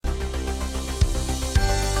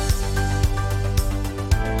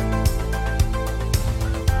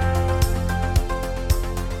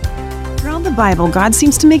the Bible, God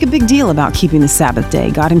seems to make a big deal about keeping the Sabbath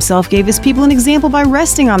day. God himself gave his people an example by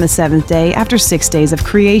resting on the seventh day after 6 days of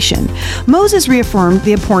creation. Moses reaffirmed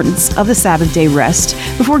the importance of the Sabbath day rest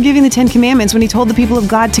before giving the 10 Commandments when he told the people of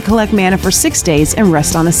God to collect manna for 6 days and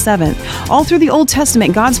rest on the seventh. All through the Old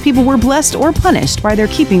Testament, God's people were blessed or punished by their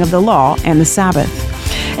keeping of the law and the Sabbath.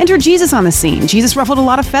 Enter Jesus on the scene. Jesus ruffled a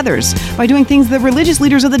lot of feathers by doing things the religious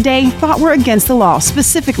leaders of the day thought were against the law,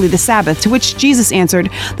 specifically the Sabbath, to which Jesus answered,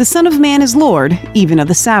 "The Son of Man is Lord, even of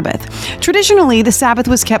the Sabbath." Traditionally, the Sabbath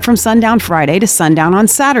was kept from sundown Friday to sundown on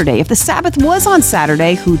Saturday. If the Sabbath was on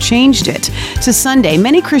Saturday, who changed it to Sunday?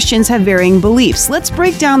 Many Christians have varying beliefs. Let's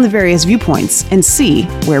break down the various viewpoints and see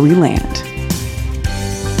where we land.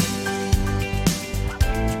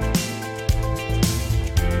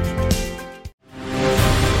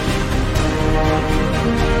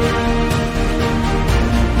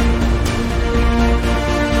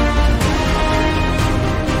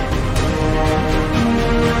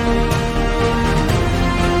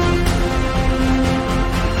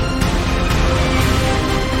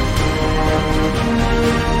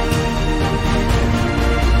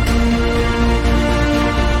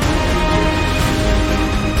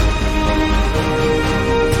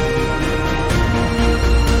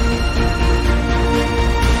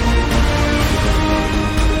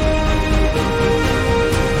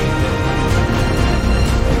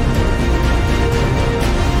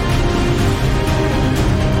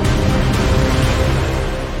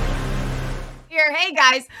 Hey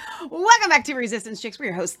guys, welcome back to Resistance Chicks. We're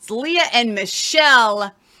your hosts, Leah and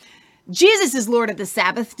Michelle. Jesus is Lord of the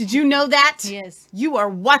Sabbath. Did you know that? Yes. You are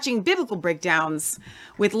watching Biblical Breakdowns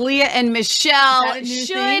with Leah and Michelle. Is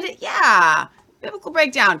that a new thing? Yeah, Biblical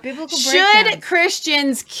Breakdown. Biblical Should Breakdowns.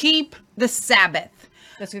 Christians keep the Sabbath?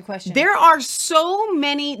 That's a good question. There are so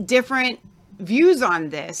many different views on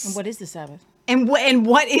this. And what is the Sabbath? And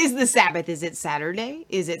what is the Sabbath? Is it Saturday?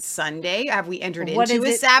 Is it Sunday? Have we entered into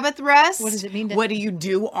a Sabbath rest? What does it mean? What do you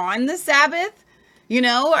do on the Sabbath? You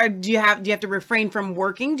know, or do you have to refrain from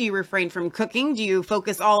working? Do you refrain from cooking? Do you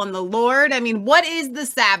focus all on the Lord? I mean, what is the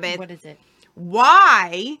Sabbath? What is it?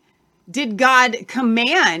 Why did God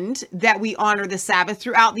command that we honor the Sabbath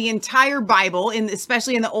throughout the entire Bible,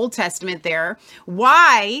 especially in the Old Testament there?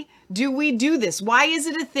 Why do we do this? Why is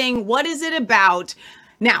it a thing? What is it about?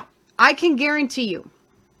 Now, I can guarantee you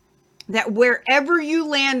that wherever you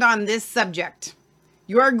land on this subject,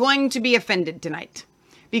 you are going to be offended tonight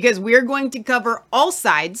because we're going to cover all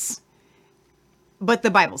sides, but the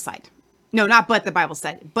Bible side. No, not but the Bible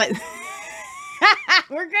side, but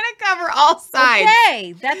we're going to cover all sides.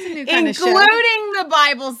 Okay, that's a new kind of show. Including the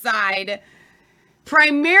Bible side.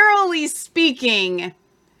 Primarily speaking,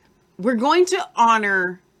 we're going to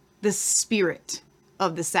honor the spirit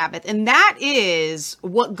of the Sabbath. And that is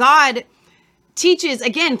what God teaches,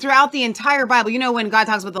 again, throughout the entire Bible. You know, when God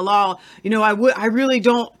talks about the law, you know, I really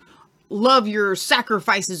don't love your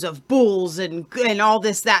sacrifices of bulls and all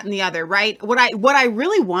this, that, and the other, right? What I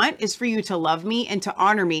really want is for you to love me and to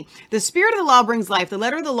honor me. The spirit of the law brings life. The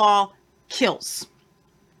letter of the law kills.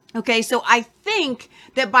 Okay, so I think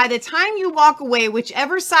that by the time you walk away,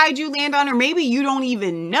 whichever side you land on, or maybe you don't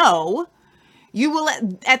even know, you will,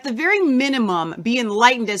 at the very minimum, be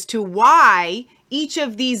enlightened as to why each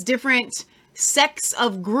of these different sects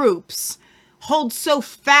of groups hold so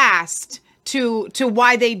fast to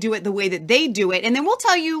why they do it the way that they do it. And then we'll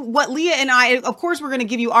tell you what Leah and I, of course, we're going to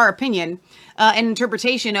give you our opinion and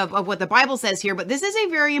interpretation of what the Bible says here. But this is a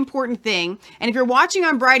very important thing. And if you're watching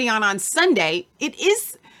on Brighteon on Sunday, it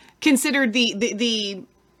is considered the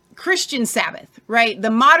Christian Sabbath, right?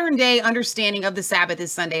 The modern day understanding of the Sabbath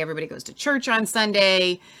is Sunday. Everybody goes to church on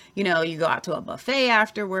Sunday. You know, you go out to a buffet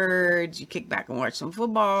afterwards. You kick back and watch some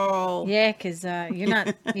football. Yeah, because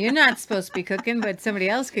you're not supposed to be cooking, but somebody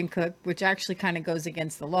else can cook, which actually kind of goes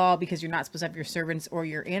against the law because you're not supposed to have your servants or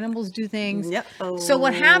your animals do things. Yep. So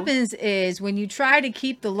what happens is when you try to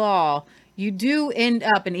keep the law, you do end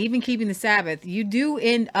up, and even keeping the Sabbath, you do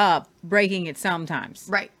end up breaking it sometimes.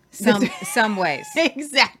 Right. Some ways.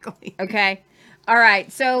 Exactly. Okay. All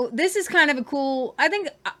right. So this is kind of a cool, I think,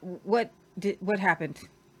 what happened?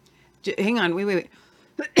 Hang on. Wait.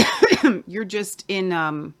 You're just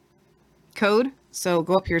in code. So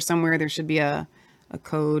go up here somewhere. There should be a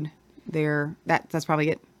code there. That's probably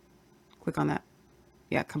it. Click on that.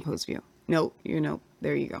 Yeah. Compose view. Nope.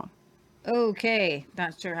 There you go. Okay.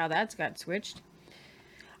 Not sure how that's got switched.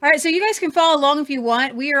 All right, so you guys can follow along if you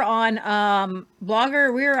want. We are on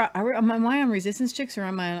Blogger. Am I on Resistance Chicks or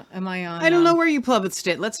am I on? I don't know where you published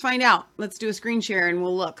it. Let's find out. Let's do a screen share and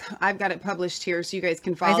we'll look. I've got it published here so you guys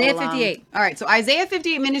can follow Isaiah along. 58. All right, so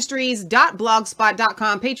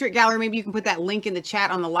Isaiah58ministries.blogspot.com. Patriot Gallery, maybe you can put that link in the chat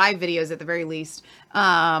on the live videos at the very least.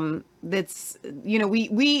 That's,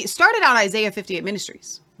 we started out Isaiah 58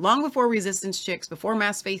 Ministries. Long before Resistance Chicks, before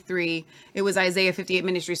Mass Faith 3, it was Isaiah 58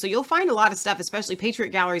 Ministries. So you'll find a lot of stuff, especially Patriot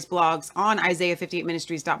Gallery's blogs on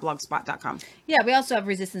Isaiah58ministries.blogspot.com. Yeah, we also have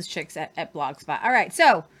Resistance Chicks at Blogspot. All right,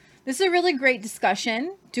 so this is a really great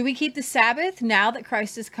discussion. Do we keep the Sabbath now that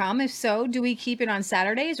Christ has come? If so, do we keep it on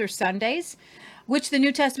Saturdays or Sundays, which the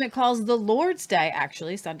New Testament calls the Lord's Day,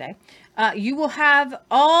 actually, Sunday? You will have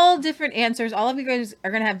all different answers. All of you guys are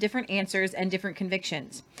going to have different answers and different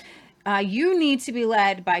convictions. You need to be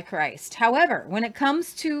led by Christ. However, when it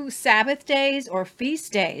comes to Sabbath days or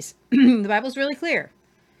feast days, the Bible's really clear.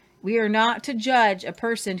 We are not to judge a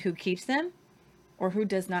person who keeps them or who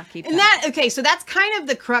does not keep them. So that's kind of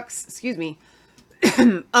the crux,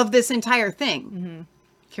 of this entire thing. Mm-hmm.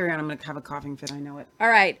 Carry on. I'm going to have a coughing fit. I know it. All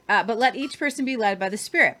right. But let each person be led by the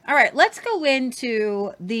Spirit. All right. Let's go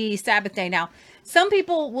into the Sabbath day. Now, some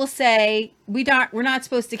people will say we're not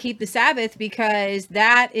supposed to keep the Sabbath because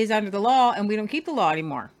that is under the law and we don't keep the law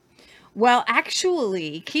anymore. Well,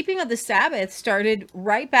 actually, keeping of the Sabbath started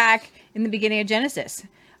right back in the beginning of Genesis.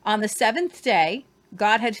 On the seventh day,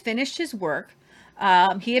 God had finished his work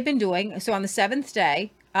he had been doing. So on the seventh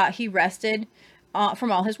day, he rested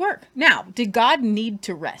from all his work. Now, did God need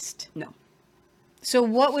to rest? No. So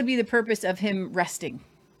what would be the purpose of him resting?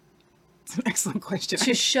 It's an excellent question.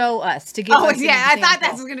 To show us, to give us an example. I thought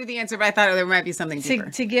that was going to be the answer, but I thought there might be something deeper.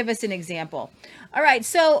 To give us an example. All right,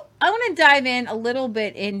 so I want to dive in a little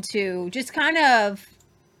bit into just kind of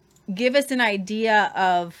give us an idea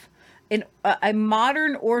of a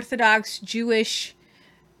modern Orthodox Jewish.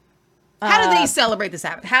 How do they celebrate the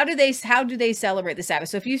Sabbath? How do they celebrate the Sabbath?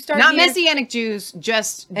 So if you start not Messianic Jews,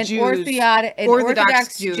 just an Jews,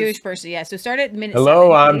 Orthodox Jewish person. Yeah. So start at minute.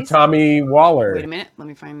 Hello, 7, I'm Tommy Waller. Wait a minute. Let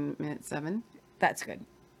me find minute 7. That's good.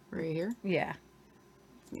 Right here. Yeah.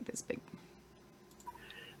 Let's make this big.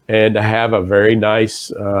 And I have a very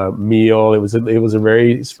nice meal. It was a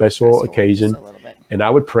very special occasion, and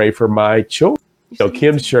I would pray for my children. So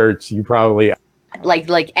Kim's church, you probably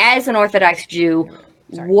like as an Orthodox Jew.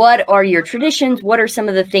 What are your traditions? What are some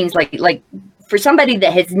of the things like for somebody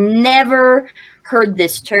that has never heard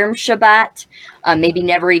this term Shabbat, maybe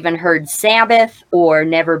never even heard Sabbath or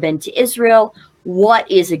never been to Israel?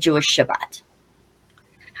 What is a Jewish Shabbat?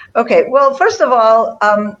 Okay, well, first of all,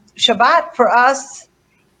 Shabbat for us,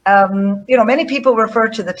 many people refer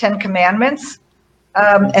to the 10 Commandments.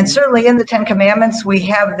 And certainly in the 10 Commandments, we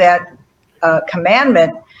have that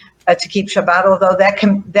commandment to keep Shabbat, although that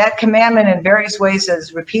commandment in various ways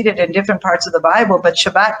is repeated in different parts of the Bible. But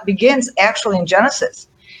Shabbat begins actually in Genesis.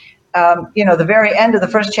 The very end of the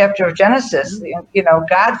first chapter of Genesis,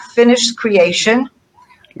 God finished creation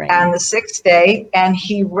on the 6th day, and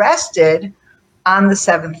he rested on the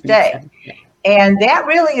 7th day. And that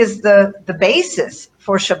really is the basis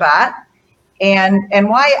for Shabbat. And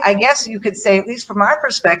why, I guess you could say, at least from our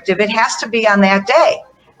perspective, it has to be on that day.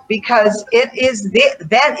 Because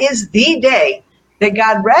that is the day that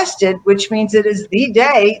God rested, which means it is the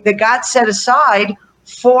day that God set aside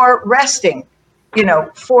for resting,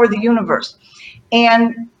 for the universe.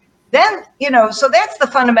 And then, so that's the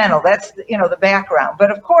fundamental, that's, the background.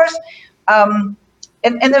 But of course, and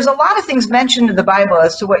there's a lot of things mentioned in the Bible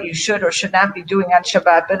as to what you should or should not be doing on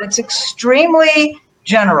Shabbat, but it's extremely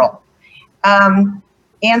general.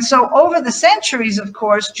 And so over the centuries, of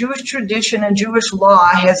course, Jewish tradition and Jewish law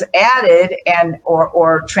has added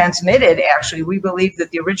or transmitted, actually, we believe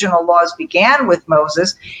that the original laws began with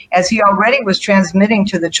Moses, as he already was transmitting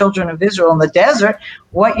to the children of Israel in the desert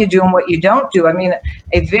what you do and what you don't do. I mean,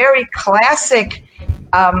 a very classic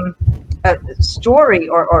story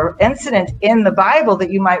or incident in the Bible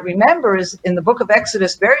that you might remember is in the book of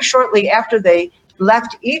Exodus, very shortly after they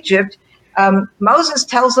left Egypt. Moses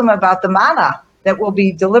tells them about the manna that will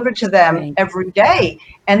be delivered to them every day.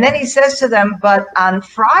 And then he says to them, but on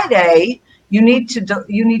Friday, you need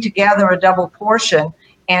to gather a double portion,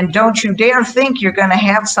 and don't you dare think you're going to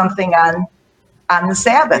have something on the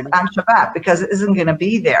Sabbath, on Shabbat, because it isn't going to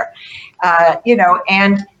be there.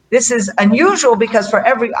 And this is unusual because for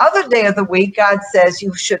every other day of the week, God says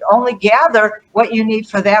you should only gather what you need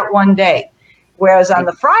for that one day. Whereas on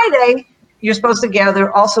the Friday, you're supposed to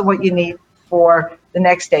gather also what you need for the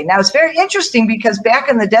next day. Now, it's very interesting because back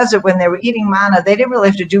in the desert when they were eating manna, they didn't really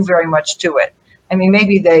have to do very much to it. I mean,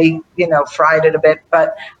 maybe they, fried it a bit,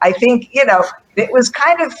 but I think, it was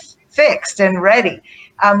kind of fixed and ready.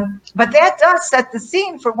 But that does set the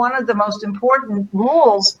scene for one of the most important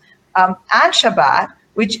rules on Shabbat,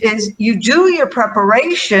 which is you do your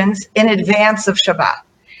preparations in advance of Shabbat.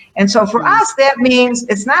 And so for us, that means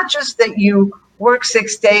it's not just that you work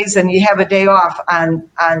 6 days and you have a day off on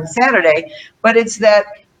Saturday, but it's that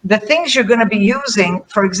the things you're going to be using,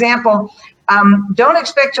 for example, don't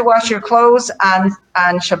expect to wash your clothes on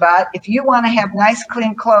Shabbat. If you want to have nice,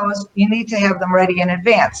 clean clothes, you need to have them ready in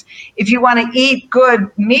advance. If you want to eat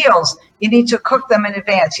good meals, you need to cook them in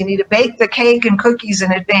advance. You need to bake the cake and cookies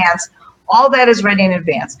in advance. All that is ready in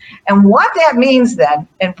advance. And what that means then,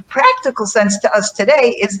 in practical sense to us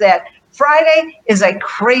today, is that Friday is a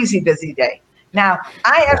crazy busy day. Now,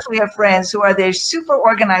 I actually have friends who are the super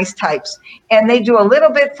organized types, and they do a little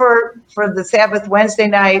bit for the Sabbath Wednesday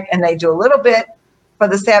night, and they do a little bit for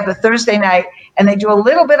the Sabbath Thursday night, and they do a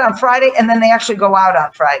little bit on Friday, and then they actually go out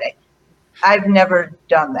on Friday. I've never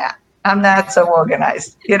done that. I'm not so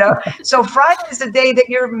organized, So Friday is the day that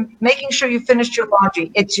you're making sure you finished your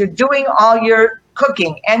laundry. You're doing all your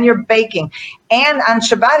cooking and your baking. And on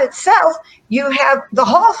Shabbat itself, you have the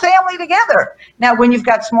whole family together. Now, when you've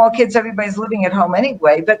got small kids, everybody's living at home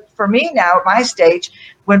anyway. But for me now, at my stage,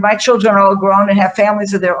 when my children are all grown and have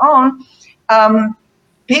families of their own,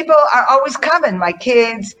 people are always coming. My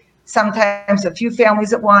kids, sometimes a few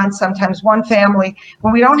families at once, sometimes one family.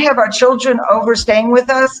 When we don't have our children over staying with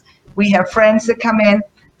us, we have friends that come in.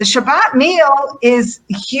 The Shabbat meal is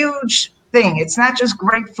a huge thing. It's not just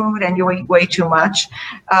great food and you eat way too much,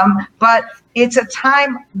 but it's a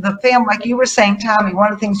time, the family, like you were saying, Tommy,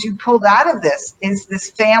 one of the things you pulled out of this is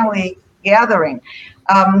this family gathering.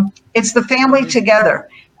 It's the family together.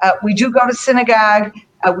 We do go to synagogue.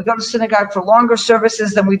 We go to synagogue for longer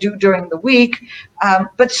services than we do during the week.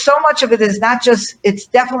 But so much of it is not just, it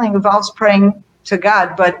definitely involves praying to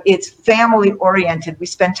God, but it's family oriented. We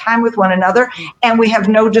spend time with one another and we have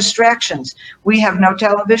no distractions. We have no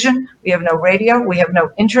television. We have no radio. We have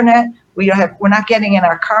no internet. We're not getting in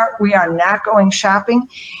our car. We are not going shopping.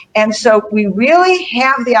 And so we really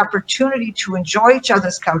have the opportunity to enjoy each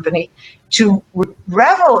other's company, to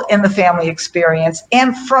revel in the family experience.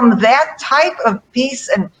 And from that type of peace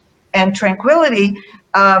and tranquility,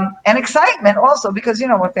 and excitement also, because,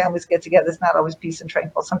 when families get together, it's not always peace and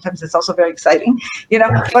tranquil. Sometimes it's also very exciting,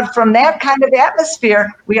 but from that kind of atmosphere,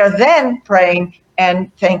 we are then praying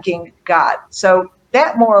and thanking God. So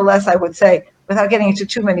that more or less, I would say, without getting into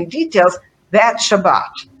too many details, that's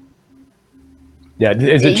Shabbat. Yeah.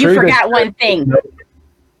 Is it You true forgot one thing.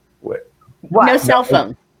 What? No cell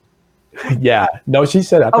phone. Yeah. No, she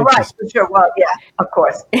said, I think right. she said, Sure. Well, yeah, of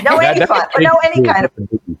course. No, any fun, or no, any kind of.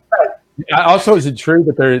 Also, is it true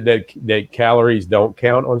that calories don't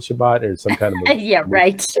count on Shabbat, or some kind of yeah,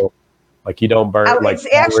 right? Like you don't burn. It's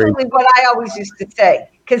actually what I always used to say,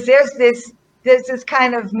 because there's this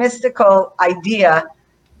kind of mystical idea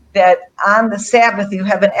that on the Sabbath you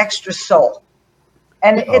have an extra soul,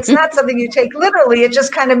 and it's not something you take literally. It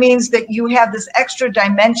just kind of means that you have this extra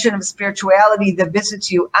dimension of spirituality that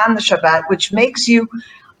visits you on the Shabbat, which makes you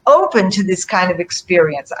open to this kind of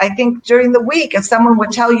experience. I think during the week, if someone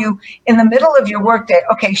would tell you in the middle of your workday,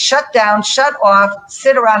 okay, shut down, shut off,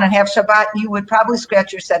 sit around and have Shabbat, you would probably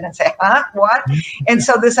scratch your head and say, huh, what? And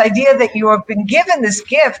so this idea that you have been given this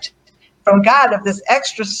gift from God of this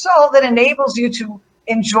extra soul that enables you to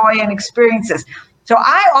enjoy and experience this. So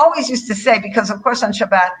I always used to say, because of course on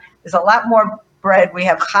Shabbat, there's a lot more bread. We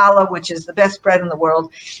have challah, which is the best bread in the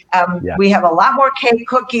world. We have a lot more cake,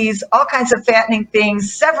 cookies, all kinds of fattening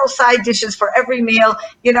things, several side dishes for every meal,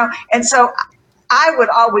 and so I would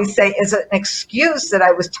always say as an excuse that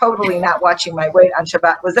I was totally not watching my weight on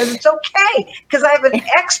Shabbat was that it's okay because I have an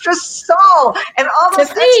extra soul and all those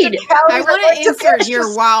extra calories. I want to insert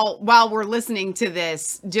here while we're listening to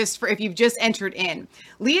this, just for if you've just entered in.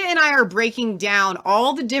 Leah and I are breaking down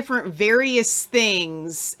all the different various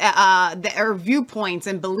things that are viewpoints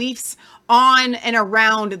and beliefs on and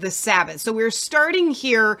around the Sabbath. So we're starting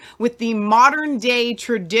here with the modern day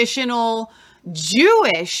traditional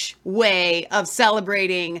Jewish way of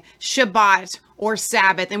celebrating Shabbat or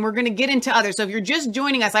Sabbath, and we're going to get into others. So if you're just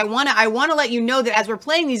joining us, I want to let you know that as we're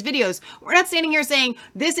playing these videos, we're not standing here saying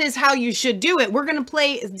this is how you should do it. We're going to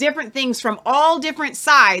play different things from all different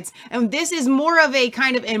sides, and this is more of a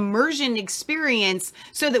kind of immersion experience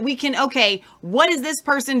so that we can, okay, what does this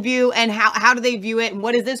person view and how do they view it, and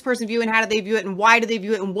what does this person view and how do they view it, and why do they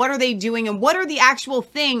view it, and what are they doing, and what are the actual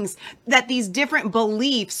things that these different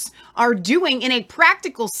beliefs are doing in a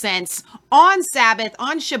practical sense on Sabbath,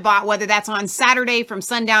 on Shabbat, whether that's on Saturday Saturday from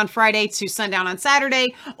sundown Friday to sundown on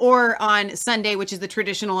Saturday, or on Sunday, which is the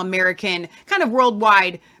traditional American kind of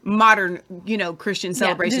worldwide modern, Christian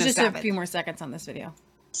celebration there's of just Sabbath. a few more seconds on this video.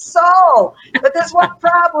 But there's one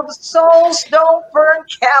problem. Souls don't burn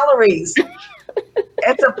calories.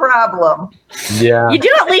 It's a problem. Yeah. You do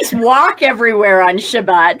at least walk everywhere on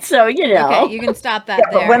Shabbat, so Okay, you can stop that Yeah,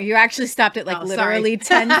 but there. when- You actually stopped it Oh, literally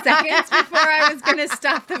 10 seconds before I was going to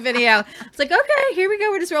stop the video. It's like, okay, here we go.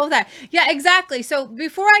 We'll just roll with that. Yeah, exactly. So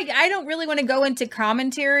before I don't really want to go into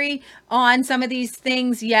commentary on some of these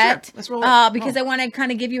things yet. Sure. Let's roll it. Because I want to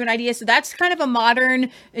kind of give you an idea. So that's kind of a modern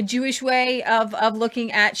Jewish way of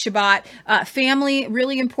looking at Shabbat. Family,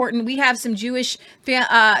 really important. We have some Jewish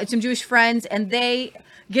friends, and they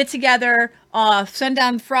get together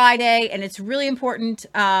sundown Friday, and it's really important.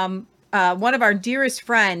 One of our dearest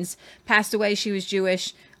friends passed away. She was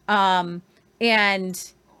Jewish, and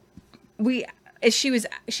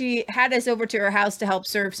she had us over to her house to help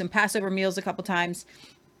serve some Passover meals a couple times,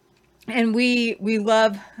 and we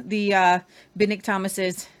love the Benedict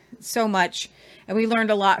Thomases so much, and we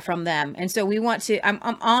learned a lot from them. And so we want to,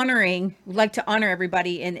 we'd like to honor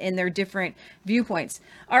everybody in their different viewpoints.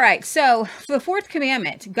 All right. So the fourth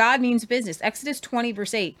commandment, God means business. Exodus 20,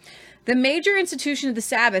 verse 8. The major institution of the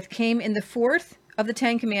Sabbath came in the fourth of the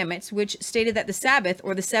 10 commandments, which stated that the Sabbath,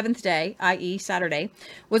 or the seventh day, i.e. Saturday,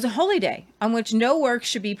 was a holy day on which no work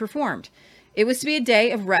should be performed. It was to be a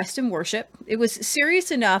day of rest and worship. It was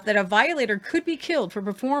serious enough that a violator could be killed for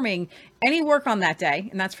performing any work on that day,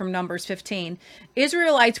 and that's from Numbers 15.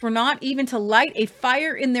 Israelites were not even to light a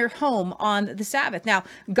fire in their home on the Sabbath. Now,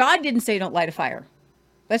 God didn't say don't light a fire.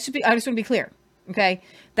 I just want to be clear, okay?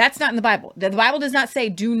 That's not in the Bible. The Bible does not say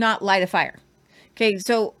do not light a fire. Okay,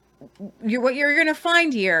 so what you're going to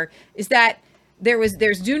find here is that there's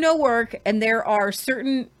do no work, and there are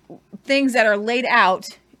certain things that are laid out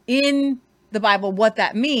in the Bible, what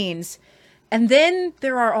that means. And then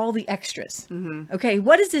there are all the extras. Mm-hmm. Okay,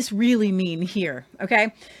 what does this really mean here?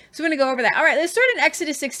 Okay, so we're going to go over that. All right, let's start in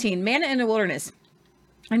Exodus 16, manna in the wilderness.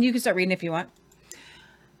 And you can start reading if you want.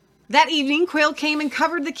 That evening, quail came and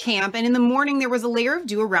covered the camp, and in the morning there was a layer of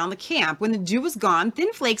dew around the camp. When the dew was gone,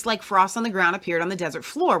 thin flakes like frost on the ground appeared on the desert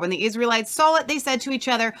floor. When the Israelites saw it, they said to each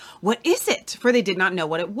other, "What is it?" For they did not know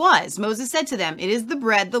what it was. Moses said to them, "It is the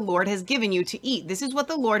bread the Lord has given you to eat. This is what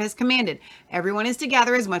the Lord has commanded. Everyone is to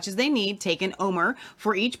gather as much as they need. Take an omer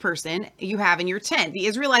for each person you have in your tent." The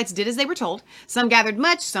Israelites did as they were told. Some gathered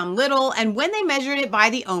much, some little, and when they measured it by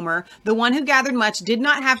the omer, the one who gathered much did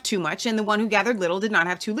not have too much, and the one who gathered little did not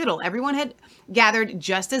have too little. Everyone had gathered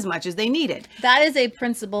just as much as they needed. That is a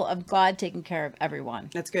principle of God taking care of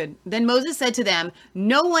everyone. That's good. Then Moses said to them,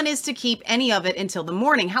 "No one is to keep any of it until the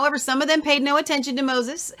morning." However, some of them paid no attention to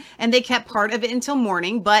Moses, and they kept part of it until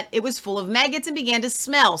morning, but it was full of maggots and began to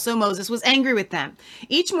smell, so Moses was angry with them.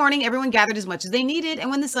 Each morning, everyone gathered as much as they needed,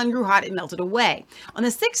 and when the sun grew hot, it melted away. On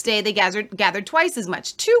the sixth day, they gathered twice as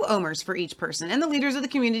much, 2 omers for each person, and the leaders of the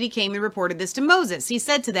community came and reported this to Moses. He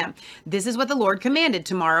said to them, "This is what the Lord commanded.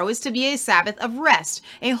 Tomorrow is to be a Sabbath of rest,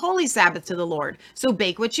 a holy Sabbath to the Lord. So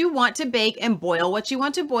bake what you want to bake and boil what you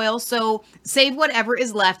want to boil. So save whatever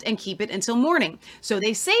is left and keep it until morning." So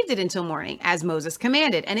they saved it until morning, as Moses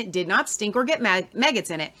commanded, and it did not stink or get maggots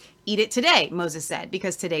in it. "Eat it today," Moses said,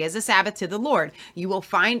 "because today is a Sabbath to the Lord. You will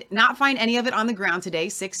not find any of it on the ground today.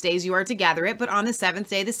 6 days you are to gather it, but on the seventh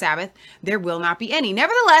day, the Sabbath, there will not be any."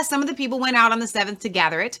 Nevertheless, some of the people went out on the seventh to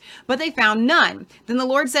gather it, but they found none. Then the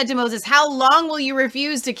Lord said to Moses, "How long will you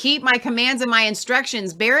refuse to keep my commands and my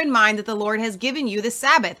instructions? Bear in mind that the Lord has given you the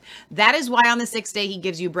Sabbath. That is why on the sixth day he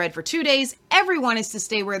gives you bread for 2 days. Everyone is to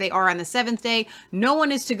stay where they are on the seventh day. No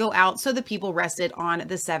one is to go out." So the people rested on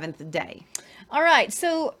the seventh day. All right,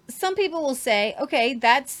 so some people will say, okay,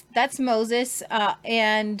 that's Moses,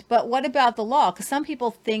 but what about the law? Because some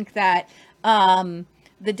people think that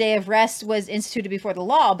the day of rest was instituted before the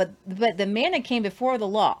law, but the manna came before the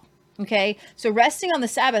law. Okay, so resting on the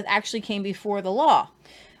Sabbath actually came before the law,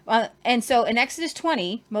 and so in Exodus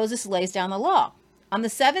 20, Moses lays down the law. On the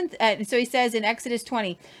seventh, so he says in Exodus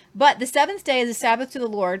 20, "But the seventh day is a Sabbath to the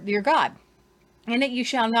Lord your God. In it you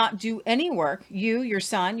shall not do any work, you, your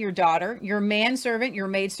son, your daughter, your manservant, your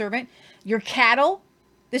maidservant, your cattle,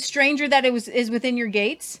 the stranger that is within your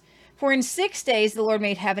gates. For in 6 days the Lord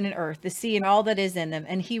made heaven and earth, the sea and all that is in them,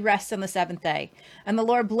 and he rests on the seventh day. And the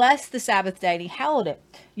Lord blessed the Sabbath day, and he hallowed it.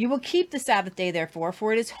 You will keep the Sabbath day, therefore,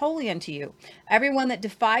 for it is holy unto you. Everyone that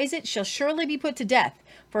defies it shall surely be put to death.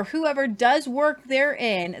 For whoever does work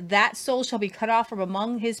therein, that soul shall be cut off from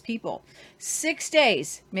among his people. 6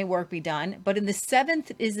 days may work be done, but in the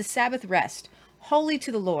seventh is the Sabbath rest, holy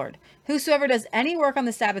to the Lord. Whosoever does any work on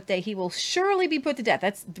the Sabbath day, he will surely be put to death.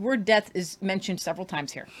 That's the word death is mentioned several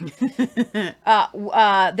times here.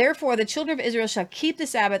 Therefore, the children of Israel shall keep the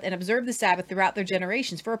Sabbath and observe the Sabbath throughout their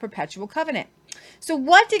generations for a perpetual covenant. So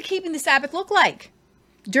what did keeping the Sabbath look like?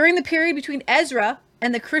 During the period between Ezra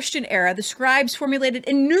and the Christian era, the scribes formulated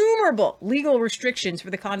innumerable legal restrictions for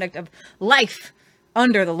the conduct of life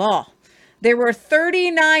under the law. There were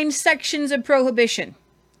 39 sections of prohibition.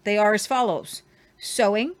 They are as follows: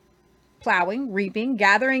 sowing, plowing, reaping,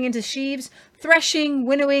 gathering into sheaves, threshing,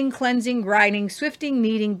 winnowing, cleansing, grinding, swifting,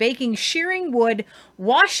 kneading, baking, shearing wood,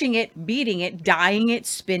 washing it, beating it, dyeing it,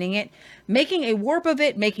 spinning it, making a warp of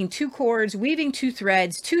it, making 2 cords, weaving 2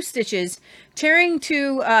 threads, 2 stitches, tearing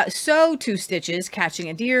to sew 2 stitches, catching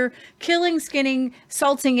a deer, killing, skinning,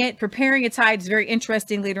 salting it, preparing its hide. It's very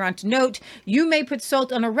interesting later on to note. You may put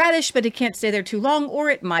salt on a radish, but it can't stay there too long or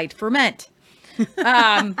it might ferment.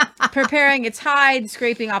 Preparing its hide,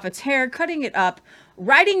 scraping off its hair, cutting it up,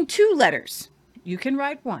 writing 2 letters. You can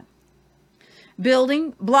write 1.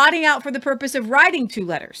 Building, blotting out for the purpose of writing 2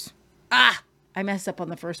 letters. I messed up on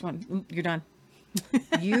the first one. You're done.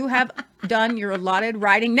 You have done your allotted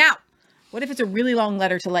writing. Now, what if it's a really long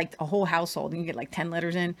letter to like a whole household and you get like 10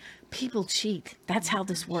 letters in? People cheat. That's how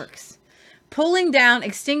this works. Pulling down,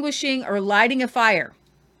 extinguishing, or lighting a fire.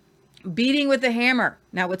 Beating with a hammer.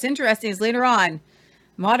 Now, what's interesting is later on,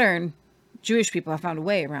 modern Jewish people have found a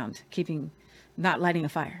way around not lighting a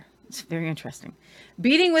fire. It's very interesting.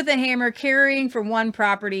 Beating with a hammer, carrying from one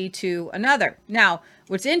property to another. Now,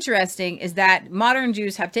 what's interesting is that modern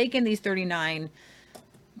Jews have taken these 39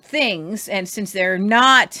 things, and since they're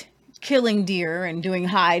not killing deer and doing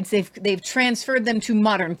hides, they've transferred them to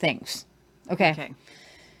modern things. Okay.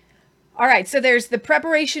 All right. So there's the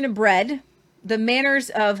preparation of bread, the manners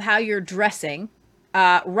of how you're dressing,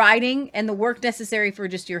 riding, and the work necessary for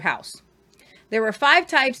just your house. There were 5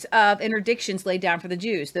 types of interdictions laid down for the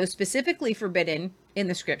Jews, those specifically forbidden in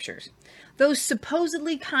the scriptures. Those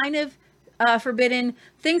supposedly kind of forbidden,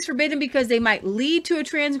 things forbidden because they might lead to a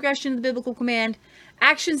transgression of the biblical command,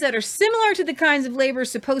 actions that are similar to the kinds of labor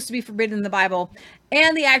supposed to be forbidden in the Bible,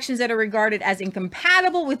 and the actions that are regarded as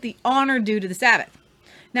incompatible with the honor due to the Sabbath.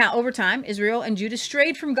 Now, over time, Israel and Judah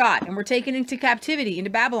strayed from God and were taken into captivity into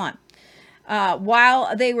Babylon.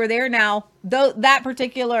 While they were there now, though that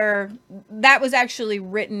was actually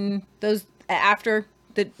written after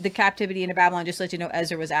the captivity into Babylon, just to let you know,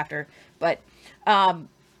 Ezra was after. But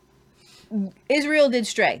Israel did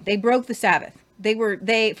stray. They broke the Sabbath.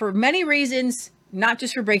 They for many reasons, not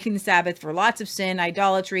just for breaking the Sabbath, for lots of sin,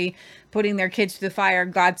 idolatry, putting their kids to the fire,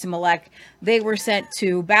 gods to Molech, they were sent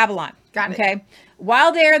to Babylon. Got it. Okay.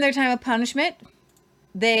 While they're in their time of punishment,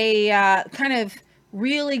 they kind of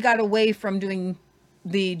really got away from doing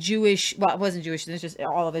the Jewish, well, it wasn't Jewish, it's just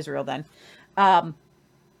all of Israel then,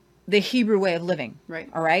 the Hebrew way of living. Right.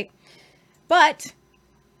 All right. But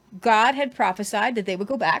God had prophesied that they would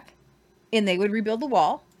go back and they would rebuild the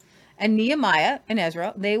wall. And Nehemiah and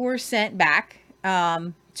Ezra, they were sent back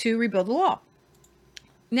to rebuild the wall.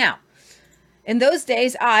 Now, in those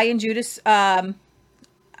days, I and Judas saw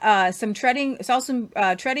some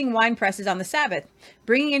treading wine presses on the Sabbath,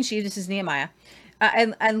 bringing in sheaves, this is Nehemiah,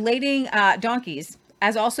 and lading donkeys,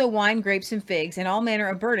 as also wine, grapes, and figs, and all manner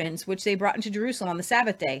of burdens, which they brought into Jerusalem on the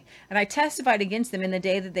Sabbath day. And I testified against them in the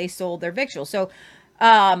day that they sold their victuals. So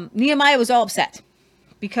Nehemiah was all upset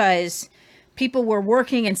because people were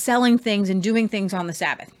working and selling things and doing things on the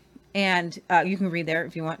Sabbath. And you can read there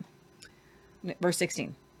if you want. Verse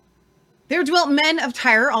 16. There dwelt men of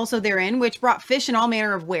Tyre also therein, which brought fish and all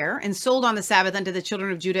manner of ware, and sold on the Sabbath unto the children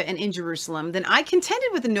of Judah and in Jerusalem. Then I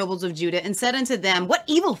contended with the nobles of Judah, and said unto them, What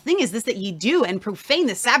evil thing is this that ye do, and profane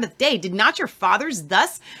the Sabbath day? Did not your fathers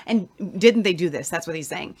thus? And didn't they do this? That's what he's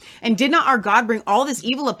saying. And did not our God bring all this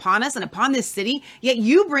evil upon us and upon this city? Yet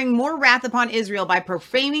you bring more wrath upon Israel by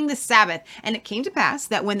profaning the Sabbath. And it came to pass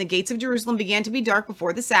that when the gates of Jerusalem began to be dark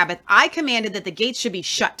before the Sabbath, I commanded that the gates should be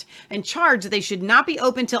shut, and charged that they should not be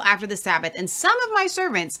opened till after the Sabbath. And some of my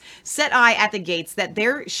servants set I at the gates, that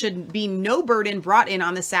there should be no burden brought in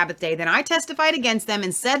on the Sabbath day. Then I testified against them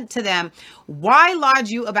and said to them, Why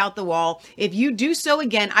lodge you about the wall? If you do so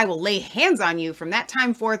again, I will lay hands on you. From that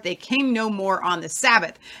time forth, they came no more on the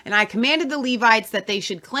Sabbath. And I commanded the Levites that they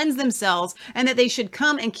should cleanse themselves, and that they should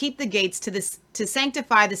come and keep the gates to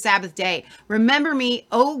sanctify the Sabbath day. Remember me,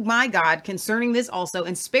 O my God, concerning this also,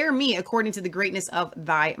 and spare me according to the greatness of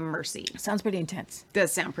thy mercy. Sounds pretty intense.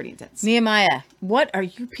 Does sound pretty intense. Nehemiah, what are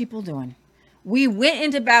you people doing? We went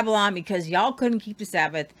into Babylon because y'all couldn't keep the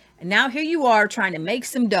Sabbath, and now here you are trying to make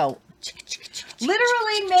some dough.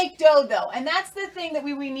 Literally make dough though. And that's the thing that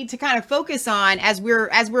we need to kind of focus on as we're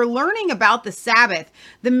learning about the Sabbath.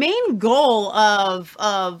 The main goal of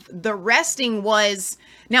the resting was,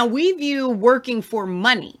 now we view working for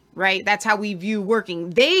money, right? That's how we view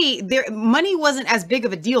working. Their money wasn't as big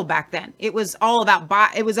of a deal back then. It was all about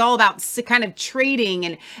kind of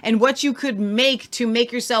trading and what you could make to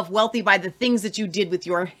make yourself wealthy by the things that you did with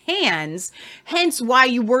your hands. Hence why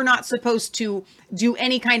you were not supposed to do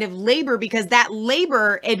any kind of labor, because that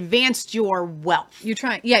labor advanced your wealth. You're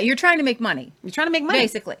trying to make money. You're trying to make money.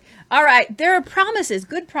 Basically. All right. There are promises,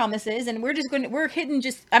 good promises, and we're hitting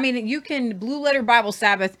you can Blue Letter Bible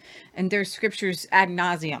Sabbath, and there's scriptures ad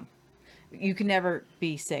nauseum. You can never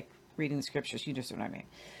be sick reading the scriptures. You just know what I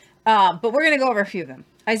mean. But we're going to go over a few of them.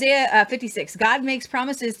 Isaiah 56. God makes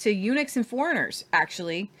promises to eunuchs and foreigners,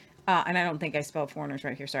 actually. And I don't think I spelled foreigners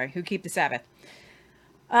right here. Sorry. Who keep the Sabbath.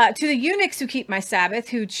 To the eunuchs who keep my Sabbath,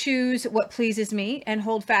 who choose what pleases me and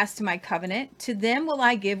hold fast to my covenant, to them will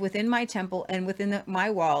I give within my temple and within my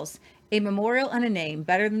walls a memorial and a name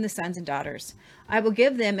better than the sons and daughters. I will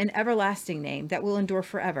give them an everlasting name that will endure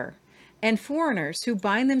forever. And foreigners who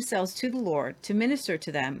bind themselves to the Lord, to minister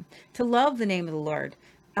to them, to love the name of the Lord,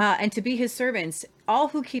 and to be his servants, all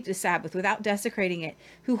who keep the Sabbath without desecrating it,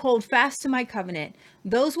 who hold fast to my covenant,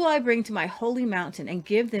 those will I bring to my holy mountain and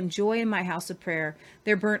give them joy in my house of prayer.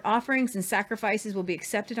 Their burnt offerings and sacrifices will be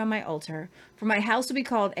accepted on my altar. For my house will be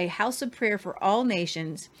called a house of prayer for all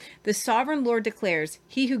nations. The sovereign Lord declares,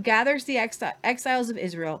 he who gathers the exiles of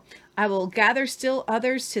Israel, I will gather still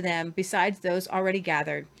others to them besides those already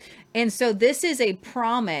gathered. And so this is a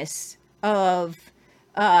promise of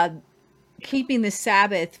keeping the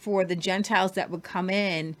Sabbath for the Gentiles that would come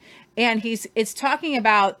in. And it's talking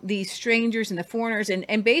about the strangers and the foreigners,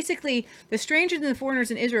 and basically the strangers and the foreigners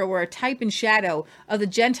in Israel were a type and shadow of the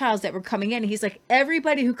Gentiles that were coming in. And he's like,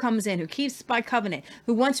 everybody who comes in, who keeps my covenant,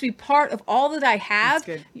 who wants to be part of all that I have,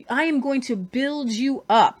 I am going to build you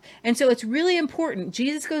up. And so it's really important.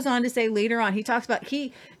 Jesus goes on to say later on, he talks about,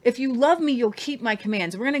 if you love me, you'll keep my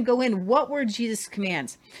commands. We're going to go in, what were Jesus'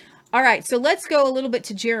 commands? All right, so let's go a little bit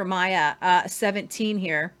to Jeremiah 17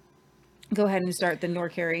 here. Go ahead and start the nor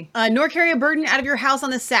carry. Nor carry a burden out of your house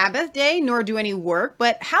on the Sabbath day, nor do any work,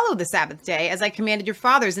 but hallow the Sabbath day, as I commanded your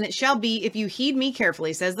fathers. And it shall be, if you heed me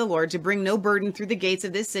carefully, says the Lord, to bring no burden through the gates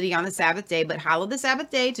of this city on the Sabbath day, but hallow the Sabbath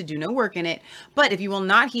day, to do no work in it. But if you will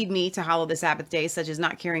not heed me to hallow the Sabbath day, such as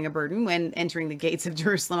not carrying a burden when entering the gates of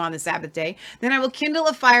Jerusalem on the Sabbath day, then I will kindle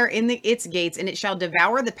a fire in its gates, and it shall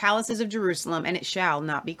devour the palaces of Jerusalem, and it shall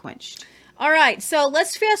not be quenched. All right, so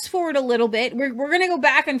let's fast forward a little bit. We're going to go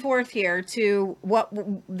back and forth here to what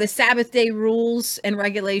the Sabbath day rules and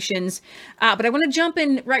regulations. But I want to jump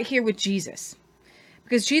in right here with Jesus.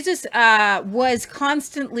 Because Jesus was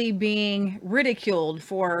constantly being ridiculed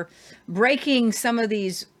for breaking some of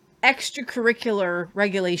these extracurricular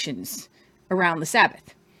regulations around the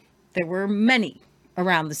Sabbath. There were many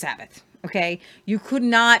around the Sabbath, okay? You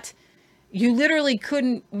literally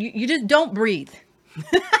couldn't, you just don't breathe.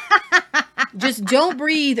 Just don't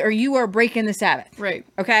breathe or you are breaking the Sabbath. Right.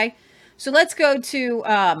 Okay. So let's go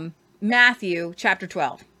to Matthew chapter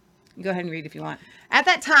 12. Go ahead and read if you want. At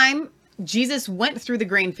that time, Jesus went through the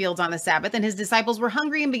grain fields on the Sabbath, and his disciples were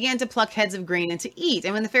hungry and began to pluck heads of grain and to eat.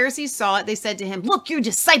 And when the Pharisees saw it, they said to him, "Look, your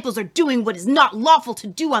disciples are doing what is not lawful to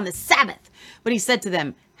do on the Sabbath." But he said to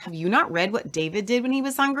them, "Have you not read what David did when he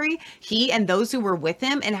was hungry? He and those who were with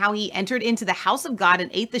him, and how he entered into the house of God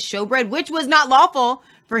and ate the showbread, which was not lawful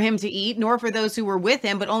for him to eat, nor for those who were with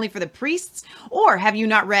him, but only for the priests? Or have you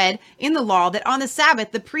not read in the law that on the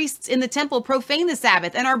Sabbath, the priests in the temple profane the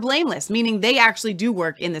Sabbath and are blameless?" Meaning they actually do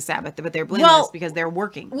work in the Sabbath, but they're blameless because they're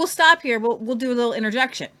working. We'll stop here. We'll do a little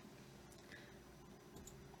interjection.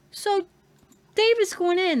 So David's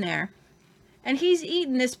going in there and he's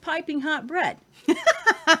eating this piping hot bread.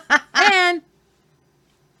 And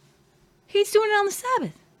he's doing it on the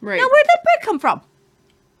Sabbath. Right. Now, where'd that bread come from?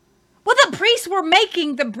 Well, the priests were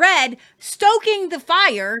making the bread, stoking the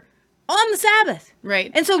fire on the Sabbath.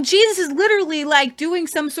 Right. And so Jesus is literally like doing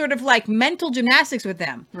some sort of like mental gymnastics with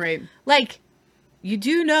them. Right. Like, you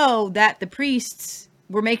do know that the priests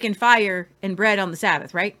were making fire and bread on the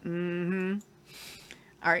Sabbath, right? Mm-hmm.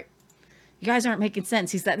 All right. You guys aren't making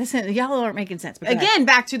sense. Y'all aren't making sense. Again,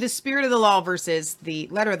 back to the spirit of the law versus the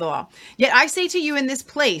letter of the law. Yet I say to you, in this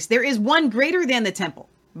place, there is one greater than the temple.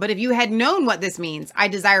 But if you had known what this means, I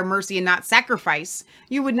desire mercy and not sacrifice,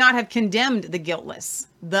 you would not have condemned the guiltless.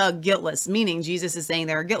 The guiltless, meaning Jesus is saying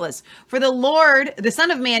they're guiltless. For the Lord, the Son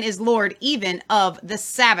of Man, is Lord even of the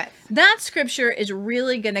Sabbath. That scripture is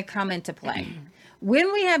really going to come into play.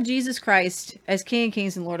 When we have Jesus Christ as King of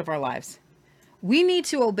Kings and Lord of our lives, we need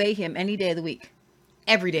to obey him any day of the week.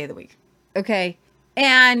 Every day of the week. Okay.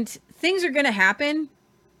 And things are going to happen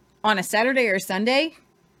on a Saturday or a Sunday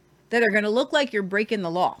that are going to look like you're breaking the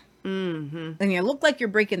law. Mm-hmm. And you look like you're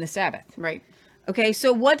breaking the Sabbath. Right. Okay.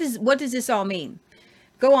 So what does this all mean?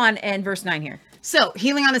 Go on, and verse 9 here. So,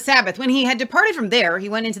 healing on the Sabbath. When he had departed from there, he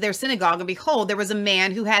went into their synagogue, and behold, there was a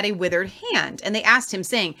man who had a withered hand. And they asked him,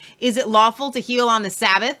 saying, Is it lawful to heal on the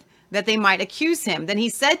Sabbath? That they might accuse him. Then he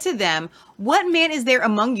said to them, What man is there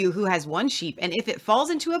among you who has one sheep, and if it falls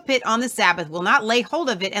into a pit on the Sabbath, will not lay hold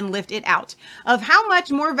of it and lift it out? Of how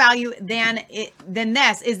much more value than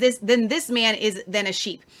this man is than a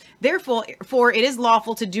sheep? Therefore, for it is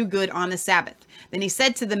lawful to do good on the Sabbath. Then he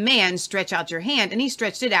said to the man, Stretch out your hand. And he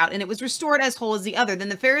stretched it out, and it was restored as whole as the other. Then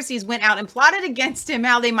the Pharisees went out and plotted against him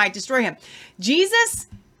how they might destroy him. Jesus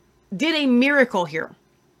did a miracle here.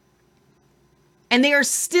 And they are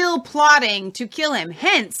still plotting to kill him.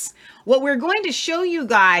 Hence, what we're going to show you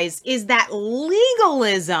guys is that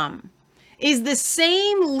legalism is the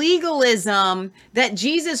same legalism that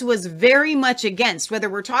Jesus was very much against, whether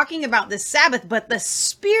we're talking about the Sabbath, but the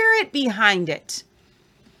spirit behind it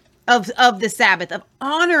of the Sabbath, of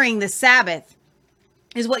honoring the Sabbath,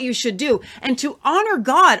 is what you should do. And to honor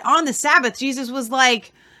God on the Sabbath, Jesus was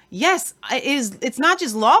like, yes, it's not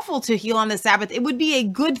just lawful to heal on the Sabbath. It would be a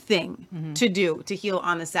good thing to do, to heal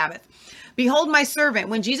on the Sabbath. Behold my servant.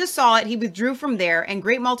 When Jesus saw it, he withdrew from there, and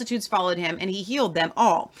great multitudes followed him, and he healed them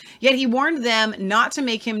all. Yet he warned them not to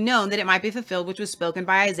make him known, that it might be fulfilled which was spoken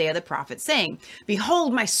by Isaiah the prophet, saying,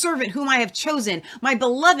 Behold my servant whom I have chosen, my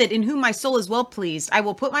beloved in whom my soul is well pleased. I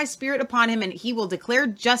will put my spirit upon him, and he will declare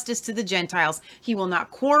justice to the Gentiles. He will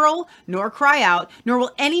not quarrel, nor cry out, nor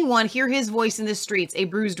will anyone hear his voice in the streets. A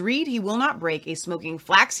bruised reed he will not break, a smoking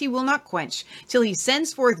flax he will not quench, till he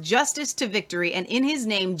sends forth justice to victory, and in his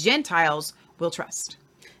name Gentiles will trust.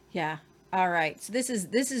 Yeah. All right. So this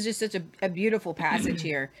is just such a beautiful passage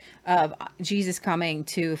here of Jesus coming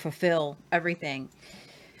to fulfill everything.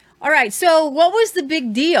 All right. So what was the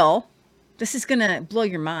big deal? This is going to blow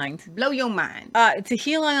your mind. Blow your mind. To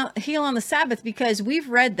heal on the Sabbath, because we've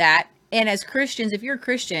read that. And as Christians, if you're a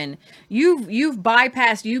Christian, you've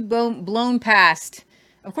bypassed, blown past.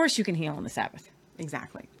 Of course you can heal on the Sabbath.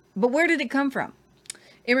 Exactly. But where did it come from?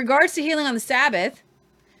 In regards to healing on the Sabbath,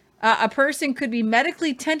 a person could be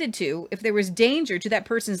medically tended to if there was danger to that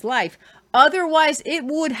person's life. Otherwise, it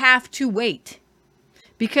would have to wait,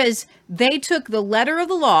 because they took the letter of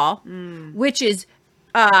the law, which is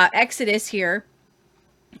Exodus here,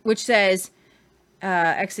 which says,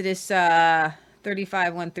 Exodus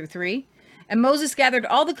 35, 1 through 3. And Moses gathered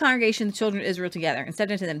all the congregation of the children of Israel together and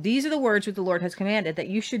said unto them, These are the words which the Lord has commanded, that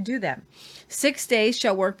you should do them. 6 days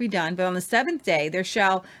shall work be done, but on the 7th day there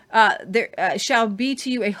shall be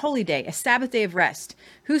to you a holy day, a Sabbath day of rest.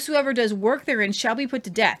 Whosoever does work therein shall be put to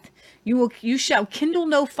death. You shall kindle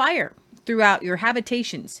no fire throughout your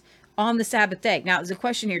habitations on the Sabbath day. Now, there's a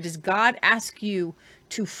question here. Does God ask you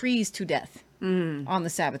to freeze to death on the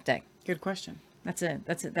Sabbath day? Good question. That's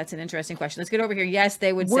an interesting question. Let's get over here. Yes,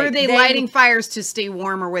 they would say. Were they lighting fires to stay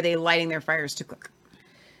warm, or were they lighting their fires to cook?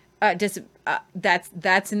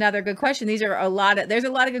 That's another good question. There's a lot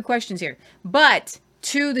of good questions here. But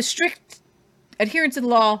to the strict adherence of the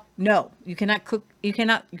law, no, you cannot cook. You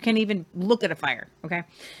can't even look at a fire. Okay.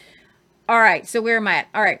 All right. So where am I at?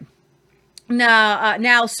 All right.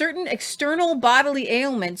 Now, certain external bodily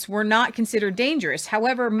ailments were not considered dangerous.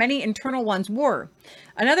 However, many internal ones were.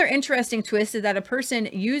 Another interesting twist is that a person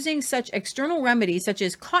using such external remedies, such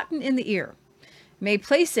as cotton in the ear, may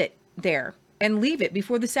place it there and leave it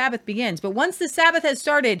before the Sabbath begins. But once the Sabbath has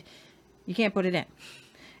started, you can't put it in.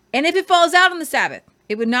 And if it falls out on the Sabbath,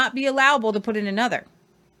 it would not be allowable to put in another.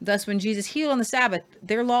 Thus, when Jesus healed on the Sabbath,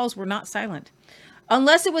 their laws were not silent.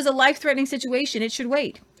 Unless it was a life-threatening situation, it should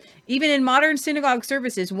wait. Even in modern synagogue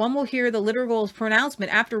services, one will hear the literal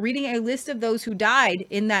pronouncement after reading a list of those who died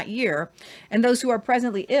in that year and those who are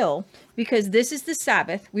presently ill. Because this is the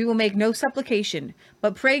Sabbath, we will make no supplication,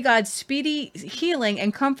 but pray God's speedy healing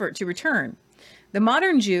and comfort to return. The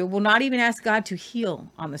modern Jew will not even ask God to heal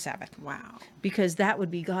on the Sabbath. Wow. Because that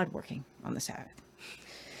would be God working on the Sabbath.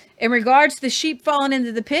 In regards to the sheep fallen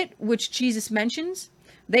into the pit, which Jesus mentions,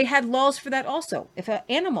 they had laws for that also. If an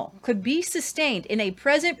animal could be sustained in a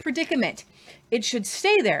present predicament, it should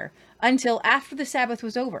stay there until after the Sabbath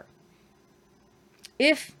was over.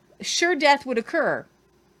 If sure death would occur,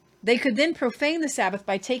 they could then profane the Sabbath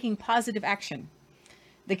by taking positive action.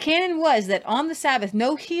 The canon was that on the Sabbath,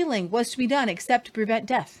 no healing was to be done except to prevent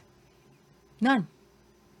death. None.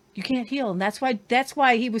 You can't heal. And that's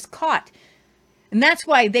why he was caught. And that's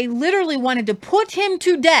why they literally wanted to put him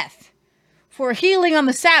to death for healing on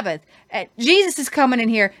the Sabbath. And Jesus is coming in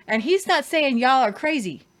here, and he's not saying y'all are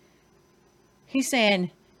crazy. He's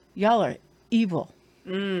saying y'all are evil.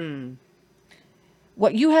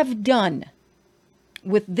 What you have done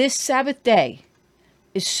with this Sabbath day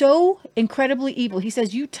is so incredibly evil. He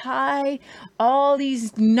says you tie all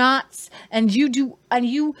these knots and you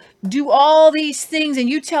do all these things, and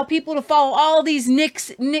you tell people to follow all these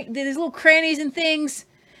these little crannies and things,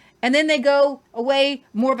 and then they go away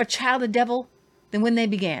more of a child of devil than when they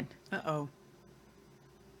began. Uh-oh.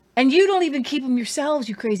 And you don't even keep them yourselves,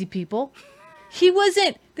 you crazy people.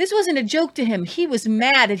 This wasn't a joke to him. He was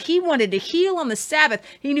mad and he wanted to heal on the Sabbath.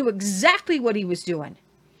 He knew exactly what he was doing. And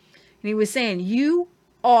he was saying, you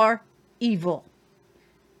are evil.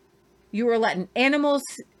 You are letting animals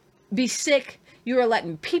be sick. You are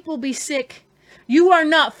letting people be sick. You are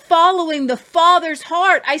not following the Father's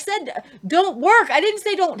heart. I said, don't work. I didn't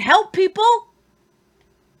say don't help people.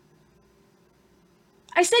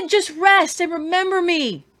 I said, just rest and remember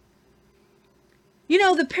me. You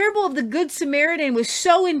know, the parable of the Good Samaritan was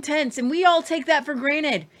so intense, and we all take that for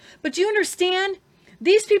granted. But do you understand?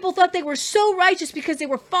 These people thought they were so righteous because they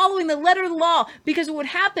were following the letter of the law. Because what would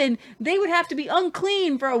happen, they would have to be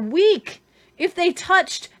unclean for a week if they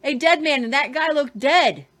touched a dead man, and that guy looked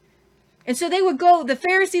dead. And so they would go, the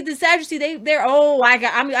Pharisee, the Sadducee, I'm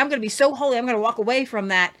going to be so holy, I'm going to walk away from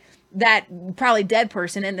that probably dead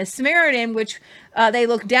person. And the Samaritan, which they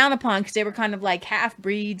looked down upon because they were kind of like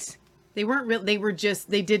half-breeds. They weren't real.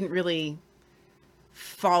 They didn't really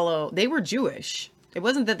follow. They were Jewish. It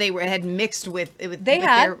wasn't that had mixed with. They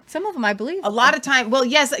had some of them, I believe. A lot of time. Well,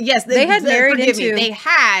 yes. They had married into. They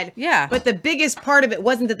had. Yeah. But the biggest part of it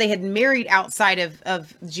wasn't that they had married outside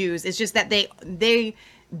of Jews. It's just that they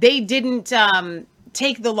didn't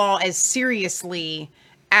take the law as seriously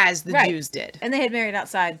as the Jews did. And they had married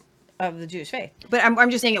outside of the Jewish faith. But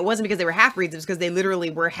I'm just saying it wasn't because they were half-breeds. It was because they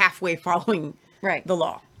literally were halfway following the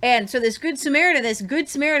law. And so this good Samaritan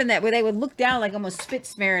that where they would look down like almost spit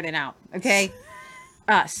Samaritan out. Okay.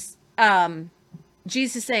 Us.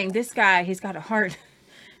 Jesus is saying, this guy, he's got a heart.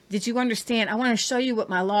 Did you understand? I want to show you what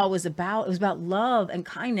my law was about. It was about love and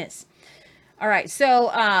kindness. All right.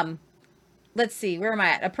 So, let's see. Where am I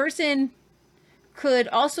at? A person could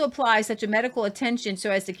also apply such a medical attention so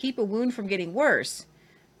as to keep a wound from getting worse,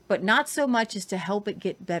 but not so much as to help it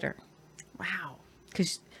get better. Wow.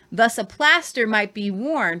 Because thus a plaster might be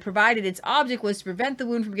worn, provided its object was to prevent the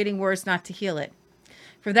wound from getting worse, not to heal it.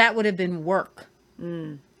 For that would have been work.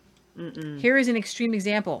 Here is an extreme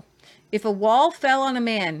example. If a wall fell on a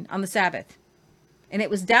man on the Sabbath, and it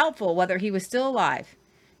was doubtful whether he was still alive,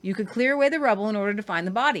 you could clear away the rubble in order to find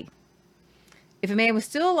the body. If a man was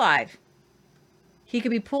still alive, he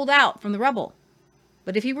could be pulled out from the rubble.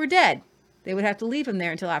 But if he were dead, they would have to leave him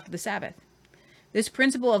there until after the Sabbath. This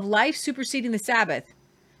principle of life superseding the Sabbath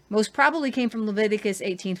most probably came from Leviticus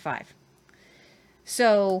 18:5.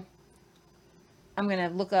 So I'm going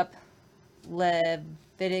to look up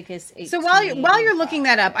Leviticus 18. So while you're looking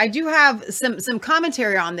that up, I do have some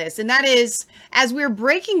commentary on this, and that is, as we're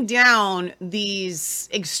breaking down these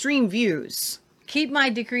extreme views, keep my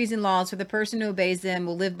decrees and laws, for the person who obeys them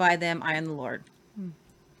will live by them. I am the Lord.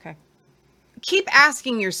 Okay. Keep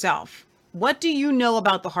asking yourself, what do you know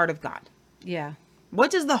about the heart of God? Yeah. What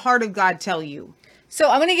does the heart of God tell you? So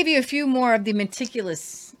I'm going to give you a few more of the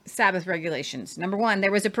meticulous Sabbath regulations. Number one,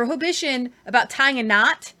 there was a prohibition about tying a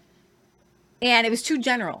knot, and it was too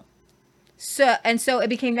general. So it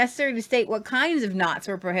became necessary to state what kinds of knots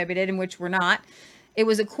were prohibited and which were not. It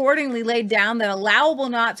was accordingly laid down that allowable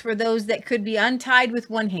knots were those that could be untied with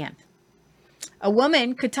one hand. A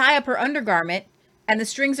woman could tie up her undergarment and the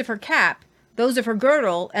strings of her cap, those of her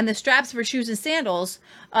girdle, and the straps of her shoes and sandals,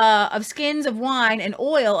 of skins of wine and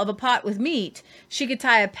oil of a pot with meat. She could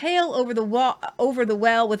tie a pail over the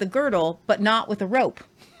well with a girdle, but not with a rope.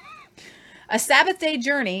 A Sabbath day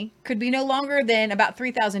journey could be no longer than about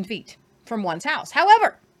 3,000 feet from one's house.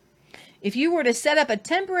 However, if you were to set up a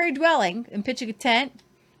temporary dwelling and pitch a tent,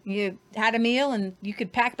 you had a meal and you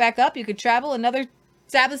could pack back up, you could travel another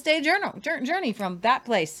Sabbath day journey from that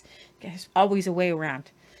place. There's always a way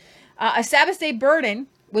around. A Sabbath day burden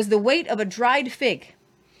was the weight of a dried fig.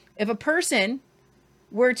 If a person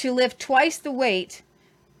were to lift twice the weight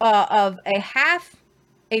of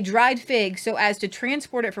a dried fig so as to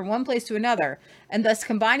transport it from one place to another, and thus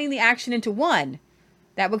combining the action into one,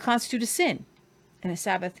 that would constitute a sin and a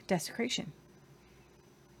Sabbath desecration.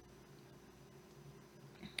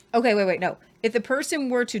 Okay, wait, no. If the person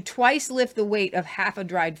were to twice lift the weight of half a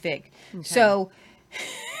dried fig. Okay. So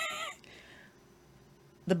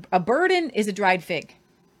a burden is a dried fig.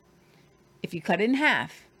 If you cut it in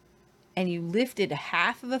half and you lifted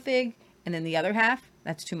half of a fig and then the other half,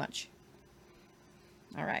 that's too much.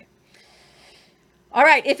 All right. All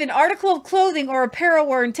right. If an article of clothing or apparel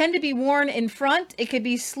were intended to be worn in front, it could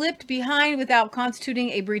be slipped behind without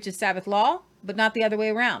constituting a breach of Sabbath law, but not the other way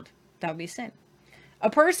around. That would be sin. A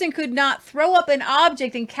person could not throw up an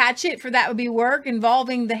object and catch it, for that would be work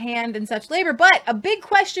involving the hand and such labor. But a big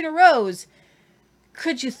question arose.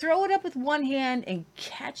 Could you throw it up with one hand and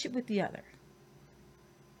catch it with the other?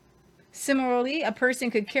 Similarly, a person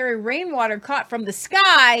could carry rainwater caught from the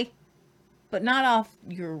sky, but not off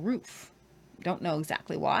your roof. Don't know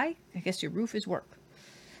exactly why. I guess your roof is work.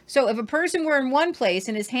 So if a person were in one place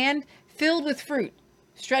and his hand filled with fruit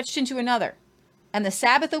stretched into another, and the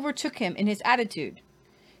Sabbath overtook him in his attitude,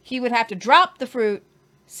 he would have to drop the fruit,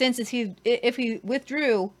 since if he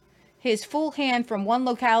withdrew his full hand from one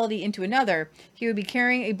locality into another, he would be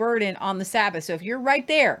carrying a burden on the Sabbath. So if you're right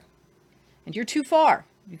there and you're too far,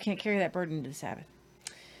 you can't carry that burden into the Sabbath.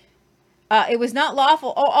 It was not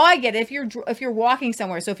lawful. Oh, I get it. If you're walking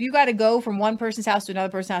somewhere, so if you got to go from one person's house to another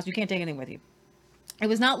person's house, you can't take anything with you. It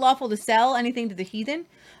was not lawful to sell anything to the heathen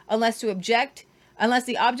unless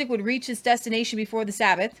the object would reach its destination before the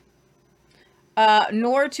Sabbath.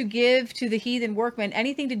 Nor to give to the heathen workman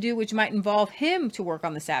anything to do which might involve him to work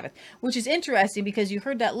on the Sabbath, which is interesting because you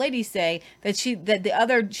heard that lady say that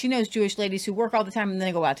she knows Jewish ladies who work all the time and then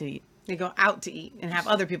they go out to eat. They go out to eat and have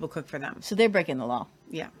other people cook for them. So they're breaking the law.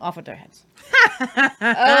 Yeah. Off with their heads.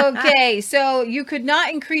 Okay, so you could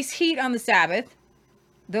not increase heat on the Sabbath,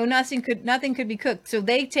 though nothing could be cooked. So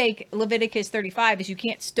they take Leviticus 35 as you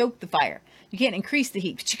can't stoke the fire. You can't increase the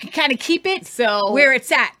heat, but you can kind of keep it where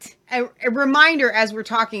it's at. A reminder as we're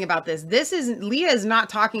talking about this, Leah is not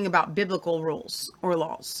talking about biblical rules or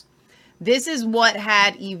laws. This is what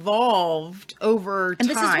had evolved over time. And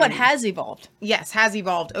this is what has evolved. Yes, has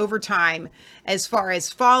evolved over time as far as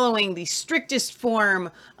following the strictest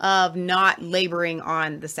form of not laboring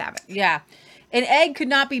on the Sabbath. Yeah. An egg could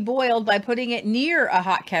not be boiled by putting it near a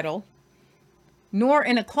hot kettle, nor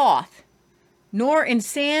in a cloth, nor in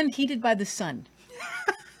sand heated by the sun.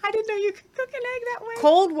 I didn't know you could cook an egg that way.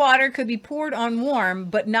 Cold water could be poured on warm,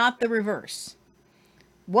 but not the reverse.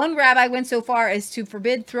 One rabbi went so far as to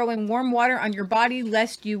forbid throwing warm water on your body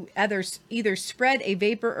lest you either spread a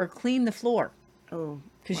vapor or clean the floor. Oh,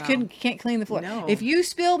 because you can't clean the floor. No. If you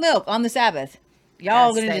spill milk on the Sabbath,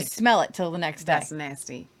 y'all are going to just smell it till the next day. That's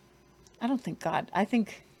nasty. I don't think God. I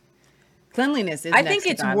think cleanliness is. I think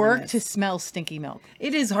it's work to smell stinky milk.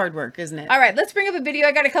 It is hard work, isn't it? All right, let's bring up a video.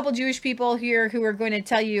 I got a couple Jewish people here who are going to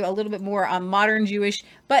tell you a little bit more on modern Jewish.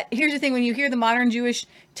 But here's the thing: when you hear the modern Jewish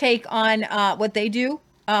take on what they do,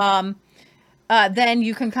 then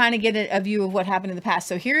you can kind of get a view of what happened in the past.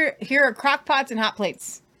 So here are crock pots and hot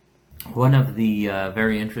plates. One of the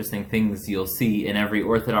very interesting things you'll see in every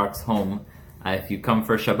Orthodox home, if you come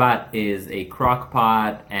for Shabbat, is a crock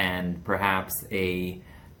pot and perhaps a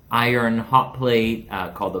iron hot plate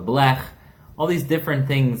called a blech. All these different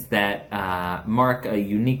things that mark a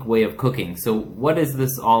unique way of cooking. So what is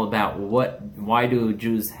this all about? Why do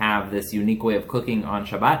Jews have this unique way of cooking on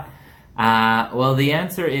Shabbat? Well, the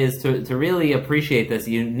answer is to really appreciate this,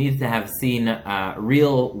 you need to have seen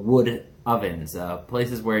real wood ovens,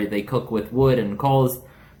 places where they cook with wood and coals,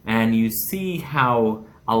 and you see how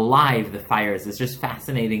alive the fire is. It's just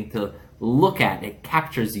fascinating to look at. It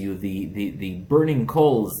captures you. The burning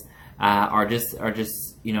coals are just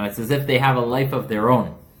it's as if they have a life of their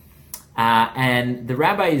own. And the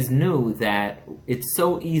rabbis knew that it's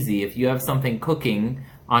so easy if you have something cooking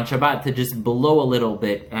on Shabbat to just blow a little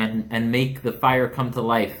bit and make the fire come to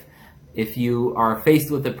life. If you are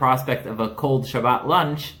faced with the prospect of a cold Shabbat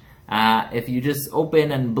lunch, if you just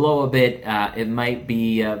open and blow a bit, it might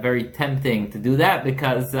be very tempting to do that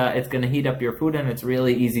because it's going to heat up your food and it's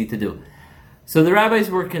really easy to do. So the rabbis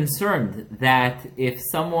were concerned that if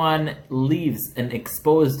someone leaves an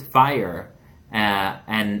exposed fire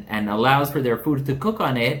and allows for their food to cook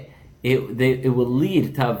on it, it will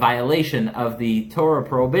lead to a violation of the Torah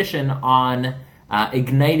prohibition on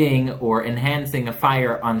igniting or enhancing a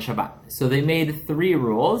fire on Shabbat. So they made 3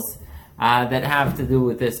 rules that have to do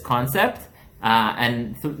with this concept,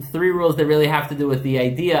 and 3 rules that really have to do with the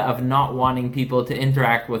idea of not wanting people to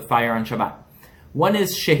interact with fire on Shabbat. One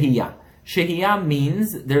is shehiyah. Shehiyah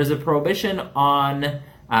means there's a prohibition on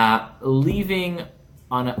leaving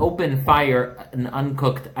on an open fire an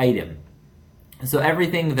uncooked item. So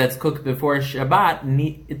everything that's cooked before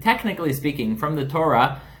Shabbat, technically speaking, from the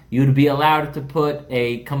Torah, you'd be allowed to put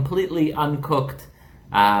a completely uncooked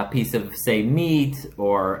piece of, say, meat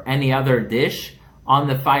or any other dish on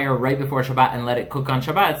the fire right before Shabbat and let it cook on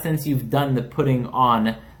Shabbat, since you've done the putting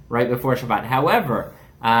on right before Shabbat. However,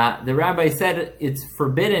 the rabbi said it's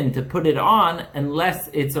forbidden to put it on unless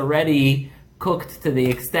it's already cooked to the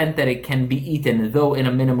extent that it can be eaten, though in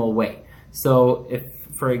a minimal way. So if,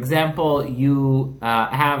 for example, you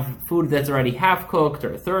have food that's already half cooked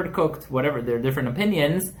or third cooked, whatever, there are different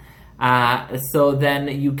opinions, so then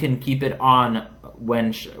you can keep it on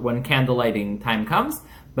when candle lighting time comes.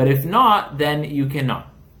 But if not, then you cannot.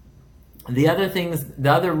 The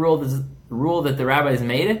other rule that the rabbis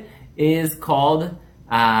made is called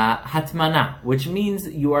hatmana, which means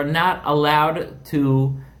you are not allowed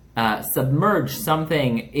to submerge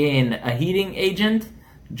something in a heating agent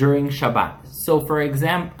during Shabbat. So for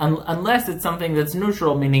example, unless it's something that's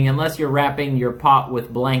neutral, meaning unless you're wrapping your pot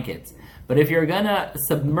with blankets. But if you're gonna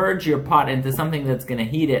submerge your pot into something that's gonna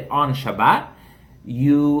heat it on Shabbat,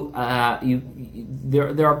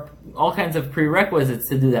 there are all kinds of prerequisites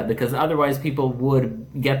to do that, because otherwise people would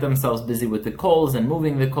get themselves busy with the coals and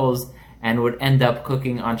moving the coals and would end up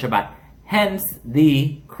cooking on Shabbat. Hence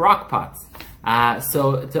the crock pots.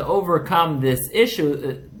 So to overcome this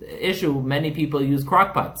issue, many people use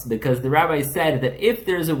crock pots, because the rabbi said that if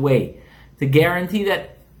there's a way to guarantee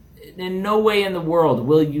that in no way in the world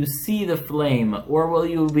will you see the flame or will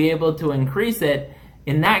you be able to increase it,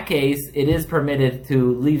 in that case, it is permitted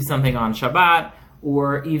to leave something on Shabbat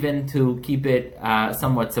or even to keep it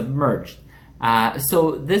somewhat submerged.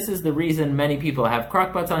 So this is the reason many people have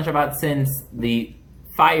crock pots on Shabbat, since the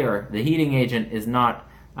fire, the heating agent, is not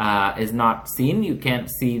seen. You can't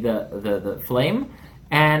see the flame.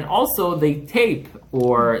 And also they tape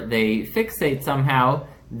or they fixate somehow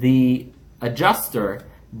the adjuster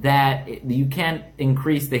that you can't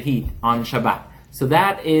increase the heat on Shabbat. So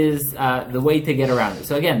that is the way to get around it.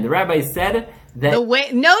 So again, the rabbi said that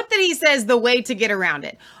note that he says the way to get around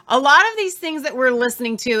it. A lot of these things that we're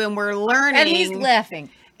listening to and we're learning, and he's laughing,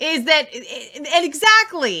 is that and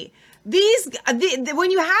exactly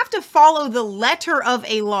when you have to follow the letter of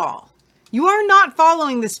a law, you are not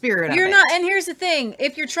following the spirit of it. You're not. And here's the thing: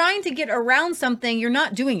 if you're trying to get around something, you're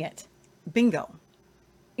not doing it. Bingo.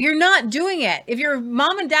 You're not doing it. If your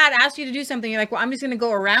mom and dad ask you to do something, you're like, well, I'm just going to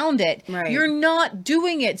go around it. Right. You're not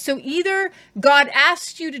doing it. So either God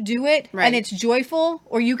asked you to do it and it's joyful,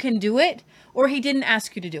 or you can do it, or he didn't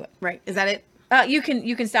ask you to do it. Right. Is that it? You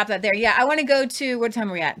can stop that there. Yeah. I want to go to, what time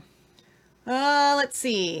are we at? Let's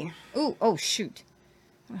see. Oh, shoot.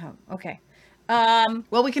 Oh, okay.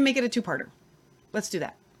 Well, we can make it a two-parter. Let's do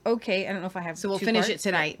that. Okay. I don't know if I have. So we'll finish it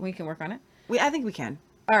tonight. We can work on it. I think we can.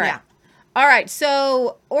 All right. Yeah. All right,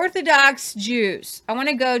 so Orthodox Jews. I want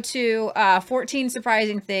to go to 14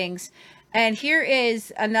 surprising things. And here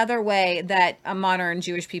is another way that modern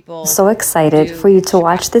Jewish people So excited for you to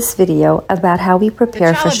watch this video about how we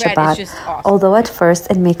prepare for Shabbat. Awesome. Although at first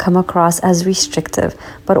it may come across as restrictive,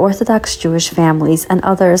 but Orthodox Jewish families and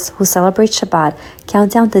others who celebrate Shabbat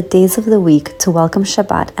count down the days of the week to welcome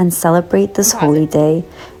Shabbat and celebrate this holy day.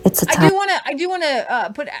 It's a time. I do want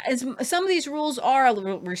to put, as some of these rules are a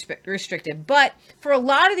little restrictive, but for a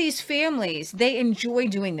lot of these families, they enjoy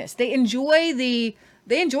doing this. They enjoy the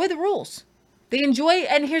rules. They enjoy,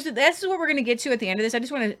 and this is what we're going to get to at the end of this. I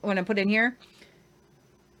just want to put in here.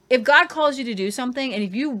 If God calls you to do something, and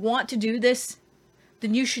if you want to do this,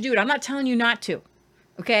 then you should do it. I'm not telling you not to.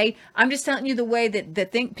 Okay? I'm just telling you the way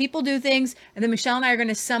that people do things, and then Michelle and I are going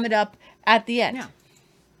to sum it up at the end. Yeah.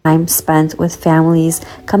 Time spent with families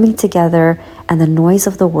coming together, and the noise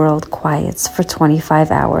of the world quiets for 25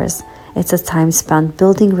 hours. It's a time spent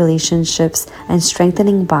building relationships and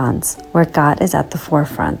strengthening bonds where God is at the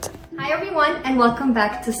forefront. Hi everyone, and welcome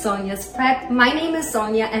back to Sonia's Prep. My name is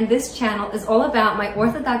Sonia, and this channel is all about my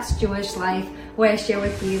Orthodox Jewish life, where I share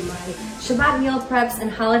with you my Shabbat meal preps and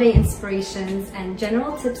holiday inspirations and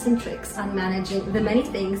general tips and tricks on managing the many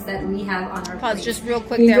things that we have on our Pause plate. just real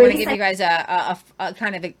quick there. I want to give you guys a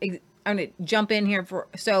kind of I'm going to jump in here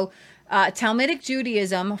Talmudic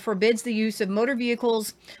Judaism forbids the use of motor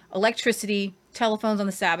vehicles, electricity, telephones on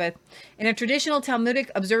the Sabbath. In a traditional Talmudic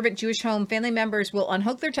observant Jewish home, family members will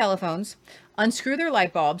unhook their telephones, unscrew their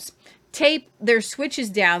light bulbs, tape their switches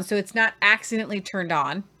down so it's not accidentally turned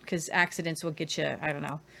on, because accidents will get you, I don't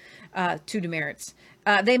know, 2 demerits.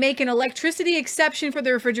 They make an electricity exception for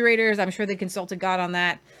the refrigerators. I'm sure they consulted God on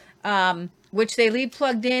that, which they leave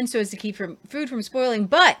plugged in so as to keep food from spoiling.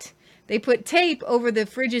 But they put tape over the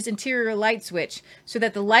fridge's interior light switch so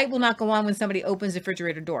that the light will not go on when somebody opens the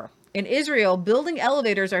refrigerator door. In Israel, building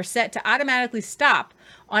elevators are set to automatically stop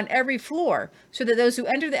on every floor so that those who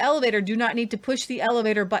enter the elevator do not need to push the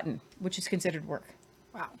elevator button, which is considered work.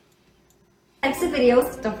 Wow. Types of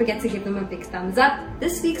videos, don't forget to give them a big thumbs up.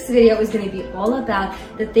 This week's video is going to be all about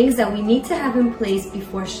the things that we need to have in place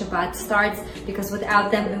before Shabbat starts, because without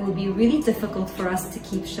them it will be really difficult for us to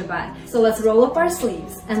keep Shabbat. So let's roll up our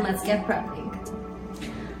sleeves and let's get prepping.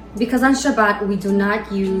 Because on Shabbat, we do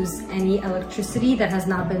not use any electricity that has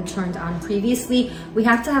not been turned on previously. We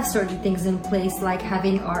have to have certain things in place, like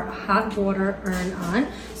having our hot water urn on.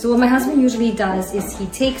 So what my husband usually does is he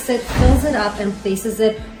takes it, fills it up, and places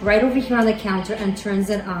it right over here on the counter and turns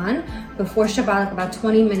it on before Shabbat, like about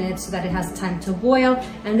 20 minutes, so that it has time to boil.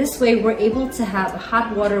 And this way, we're able to have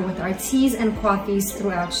hot water with our teas and coffees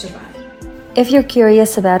throughout Shabbat. If you're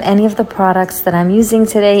curious about any of the products that I'm using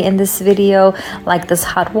today in this video, like this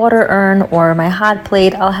hot water urn or my hot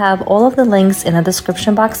plate, I'll have all of the links in the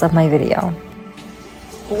description box of my video.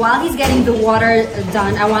 While he's getting the water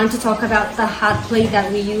done, I wanted to talk about the hot plate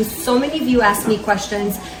that we use. So many of you ask me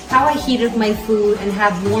questions how I heated my food and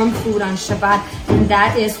have warm food on Shabbat, and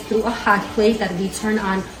that is through a hot plate that we turn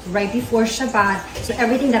on right before Shabbat. So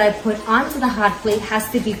everything that I put onto the hot plate has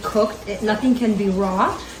to be cooked. Nothing can be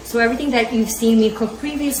raw. So everything that you've seen me cook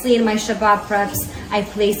previously in my Shabbat preps, I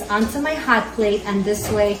place onto my hot plate, and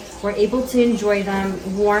this way we're able to enjoy them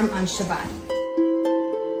warm on Shabbat.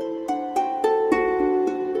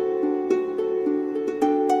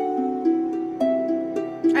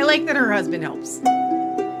 I like that her husband helps.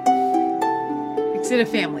 Makes it a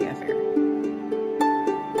family affair.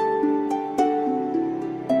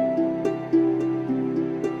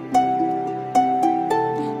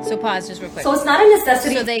 So pause just real quick. So it's not a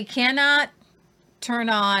necessity. So they cannot turn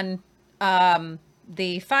on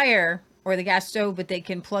the fire or the gas stove, but they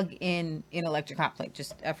can plug in an electric hot plate,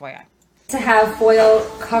 just FYI. To have foil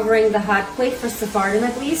covering the hot plate for Sephardim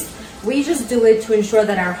at least. We just do it to ensure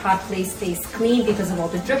that our hot plate stays clean because of all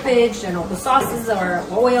the drippage and all the sauces or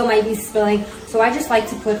oil might be spilling. So I just like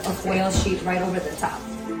to put a foil sheet right over the top.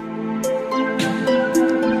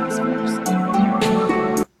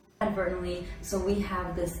 Inadvertently, so we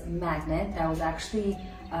have this magnet that was actually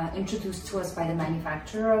introduced to us by the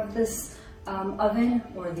manufacturer of this oven,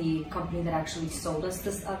 or the company that actually sold us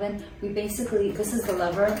this oven. We basically, this is the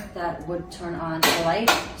lever that would turn on the light.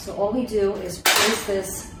 So all we do is place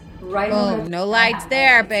this right over. No lights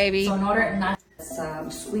there, baby. So in order not it's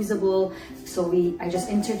squeezable, so I just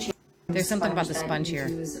interchange. There's something about the sponge here.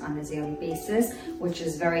 Use on a daily basis, which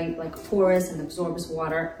is very porous and absorbs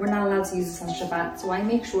water. We're not allowed to use this on Shabbat, so I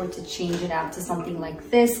make sure to change it out to something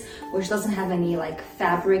like this, which doesn't have any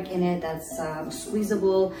fabric in it, that's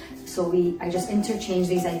squeezable. So I just interchange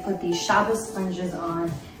these. I put these Shabbos sponges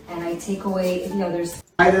on, and I take away, there's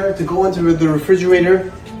either to go into the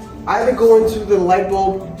refrigerator, either go into the light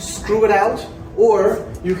bulb, screw it out, or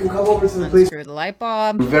you can come over to the place. Screw the light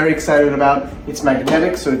bulb. I'm very excited about. It's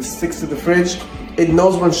magnetic, so it sticks to the fridge. It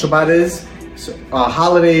knows when Shabbat is, so,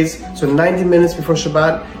 holidays. So 90 minutes before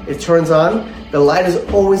Shabbat, it turns on. The light is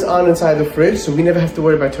always on inside the fridge, so we never have to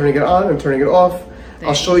worry about turning it on and turning it off.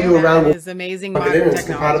 I'll show you around. It's amazing modern it's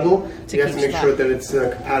compatible. You have to make Shabbat. sure that it's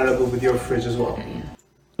compatible with your fridge as well.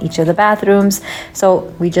 Each of the bathrooms,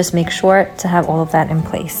 so we just make sure to have all of that in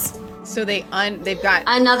place. So they've got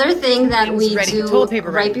Another thing that things we ready, do toilet paper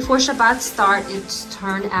ready. right before Shabbat start is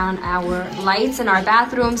turn on our lights in our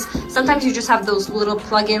bathrooms. Sometimes you just have those little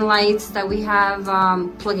plug-in lights that we have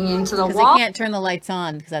plugging into the Because wall. they can't turn the lights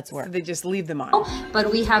on because that's work. they just leave them on.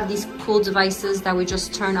 But we have these cool devices that we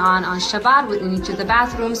just turn on Shabbat within each of the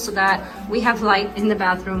bathrooms so that we have light in the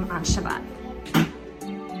bathroom on Shabbat.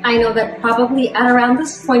 I know that probably at around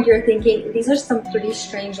this point you're thinking, these are some pretty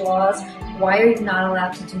strange laws. Why are you not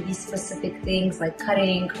allowed to do these specific things like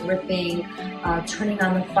cutting, ripping, turning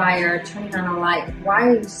on the fire, turning on a light? Why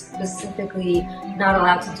are you specifically not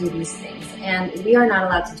allowed to do these things? And we are not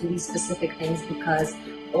allowed to do these specific things because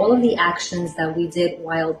all of the actions that we did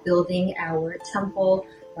while building our temple,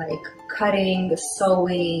 like cutting,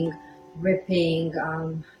 sewing, ripping,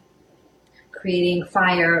 creating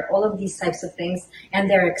fire, all of these types of things and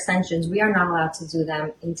their extensions, we are not allowed to do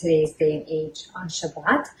them in today's day and age on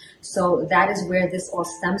Shabbat. So that is where this all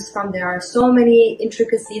stems from. There are so many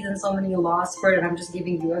intricacies and so many laws for it, and I'm just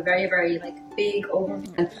giving you a very, very big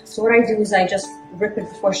overview. So what I do is I just rip it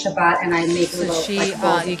before Shabbat and I make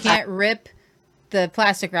little You can't rip the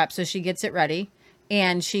plastic wrap, so she gets it ready,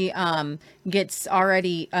 and she gets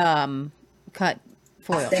already cut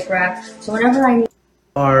foil. plastic wrap. So whenever I need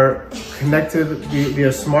Are connected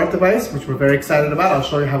via smart device, which we're very excited about. I'll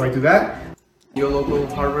show you how I do that. Your local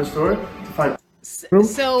hardware store to find room.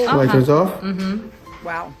 So Light turns off.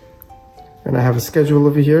 wow. And I have a schedule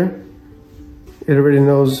over here. It already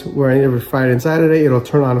knows where I need every Friday and Saturday. It'll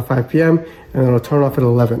turn on at 5 p.m. and it'll turn off at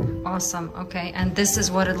 11. Awesome. Okay. And this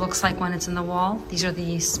is what it looks like when it's in the wall. These are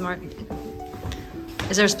the smart.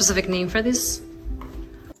 Is there a specific name for this?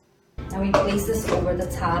 And and we place this over the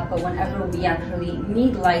top, but whenever we actually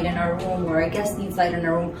need light in our room or a guest needs light in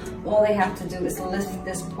our room, all they have to do is lift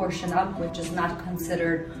this portion up, which is not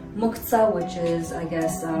considered muktzah, which is, I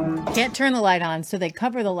guess, Can't turn the light on, so they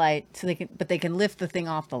cover the light so they can lift the thing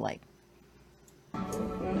off the light.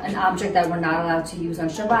 an object that we're not allowed to use on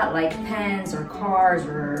Shabbat, like pens or cars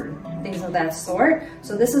or things of that sort.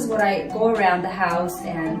 So this is what I go around the house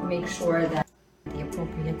and make sure that at the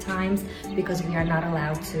appropriate times, because we are not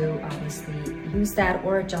allowed to obviously use that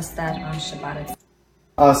or adjust that on Shabbat.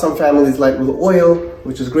 Some families light with oil,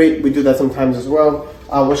 which is great. We do that sometimes as well.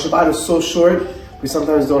 When Shabbat is so short, we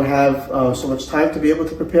sometimes don't have so much time to be able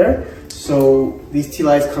to prepare. So these tea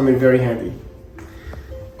lights come in very handy.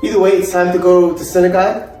 Either way, it's time to go to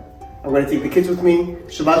synagogue. I'm going to take the kids with me.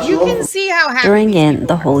 Shabbat You shalom. can see how happy Bring in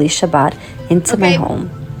the Holy Shabbat into my home.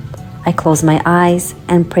 I close my eyes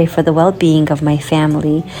and pray for the well-being of my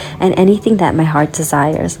family and anything that my heart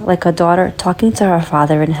desires, like a daughter talking to her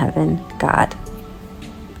Father in heaven, God.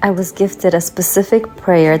 I was gifted a specific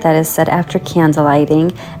prayer that is said after candle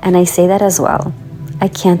lighting, and I say that as well. I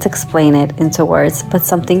can't explain it into words, but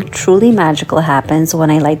something truly magical happens when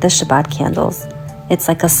I light the Shabbat candles. It's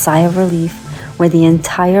like a sigh of relief where the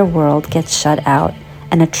entire world gets shut out,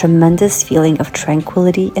 and a tremendous feeling of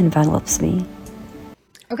tranquility envelops me.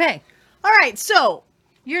 Okay. All right, so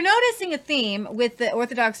You're noticing a theme with the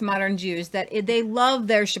Orthodox modern Jews that they love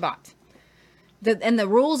their Shabbat. And the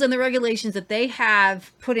rules and the regulations that they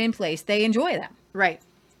have put in place, they enjoy them. right,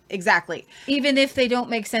 exactly. Even if they don't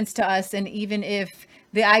make sense to us, and even if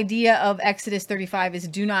the idea of Exodus 35 is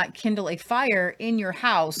do not kindle a fire in your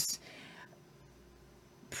house,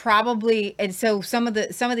 probably. And so some of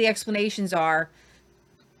the explanations are,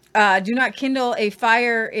 do not kindle a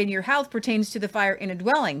fire in your house pertains to the fire in a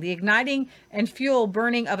dwelling. The igniting and fuel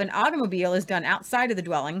burning of an automobile is done outside of the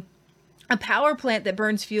dwelling. A power plant that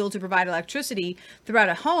burns fuel to provide electricity throughout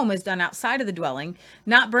a home is done outside of the dwelling.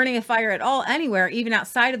 Not burning a fire at all anywhere, even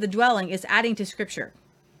outside of the dwelling, is adding to scripture.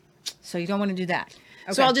 So you don't want to do that.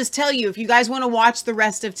 So I'll just tell you, if you guys want to watch the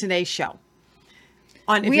rest of today's show,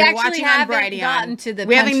 if We you're actually watching on haven't Brighteon, gotten to the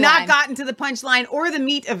we haven't not punchline. gotten to the punchline or the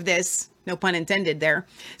meat of this. No pun intended there.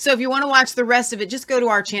 So if you want to watch the rest of it, just go to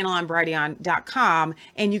our channel on brighteon.com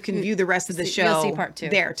and you can view the rest of the show You'll see part 2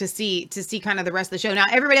 there to see kind of the rest of the show. Now,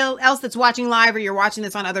 everybody else that's watching live or you're watching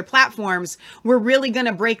this on other platforms, we're really going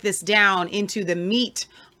to break this down into the meat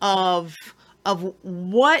of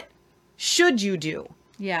what should you do?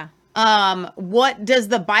 Yeah. What does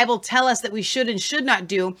the Bible tell us that we should and should not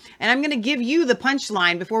do? And I'm going to give you the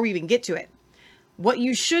punchline before we even get to it. What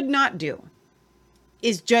you should not do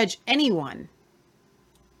is judge anyone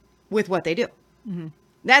with what they do. Mm-hmm.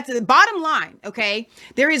 That's the bottom line, okay?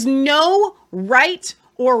 There is no right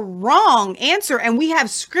or wrong answer, and we have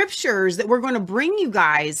scriptures that we're going to bring you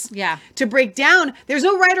guys to break down. There's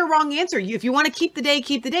no right or wrong answer. If you want to keep the day,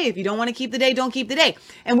 keep the day. If you don't want to keep the day, don't keep the day.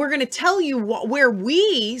 And we're going to tell you where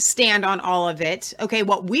we stand on all of it, okay,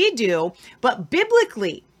 what we do, but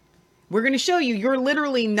biblically, we're going to show you you're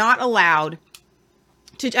literally not allowed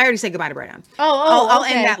I already said goodbye to Brighteon. I'll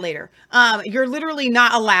end that later. You're literally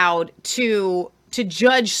not allowed to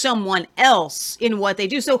judge someone else in what they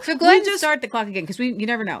do. So go ahead and start the clock again, because you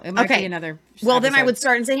never know. It might be another. Well, then I would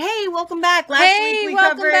start and say, "Hey, welcome back. Last week we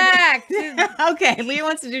welcome covered." back. Okay, Leah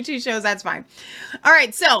wants to do 2 shows. That's fine. All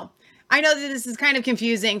right, so I know that this is kind of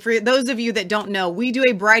confusing. For those of you that don't know, we do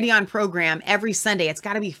a Brighteon program every Sunday. It's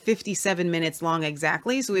got to be 57 minutes long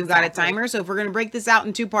exactly. So we've got a timer. So if we're going to break this out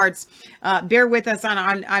in 2 parts, bear with us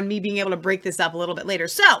on me being able to break this up a little bit later.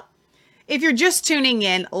 So if you're just tuning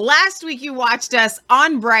in, last week you watched us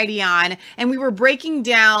on Brighteon, and we were breaking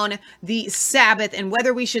down the Sabbath and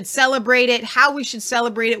whether we should celebrate it, how we should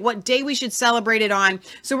celebrate it, what day we should celebrate it on.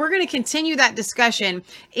 So we're going to continue that discussion.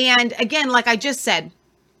 And again, like I just said,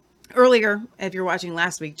 earlier, if you're watching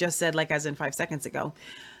last week, just said like as in 5 seconds ago,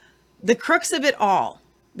 the crux of it all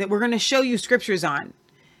that we're going to show you scriptures on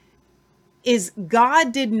is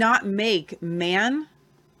God did not make man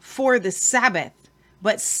for the Sabbath,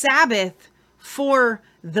 but Sabbath for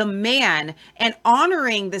the man, and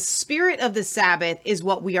honoring the spirit of the Sabbath is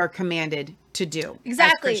what we are commanded to do.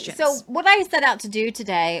 Exactly. So what I set out to do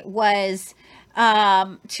today was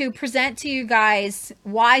to present to you guys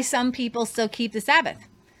why some people still keep the Sabbath.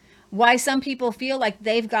 Why some people feel like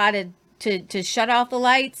they've got to shut off the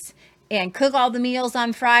lights and cook all the meals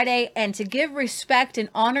on Friday, and to give respect and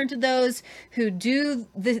honor to those who do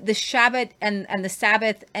the Shabbat and the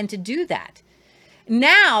Sabbath, and to do that.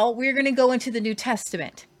 Now we're going to go into the New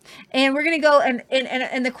Testament, and we're going to go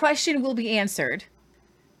and the question will be answered.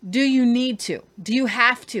 Do you need to? Do you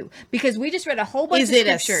have to? Because we just read a whole bunch Is of it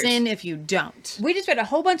a scriptures. sin if you don't? We just read a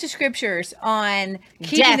whole bunch of scriptures on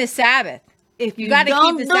keeping Death. the Sabbath. If You got to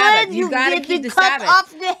keep the Sabbath. You got to get keep the cut Sabbath.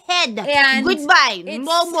 off the head. And Goodbye. it's-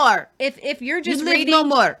 No more. If you're just You live reading no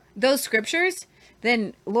more. those scriptures,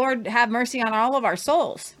 then Lord have mercy on all of our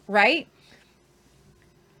souls, right?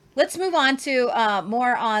 Let's move on to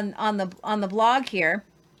more on the blog here.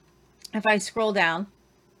 If I scroll down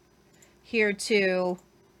here to,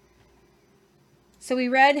 so we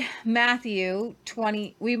read Matthew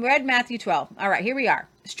 20. We read Matthew 12. All right, here we are.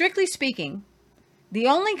 Strictly speaking, the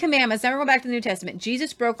only commandments, now we're going back to the New Testament,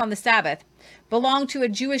 Jesus broke on the Sabbath, belong to a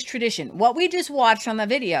Jewish tradition. What we just watched on the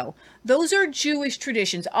video, those are Jewish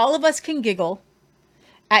traditions. All of us can giggle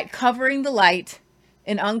at covering the light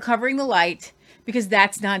and uncovering the light because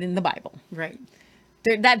that's not in the Bible. Right.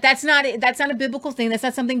 That's not a biblical thing. That's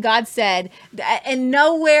not something God said. And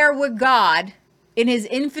nowhere would God, in his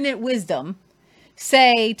infinite wisdom,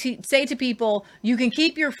 say to people, you can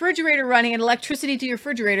keep your refrigerator running and electricity to your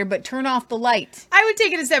refrigerator, but turn off the light. I would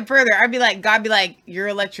take it a step further. I'd be like, God be like, your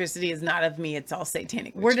electricity is not of me. It's all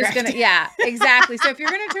satanic. We're just gonna, yeah, exactly. So if you're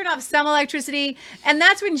gonna turn off some electricity, and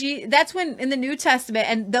that's when in the New Testament,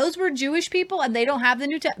 and those were Jewish people, and they don't have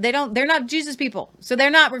the they're not Jesus people, so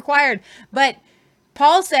they're not required. But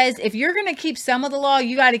Paul says, if you're gonna keep some of the law,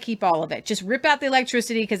 you got to keep all of it. Just rip out the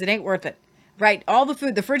electricity because it ain't worth it. Right? All the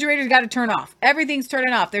food, the refrigerator's got to turn off. Everything's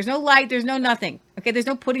turning off. There's no light. There's no nothing. Okay. There's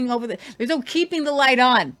no putting over there's no keeping the light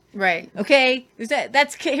on. Right. Okay. Here's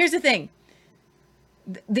the thing.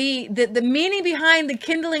 The meaning behind the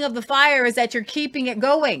kindling of the fire is that you're keeping it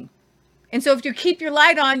going. And so if you keep your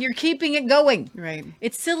light on, you're keeping it going. Right.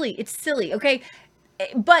 It's silly. It's silly. Okay.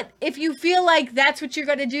 But if you feel like that's what you're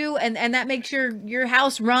going to do and that makes your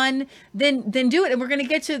house run, then do it. And we're going to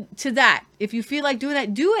get to that. If you feel like doing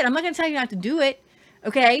that, do it. I'm not going to tell you not to do it.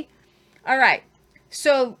 Okay. All right.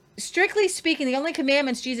 So strictly speaking, the only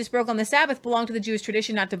commandments Jesus broke on the Sabbath belong to the Jewish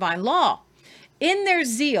tradition, not divine law. In their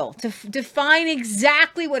zeal to define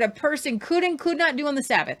exactly what a person could and could not do on the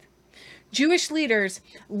Sabbath, Jewish leaders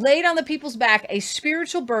laid on the people's back a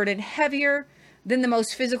spiritual burden heavier than the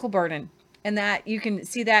most physical burden. And that you can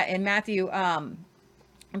see that in Matthew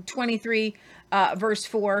 23, verse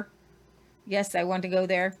 4. Yes, I want to go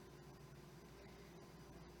there.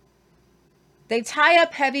 They tie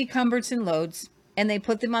up heavy cumbersome loads and they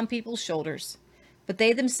put them on people's shoulders, but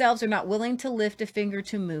they themselves are not willing to lift a finger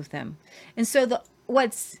to move them. And so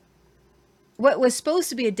what was supposed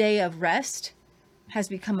to be a day of rest has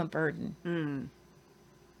become a burden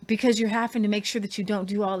because you're having to make sure that you don't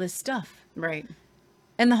do all this stuff. Right.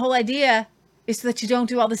 And the whole idea is so that you don't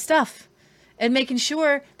do all the stuff. And making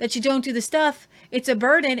sure that you don't do the stuff, it's a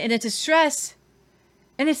burden and it's a stress.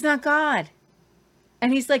 And it's not God.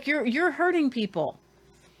 And he's like, you're hurting people.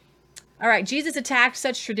 All right, Jesus attacked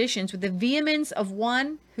such traditions with the vehemence of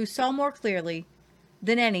one who saw more clearly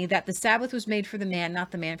than any that the Sabbath was made for the man,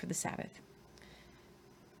 not the man for the Sabbath.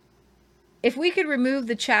 If we could remove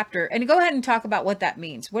the chapter and go ahead and talk about what that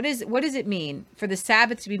means. What does it mean for the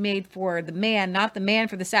Sabbath to be made for the man, not the man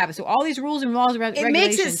for the Sabbath? So all these rules and laws and regulations.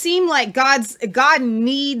 It makes it seem like God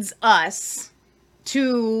needs us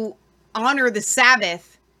to honor the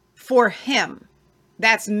Sabbath for him.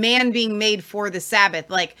 That's man being made for the Sabbath.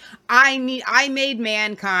 Like I made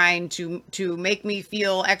mankind to make me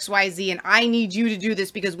feel XYZ, and I need you to do this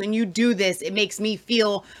because when you do this, it makes me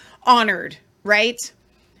feel honored, right?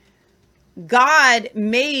 God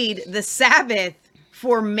made the Sabbath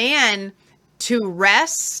for man to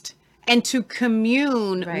rest and to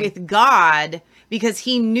commune with God because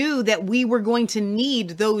he knew that we were going to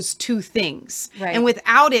need those two things. Right. And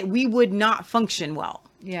without it, we would not function well.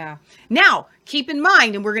 Yeah. Now, keep in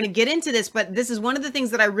mind, and we're going to get into this, but this is one of the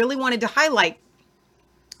things that I really wanted to highlight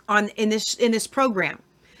in this program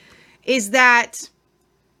is that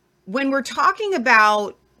when we're talking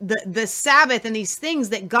about the Sabbath and these things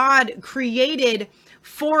that God created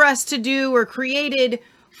for us to do or created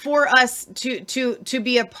for us to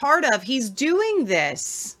be a part of, he's doing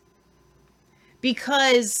this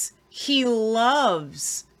because he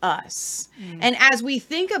loves us. And as we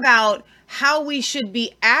think about how we should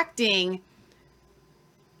be acting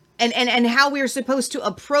and how we are supposed to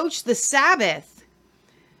approach the Sabbath,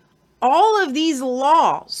 all of these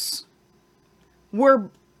laws were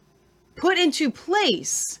put into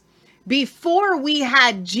place before we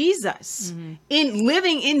had Jesus in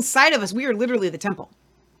living inside of us. We are literally the temple.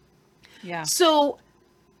 Yeah. So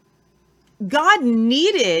God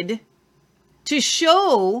needed to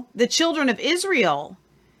show the children of Israel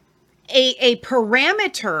a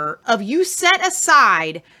parameter of you set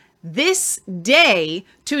aside this day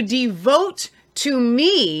to devote to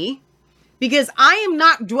me because I am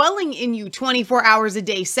not dwelling in you 24 hours a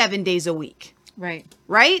day, 7 days a week. Right.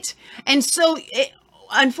 Right? And so,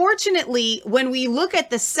 unfortunately, when we look at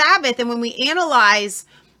the Sabbath and when we analyze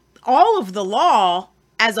all of the law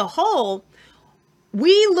as a whole,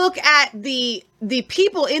 we look at the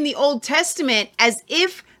people in the Old Testament as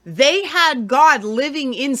if they had God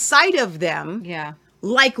living inside of them,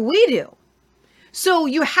 like we do. So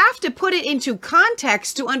you have to put it into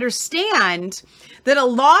context to understand that a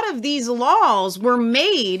lot of these laws were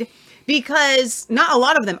made because, not a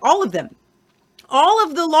lot of them, all of them. All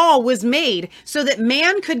of the law was made so that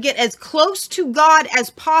man could get as close to God as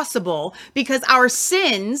possible because our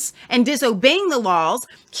sins and disobeying the laws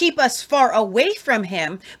keep us far away from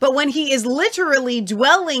him. But when he is literally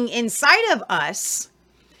dwelling inside of us,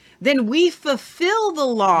 then we fulfill the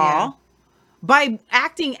law by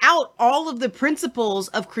acting out all of the principles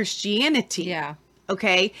of Christianity. Yeah.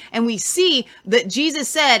 Okay. And we see that Jesus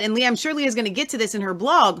said, and I'm sure Leah's going to get to this in her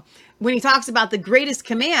blog, when he talks about the greatest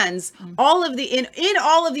commands, all of the, in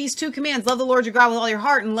all of these 2 commands, love the Lord your God with all your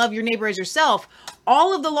heart and love your neighbor as yourself.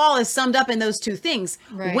 All of the law is summed up in those 2 things.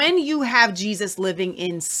 Right. When you have Jesus living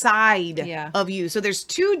inside of you. So there's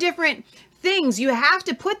 2 different things. You have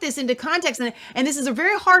to put this into context. And this is a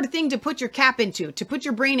very hard thing to put your cap into, to put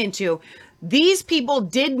your brain into. These people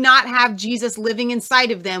did not have Jesus living inside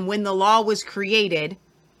of them when the law was created.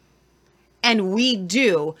 And we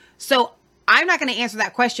do. So I'm not going to answer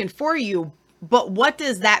that question for you, but what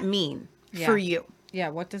does that mean for you? Yeah.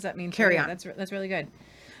 What does that mean? Carry on. That's really good.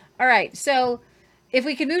 All right. So if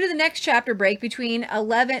we could move to the next chapter break between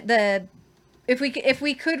 11, if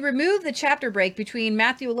we could remove the chapter break between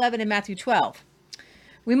Matthew 11 and Matthew 12,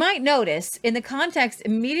 we might notice in the context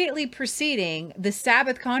immediately preceding the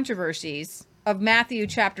Sabbath controversies of Matthew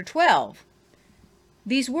chapter 12,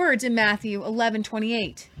 these words in Matthew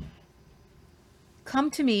 11:28.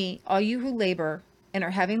 Come to me, all you who labor and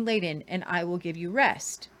are heavy laden, and I will give you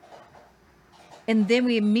rest. And then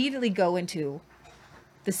we immediately go into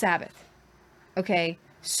the Sabbath. Okay,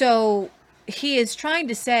 so he is trying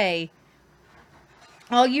to say,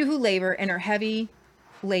 all you who labor and are heavy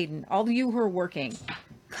laden, all of you who are working,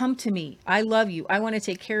 come to me. I love you. I want to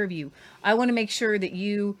take care of you. I want to make sure that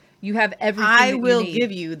you have everything I that will you need.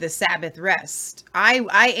 give you the Sabbath rest. I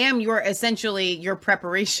am essentially your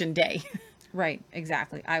preparation day. Right,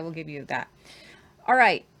 exactly. I will give you that. All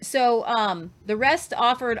right. So the rest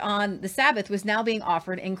offered on the Sabbath was now being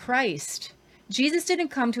offered in Christ. Jesus didn't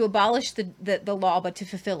come to abolish the law, but to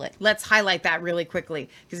fulfill it. Let's highlight that really quickly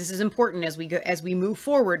because this is important as we move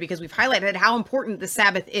forward, because we've highlighted how important the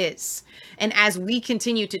Sabbath is. And as we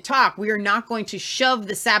continue to talk, we are not going to shove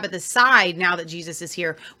the Sabbath aside now that Jesus is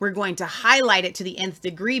here. We're going to highlight it to the nth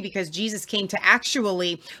degree because Jesus came to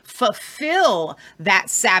actually fulfill that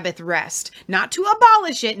Sabbath rest, not to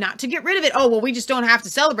abolish it, not to get rid of it. Oh, well, we just don't have to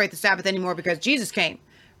celebrate the Sabbath anymore because Jesus came,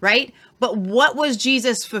 right? But what was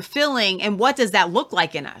Jesus fulfilling, and what does that look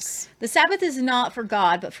like in us? The Sabbath is not for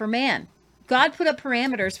God, but for man. God put up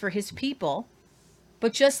parameters for his people,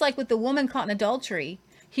 but just like with the woman caught in adultery,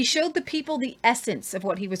 he showed the people the essence of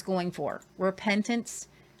what he was going for: repentance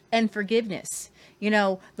and forgiveness. You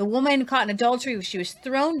know, the woman caught in adultery, she was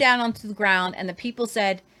thrown down onto the ground, and the people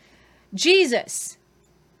said, Jesus,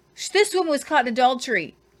 this woman was caught in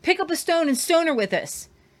adultery. Pick up a stone and stone her with us.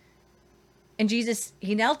 And Jesus,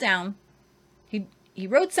 he knelt down. He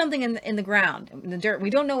wrote something in the ground, in the dirt. We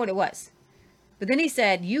don't know what it was. But then he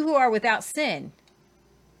said, you who are without sin,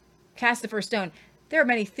 cast the first stone. There are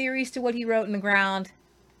many theories to what he wrote in the ground.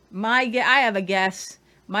 I have a guess.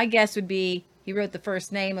 My guess would be he wrote the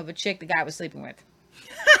first name of a chick the guy was sleeping with.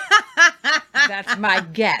 That's my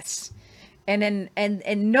guess. And then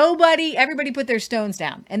everybody put their stones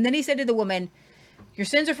down. And then he said to the woman, your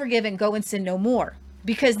sins are forgiven, go and sin no more.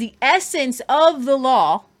 Because the essence of the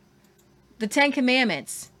law, the 10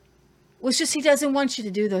 Commandments, was just he doesn't want you to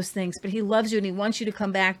do those things, but he loves you and he wants you to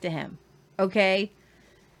come back to him. Okay?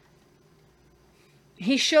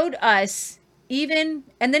 He showed us even,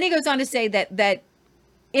 and then he goes on to say that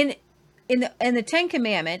in the 10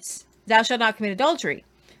 Commandments, thou shalt not commit adultery.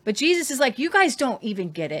 But Jesus is like, you guys don't even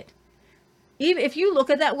get it. Even if you look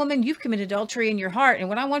at that woman, you've committed adultery in your heart. And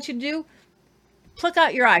what I want you to do, pluck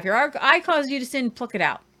out your eye. If your eye causes you to sin, pluck it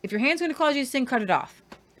out. If your hand's going to cause you to sin, cut it off.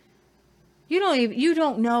 You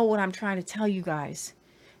don't know what I'm trying to tell you guys.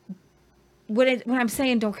 When I'm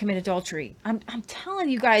saying don't commit adultery, I'm telling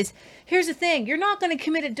you guys, here's the thing. You're not going to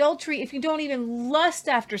commit adultery if you don't even lust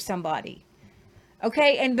after somebody.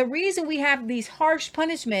 Okay? And the reason we have these harsh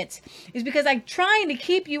punishments is because I'm trying to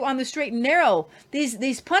keep you on the straight and narrow.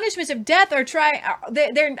 These punishments of death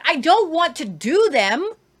I don't want to do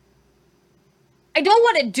them. I don't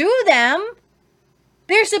want to do them.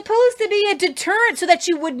 They're supposed to be a deterrent so that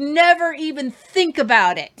you would never even think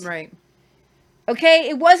about it. Right. Okay?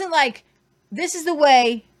 It wasn't like, this is the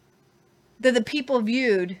way that the people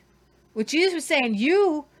viewed what Jesus was saying.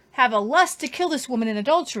 You have a lust to kill this woman in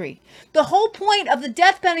adultery. The whole point of the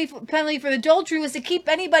death penalty for adultery was to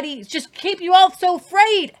keep you all so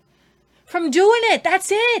afraid from doing it.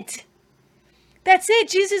 That's it. That's it.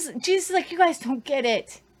 Jesus is like, you guys don't get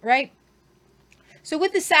it, right? So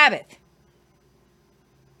with the Sabbath,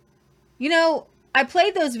 I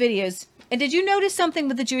played those videos, and did you notice something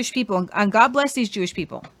with the Jewish people? And God bless these Jewish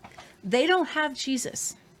people. They don't have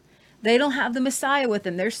Jesus. They don't have the Messiah with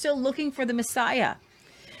them. They're still looking for the Messiah.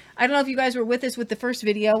 I don't know if you guys were with us with the first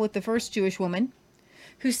video with the first Jewish woman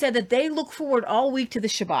who said that they look forward all week to the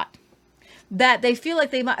Shabbat. That they feel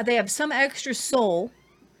like they have some extra soul.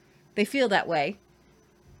 They feel that way.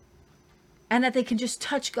 And that they can just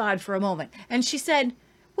touch God for a moment. And she said,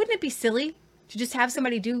 wouldn't it be silly to just have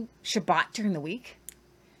somebody do Shabbat during the week?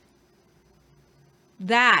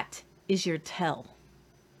 That is your tell.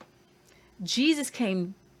 Jesus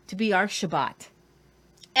came to be our Shabbat.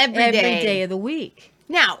 Every day of the week.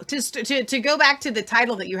 Now, to go back to the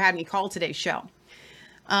title that you had me call today's show,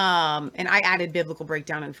 and I added biblical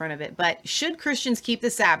breakdown in front of it, but should Christians keep the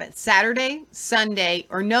Sabbath Saturday, Sunday,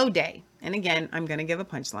 or no day? And again, I'm going to give a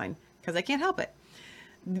punchline because I can't help it.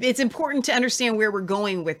 It's important to understand where we're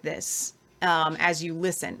going with this as you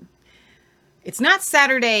listen. It's not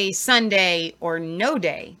Saturday, Sunday, or no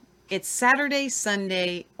day. It's Saturday,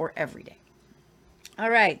 Sunday, or every day. All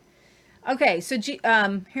right. Okay, so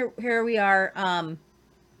here we are.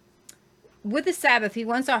 With the Sabbath, he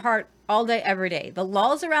wants our heart all day, every day. The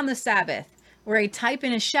laws around the Sabbath were a type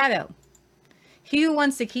and a shadow. He who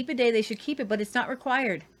wants to keep a day, they should keep it, but it's not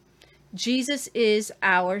required. Jesus is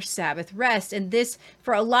our Sabbath rest. And this,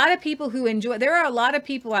 for a lot of people who enjoy, there are a lot of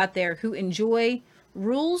people out there who enjoy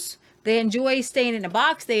rules. They enjoy staying in a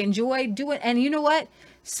box. They enjoy doing, and you know what?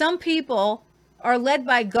 Some people are led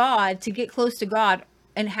by God to get close to God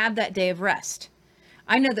and have that day of rest.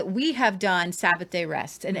 I know that we have done Sabbath day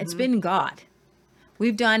rest, and it's been God.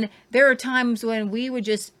 There are times when we would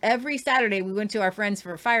just, every Saturday, we went to our friends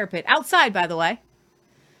for a fire pit, outside, by the way.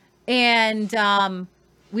 And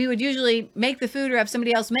we would usually make the food or have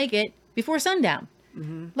somebody else make it before sundown.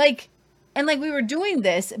 We were doing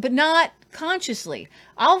this, but not consciously.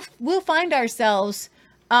 We found ourselves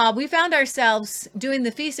doing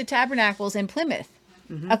the Feast of Tabernacles in Plymouth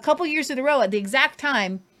a couple years in a row at the exact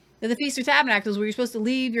time that the Feast of Tabernacles, where you're supposed to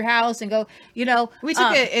leave your house and go, We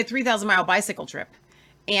took a 3,000-mile bicycle trip.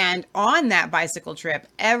 And on that bicycle trip,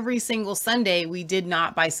 every single Sunday, we did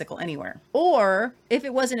not bicycle anywhere. Or if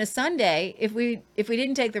it wasn't a Sunday, if we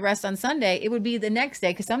didn't take the rest on Sunday, it would be the next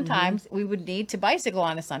day, because sometimes we would need to bicycle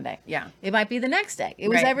on a Sunday. Yeah. It might be the next day. It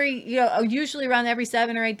was usually around every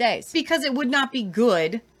 7 or 8 days. Because it would not be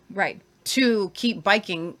good. Right. To keep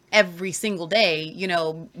biking every single day,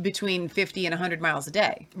 between 50 and 100 miles a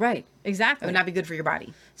day. Right. Exactly. It would not be good for your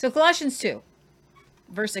body. So Colossians 2,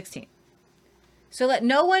 verse 16. So let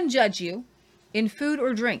no one judge you in food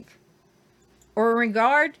or drink, or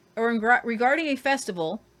regarding a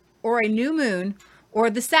festival, or a new moon, or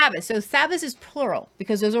the Sabbath. So Sabbath is plural,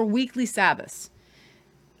 because those are weekly Sabbaths.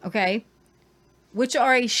 Okay? Which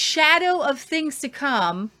are a shadow of things to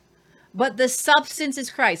come, but the substance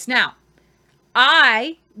is Christ. Now,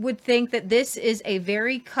 I would think that this is a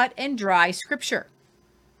very cut and dry scripture.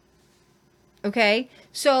 Okay?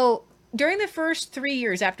 So during the first 3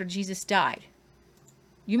 years after Jesus died,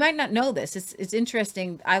 you might not know this. It's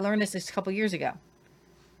interesting. I learned this a couple years ago.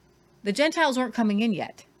 The Gentiles weren't coming in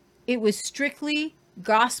yet. It was strictly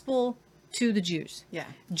gospel to the Jews. Yeah.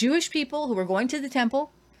 Jewish people who were going to the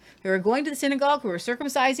temple, who were going to the synagogue, who were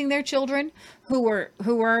circumcising their children, who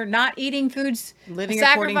were not eating foods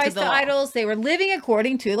sacrificed to idols. They were living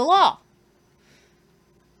according to the law.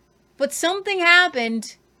 But something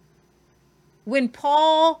happened when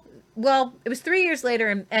Paul, it was 3 years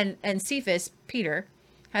later, and Cephas, Peter,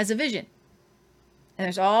 has a vision. And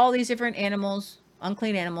there's all these different animals,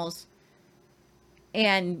 unclean animals.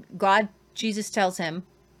 And Jesus tells him,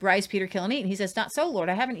 rise, Peter, kill and eat. And he says, not so, Lord.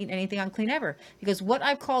 I haven't eaten anything unclean ever. He goes, what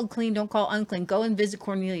I've called clean, don't call unclean. Go and visit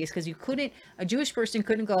Cornelius. Because a Jewish person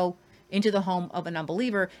couldn't go into the home of an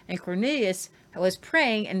unbeliever. And Cornelius was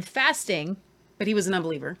praying and fasting. But he was an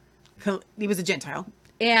unbeliever. He was a Gentile.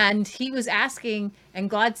 And he was asking, and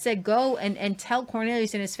God said, go and tell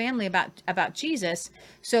Cornelius and his family about Jesus.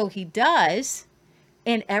 So he does.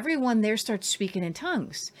 And everyone there starts speaking in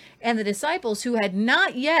tongues. And the disciples, who had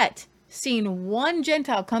not yet seen one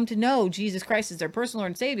Gentile come to know Jesus Christ as their personal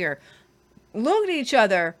Lord and Savior, looked at each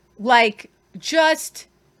other like, just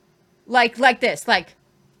like this, like,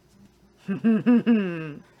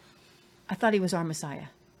 I thought he was our Messiah.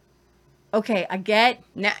 Okay, I get.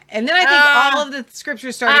 Now, and then I think all of the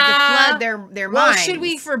scriptures started to flood their well, minds. should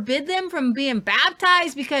we forbid them from being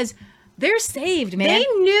baptized? Because they're saved, man. They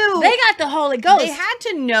knew. They got the Holy Ghost. They had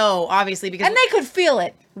to know, obviously, because and they could feel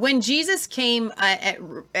it. When Jesus came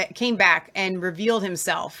back and revealed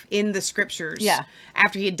himself in the scriptures,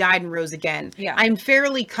 after he had died and rose again, I'm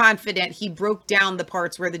fairly confident he broke down the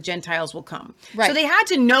parts where the Gentiles will come. Right. So they had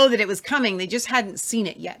to know that it was coming. They just hadn't seen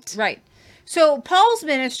it yet. Right. So Paul's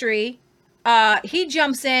ministry, he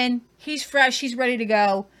jumps in. He's fresh. He's ready to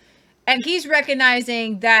go. And he's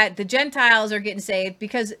recognizing that the Gentiles are getting saved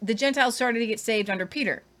because the Gentiles started to get saved under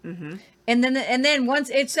Peter. Mm-hmm. And then once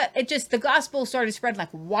the gospel started spreading like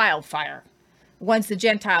wildfire once the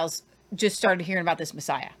Gentiles just started hearing about this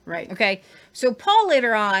Messiah. Right. Okay. So Paul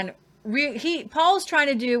later on, Paul's trying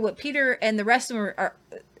to do what Peter and the rest of them are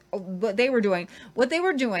what they were doing. What they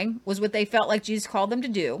were doing was what they felt like Jesus called them to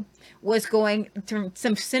do, was going from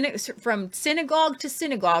synagogue to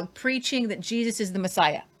synagogue preaching that Jesus is the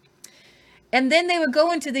Messiah. And then they would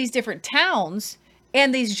go into these different towns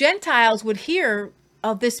and these Gentiles would hear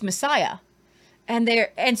of this Messiah. And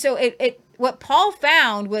so what Paul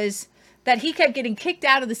found was that he kept getting kicked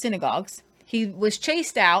out of the synagogues. He was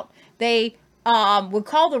chased out. They would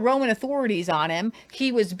call the Roman authorities on him.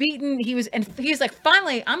 He was beaten. He was like,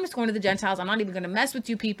 finally, I'm just going to the Gentiles. I'm not even going to mess with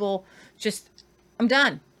you people. I'm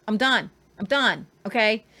done.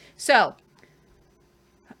 Okay. So,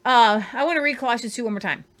 I want to read Colossians 2 one more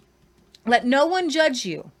time. Let no one judge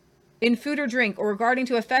you in food or drink or regarding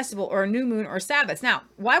to a festival or a new moon or Sabbaths. Now,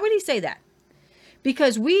 why would he say that?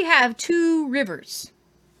 Because we have two rivers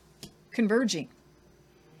converging.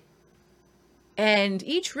 And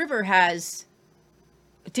each river has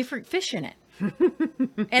a different fish in it.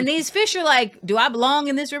 And these fish are like, do I belong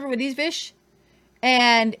in this river with these fish?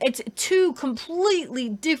 And it's two completely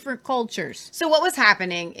different cultures. So what was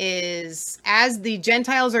happening is, as the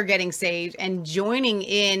Gentiles are getting saved and joining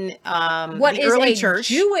in what the is early a church,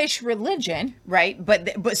 Jewish religion, right?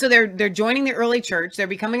 But so they're joining the early church. They're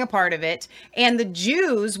becoming a part of it, and the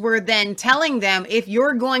Jews were then telling them, if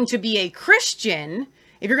you're going to be a Christian,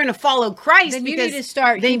 if you're going to follow Christ, then you because need to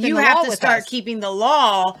start then keeping you the have law to with start us. keeping the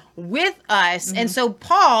law with us. Mm-hmm. And so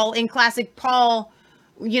Paul, in classic Paul,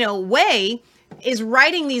 way, is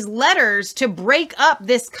writing these letters to break up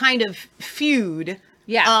this kind of feud.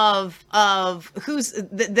 Of who's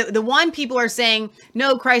the one. People are saying,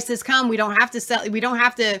 no, Christ has come. We don't have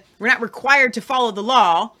to. We're not required to follow the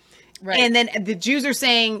law. Right. And then the Jews are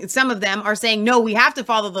saying, some of them are saying, no, we have to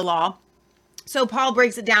follow the law. So Paul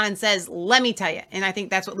breaks it down and says, let me tell you. And I think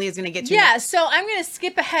that's what Leah's going to get to. Yeah, so I'm going to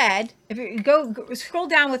skip ahead. If you go scroll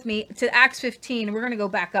down with me to Acts 15, and we're going to go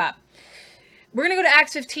back up. We're going to go to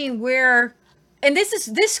Acts 15 where, and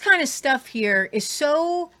this kind of stuff here is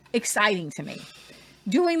so exciting to me.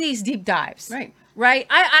 Doing these deep dives. Right?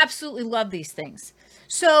 I absolutely love these things.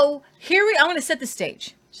 So I want to set the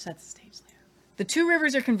stage. Set the stage, Leah. The two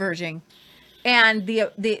rivers are converging, and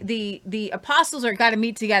the apostles are got to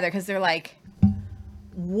meet together because they're like,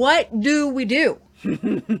 what do we do?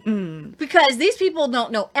 Because these people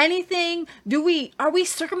don't know anything. Are we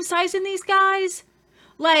circumcising these guys?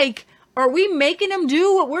 Like, are we making them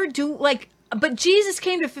do what we're doing? Like, but Jesus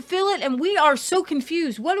came to fulfill it, and we are so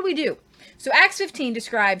confused. What do we do? So Acts 15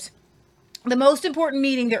 describes the most important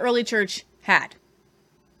meeting the early church had.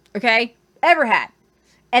 Okay? Ever had.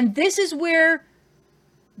 And this is where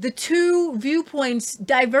the two viewpoints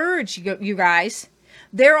diverge, you guys.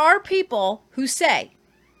 There are people who say,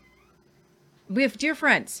 we have dear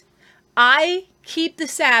friends, I keep the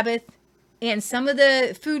Sabbath and some of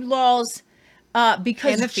the food laws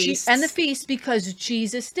because and the feasts. And the feast because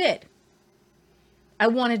Jesus did. I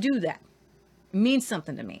want to do that. It means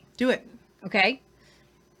something to me. Do it. Okay?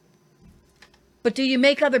 But do you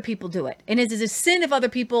make other people do it? And is it a sin if other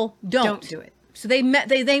people don't do it? So they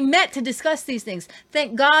met to discuss these things.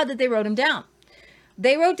 Thank God that they wrote them down.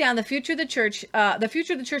 They wrote down the future of the church. The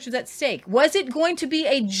future of the church was at stake. Was it going to be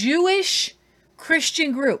a Jewish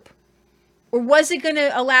Christian group? Or was it going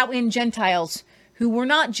to allow in Gentiles who were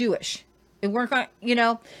not Jewish? It weren't going,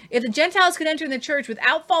 if the Gentiles could enter in the church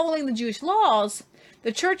without following the Jewish laws,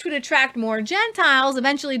 the church would attract more Gentiles.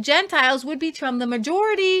 Eventually, Gentiles would become the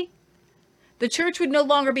majority. The church would no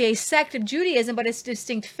longer be a sect of Judaism, but its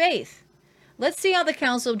distinct faith. Let's see how the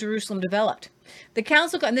Council of Jerusalem developed. The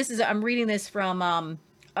council, and I'm reading this from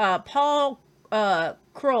Paul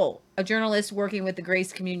Kroll, a journalist working with the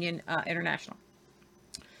Grace Communion International.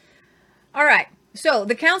 All right, so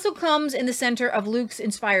the council comes in the center of Luke's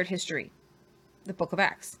inspired history, the book of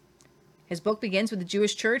Acts. His book begins with the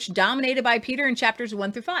Jewish church dominated by Peter in chapters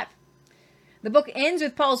 1 through 5. The book ends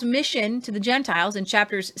with Paul's mission to the Gentiles in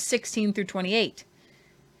chapters 16 through 28.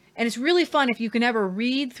 And it's really fun if you can ever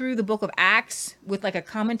read through the book of Acts with like a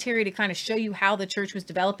commentary to kind of show you how the church was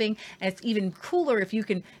developing. And it's even cooler if you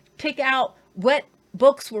can pick out what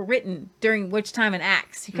books were written during which time in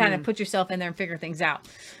Acts. You kind of put yourself in there and figure things out.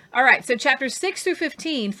 All right, so chapters 6 through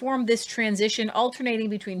 15 form this transition alternating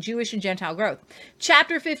between Jewish and Gentile growth.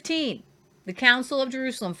 Chapter 15, the Council of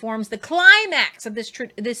Jerusalem, forms the climax of this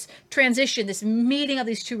transition, this meeting of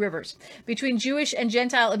these two rivers between Jewish and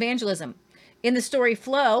Gentile evangelism. In the story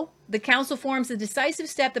flow, the council forms the decisive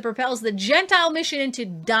step that propels the Gentile mission into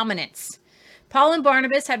dominance. Paul and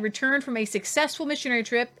Barnabas had returned from a successful missionary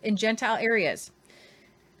trip in Gentile areas.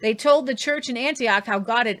 They told the church in Antioch how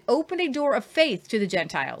God had opened a door of faith to the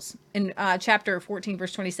Gentiles in chapter 14,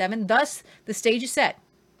 verse 27. Thus, the stage is set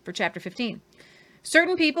for chapter 15.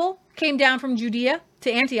 Certain people came down from Judea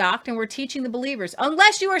to Antioch and were teaching the believers,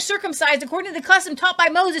 unless you are circumcised according to the custom taught by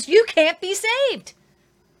Moses, you can't be saved.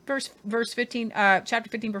 Verse 15, chapter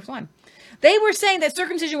 15, verse 1. They were saying that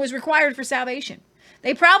circumcision was required for salvation.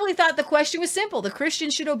 They probably thought the question was simple. The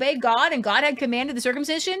Christians should obey God, and God had commanded the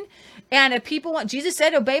circumcision. And if people want, Jesus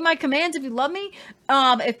said, obey my commands if you love me.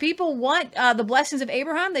 If people want the blessings of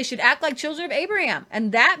Abraham, they should act like children of Abraham.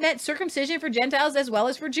 And that meant circumcision for Gentiles as well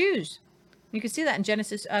as for Jews. You can see that in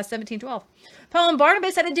Genesis 17:12. Paul and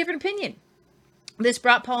Barnabas had a different opinion. This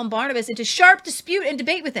brought Paul and Barnabas into sharp dispute and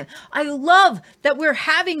debate with him. I love that we're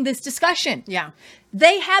having this discussion. Yeah.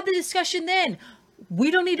 They had the discussion then.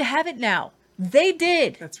 We don't need to have it now. They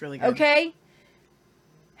did. That's really good. Okay.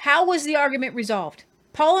 How was the argument resolved?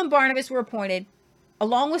 Paul and Barnabas were appointed,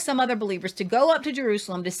 along with some other believers, to go up to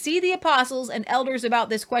Jerusalem to see the apostles and elders about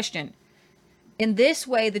this question. In this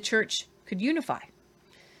way, the church could unify.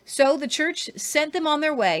 So the church sent them on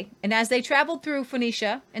their way, and as they traveled through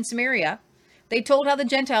Phoenicia and Samaria, they told how the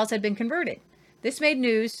Gentiles had been converted. This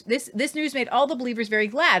news made all the believers very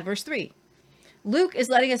glad. Verse 3. Luke is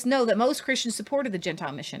letting us know that most Christians supported the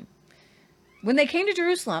Gentile mission. When they came to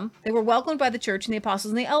Jerusalem, they were welcomed by the church and the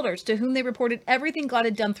apostles and the elders, to whom they reported everything God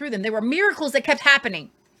had done through them. There were miracles that kept happening.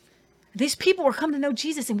 These people were coming to know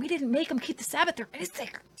Jesus, and we didn't make them keep the Sabbath. They're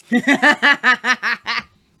innocent. I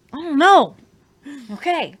don't know.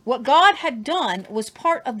 Okay, what God had done was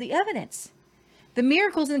part of the evidence. The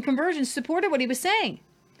miracles and the conversions supported what he was saying.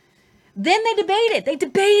 Then they debated.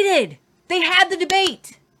 They had the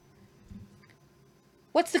debate.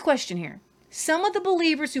 What's the question here? Some of the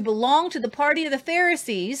believers who belonged to the party of the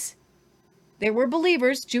Pharisees, they were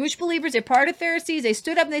believers, Jewish believers, they're part of Pharisees. They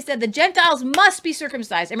stood up and they said the Gentiles must be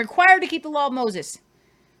circumcised and required to keep the law of Moses.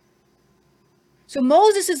 So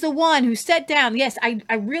Moses is the one who set down. Yes,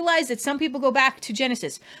 I realize that some people go back to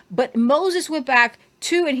Genesis, but Moses went back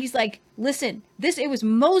to, and he's like, listen, it was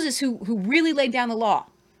Moses who really laid down the law.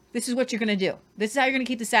 This is what you're going to do. This is how you're going to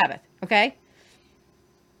keep the Sabbath. Okay.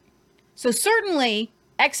 So certainly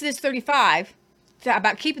Exodus 35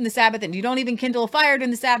 about keeping the Sabbath, and you don't even kindle a fire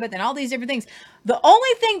during the Sabbath, and all these different things. The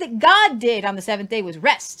only thing that God did on the seventh day was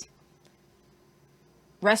rest.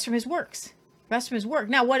 Rest from his works. Rest from his work.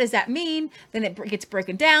 Now, what does that mean? Then it gets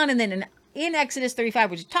broken down, and then in Exodus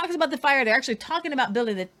 35, which talks about the fire, they're actually talking about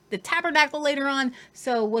building the tabernacle later on.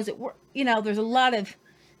 So was it, there's a lot of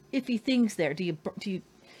iffy things there.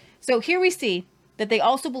 So here we see that they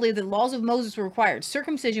also believe that the laws of Moses were required.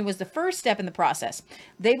 Circumcision was the first step in the process.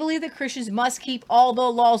 They believe that Christians must keep all the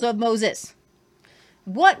laws of Moses.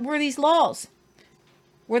 What were these laws?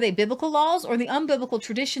 Were they biblical laws or the unbiblical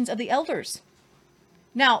traditions of the elders?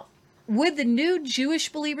 Now, would the new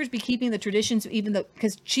Jewish believers be keeping the traditions, even though,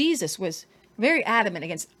 because Jesus was very adamant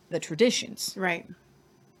against the traditions. Right.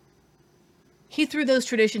 He threw those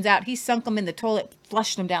traditions out. He sunk them in the toilet,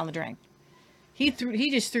 flushed them down the drain. He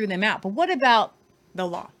just threw them out. But what about the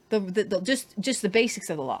law? Just the basics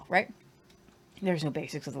of the law, right? There's no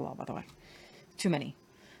basics of the law, by the way. Too many.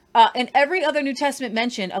 In every other New Testament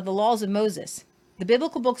mention of the laws of Moses, the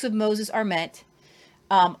biblical books of Moses are meant,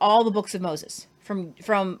 all the books of Moses. From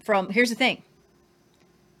here's the thing.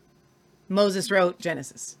 Moses wrote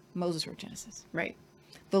Genesis. Right.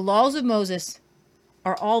 The laws of Moses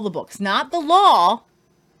are all the books, not the law,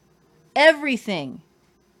 everything.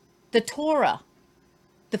 The Torah,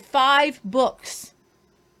 the 5 books,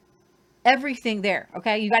 everything there.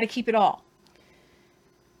 Okay. You got to keep it all.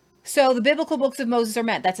 So the biblical books of Moses are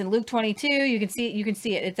meant. That's in Luke 22. You can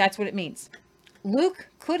see it. That's what it means. Luke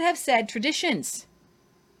could have said traditions,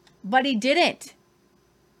 but he didn't.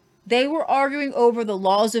 They were arguing over the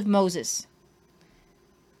laws of Moses.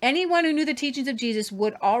 Anyone who knew the teachings of Jesus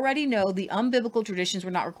would already know the unbiblical traditions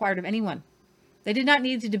were not required of anyone. They did not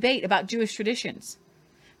need to debate about Jewish traditions.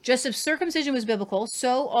 Just as circumcision was biblical,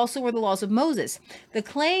 so also were the laws of Moses. The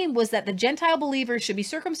claim was that the Gentile believers should be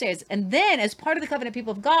circumcised, and then, as part of the covenant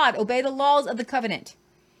people of God, obey the laws of the covenant.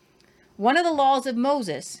 One of the laws of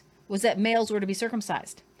Moses was that males were to be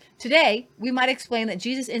circumcised. Today, we might explain that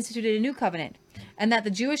Jesus instituted a new covenant, and that the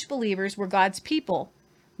Jewish believers were God's people,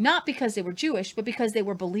 not because they were Jewish, but because they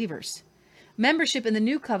were believers. Membership in the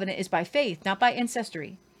new covenant is by faith, not by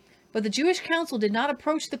ancestry. But the Jewish council did not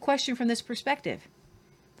approach the question from this perspective.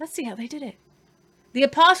 Let's see how they did it. The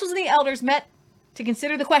apostles and the elders met to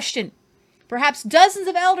consider the question. Perhaps dozens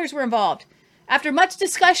of elders were involved. After much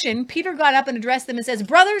discussion, Peter got up and addressed them and says,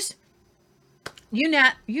 "Brothers, you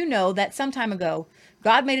know that some time ago,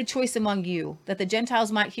 God made a choice among you that the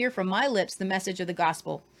Gentiles might hear from my lips the message of the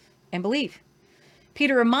gospel and believe."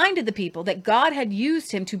 Peter reminded the people that God had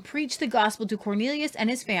used him to preach the gospel to Cornelius and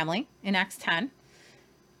his family in Acts 10,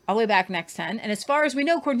 all the way back in Acts 10. And as far as we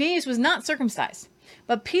know, Cornelius was not circumcised.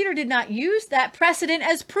 But Peter did not use that precedent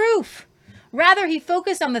as proof. Rather, he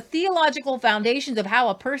focused on the theological foundations of how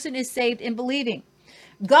a person is saved in believing.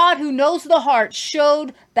 God, who knows the heart,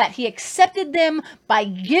 showed that he accepted them by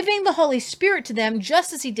giving the Holy Spirit to them,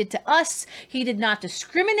 just as he did to us. He did not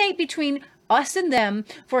discriminate between us and them,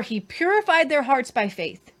 for he purified their hearts by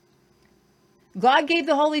faith. God gave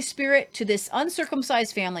the Holy Spirit to this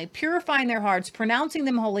uncircumcised family, purifying their hearts, pronouncing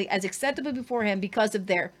them holy as acceptable before him because of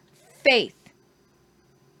their faith.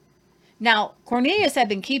 Now, Cornelius had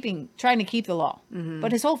been trying to keep the law,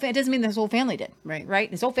 but his whole family, it doesn't mean that his whole family did,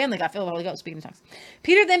 right? His whole family got filled with the Holy Ghost, speaking in tongues.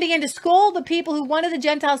 Peter then began to scold the people who wanted the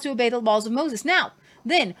Gentiles to obey the laws of Moses. Now,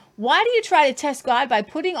 then, why do you try to test God by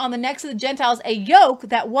putting on the necks of the Gentiles a yoke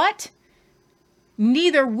that what?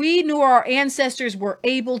 Neither we nor our ancestors were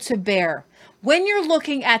able to bear. When you're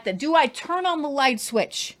looking at that, do I turn on the light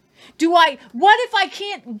switch? What if I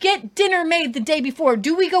can't get dinner made the day before?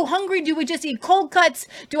 Do we go hungry? Do we just eat cold cuts?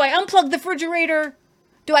 Do I unplug the refrigerator?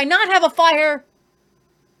 Do I not have a fire?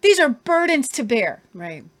 These are burdens to bear.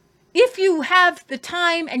 Right. If you have the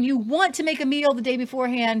time and you want to make a meal the day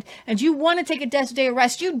beforehand and you want to take a day of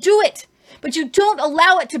rest, you do it. But you don't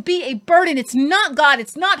allow it to be a burden. It's not God.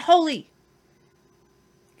 It's not holy.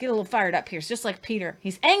 Get a little fired up here. It's just like Peter.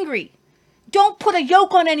 He's angry. Don't put a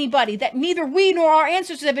yoke on anybody that neither we nor our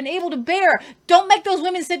ancestors have been able to bear. Don't make those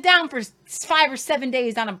women sit down for 5 or 7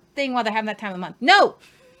 days on a thing while they're having that time of the month. No.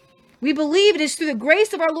 We believe it is through the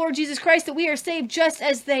grace of our Lord Jesus Christ that we are saved just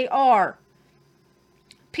as they are.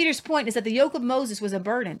 Peter's point is that the yoke of Moses was a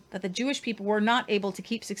burden that the Jewish people were not able to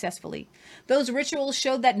keep successfully. Those rituals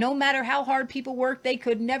showed that no matter how hard people worked, they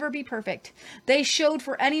could never be perfect. They showed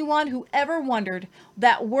for anyone who ever wondered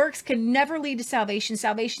that works can never lead to salvation.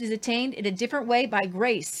 Salvation is attained in a different way by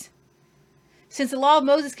grace. Since the law of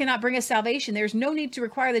Moses cannot bring us salvation, there's no need to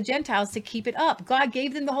require the Gentiles to keep it up. God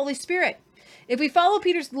gave them the Holy Spirit. If we follow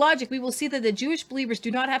Peter's logic, we will see that the Jewish believers do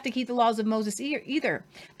not have to keep the laws of Moses either.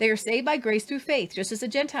 They are saved by grace through faith, just as the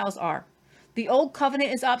Gentiles are. The old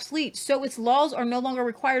covenant is obsolete, so its laws are no longer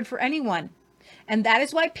required for anyone. And that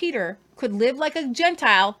is why Peter could live like a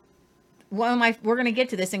Gentile. We're going to get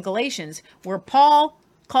to this in Galatians, where Paul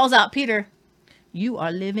calls out Peter, "You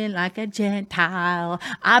are living like a Gentile.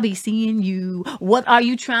 I be seeing you. What are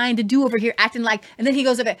you trying to do over here? Acting like," and then he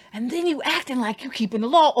goes over, "And then you acting like you keeping the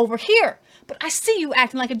law over here. But I see you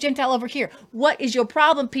acting like a Gentile over here. What is your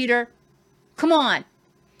problem, Peter? Come on."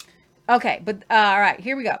 Okay, but all right,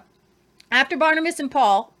 here we go. After Barnabas and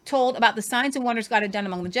Paul told about the signs and wonders God had done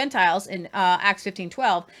among the Gentiles in Acts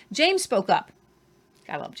 15:12, James spoke up.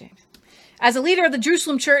 I love James. As a leader of the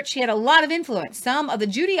Jerusalem church, he had a lot of influence. Some of the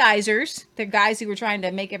Judaizers, the guys who were trying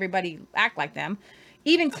to make everybody act like them,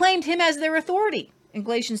 even claimed him as their authority in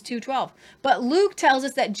Galatians 2:12. But Luke tells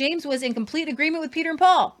us that James was in complete agreement with Peter and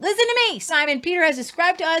Paul. "Listen to me, Simon. Peter has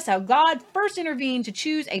described to us how God first intervened to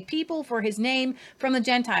choose a people for his name from the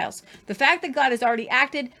Gentiles. The fact that God has already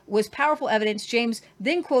acted was powerful evidence." James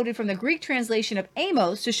then quoted from the Greek translation of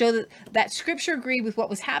Amos to show that scripture agreed with what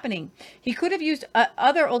was happening. He could have used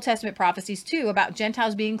other Old Testament prophecies too about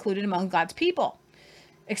Gentiles being included among God's people.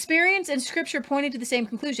 Experience and scripture pointed to the same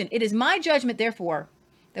conclusion. It is my judgment, therefore,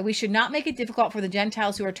 that we should not make it difficult for the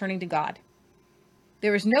Gentiles who are turning to God.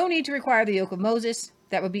 There is no need to require the yoke of Moses.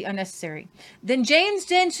 That would be unnecessary. Then James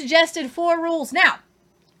then suggested 4 rules. Now,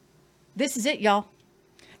 this is it, y'all.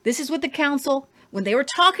 This is what the council, when they were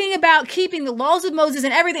talking about keeping the laws of Moses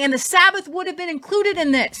and everything, and the Sabbath would have been included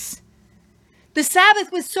in this. The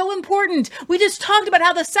Sabbath was so important. We just talked about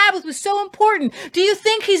how the Sabbath was so important. Do you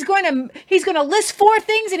think he's going to list 4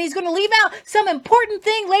 things and he's going to leave out some important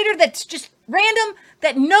thing later that's just random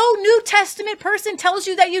that no New Testament person tells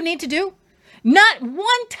you that you need to do? Not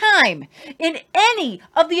one time in any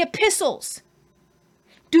of the epistles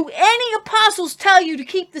do any apostles tell you to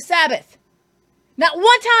keep the Sabbath. Not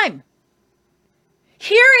one time.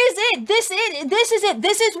 Here is it. This is it.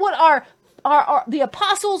 This is what our the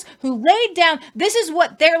apostles who laid down. This is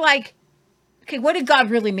what they're like. Okay, what did God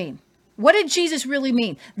really mean? What did Jesus really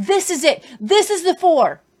mean? This is it. This is the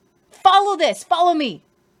four. Follow this. Follow me.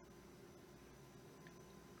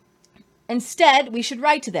 Instead, we should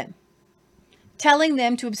write to them, telling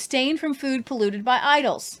them to abstain from food polluted by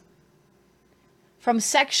idols, from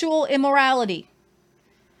sexual immorality,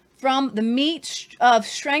 from the meat of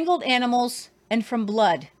strangled animals, and from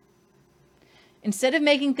blood. Instead of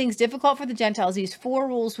making things difficult for the Gentiles, these 4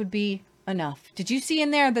 rules would be enough. Did you see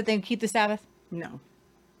in there that they keep the Sabbath? No.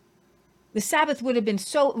 The Sabbath would have been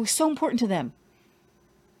it was so important to them.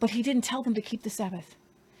 But he didn't tell them to keep the Sabbath.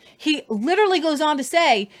 He literally goes on to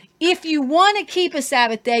say, if you want to keep a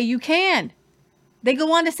Sabbath day, you can. They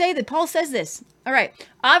go on to say that. Paul says this. All right.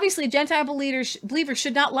 Obviously, Gentile believers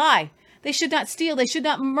should not lie. They should not steal. They should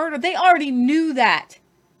not murder. They already knew that.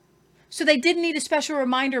 So they didn't need a special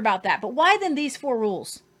reminder about that. But why then these 4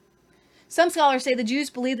 rules? Some scholars say the Jews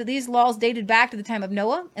believe that these laws dated back to the time of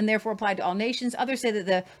Noah and therefore applied to all nations. Others say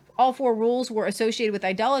that all 4 rules were associated with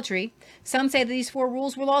idolatry. Some say that these 4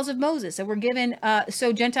 rules were laws of Moses and were given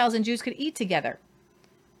so Gentiles and Jews could eat together.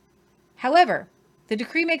 However, the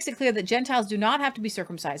decree makes it clear that Gentiles do not have to be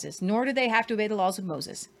circumcised, nor do they have to obey the laws of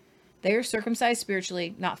Moses. They are circumcised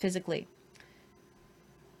spiritually, not physically.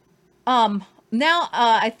 Now,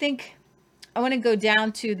 I think I want to go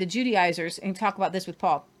down to the Judaizers and talk about this with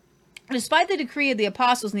Paul. Despite the decree of the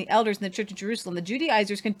apostles and the elders in the church of Jerusalem, the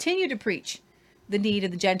Judaizers continue to preach the need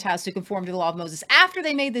of the Gentiles to conform to the law of Moses after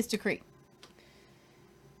they made this decree.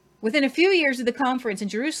 Within a few years of the conference in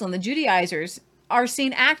Jerusalem, the Judaizers are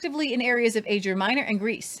seen actively in areas of Asia Minor and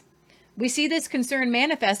Greece. We see this concern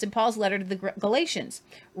manifest in Paul's letter to the Galatians,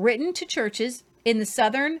 written to churches in the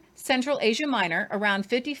southern Central Asia Minor around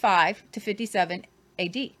 55 to 57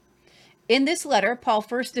 AD. In this letter, Paul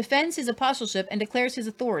first defends his apostleship and declares his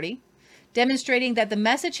authority, demonstrating that the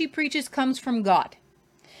message he preaches comes from God.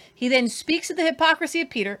 He then speaks of the hypocrisy of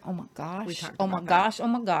Peter. Oh my gosh. Oh my gosh. Oh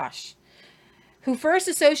my gosh. Who first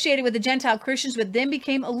associated with the Gentile Christians, but then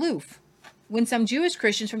became aloof when some Jewish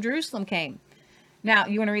Christians from Jerusalem came. Now,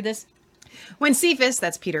 you want to read this? When Cephas,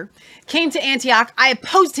 that's Peter, came to Antioch, I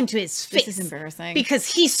opposed him to his face. This is embarrassing.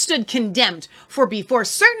 Because he stood condemned. For before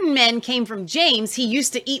certain men came from James, he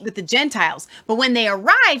used to eat with the Gentiles. But when they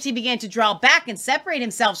arrived, he began to draw back and separate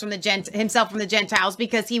himself from the Gentiles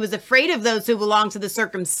because he was afraid of those who belonged to the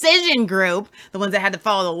circumcision group, the ones that had to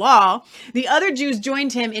follow the law. The other Jews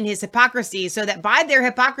joined him in his hypocrisy, so that by their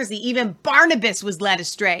hypocrisy, even Barnabas was led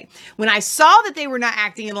astray. When I saw that they were not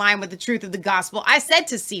acting in line with the truth of the gospel, I said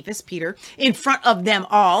to Cephas, Peter, in front of them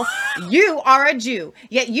all, you are a Jew,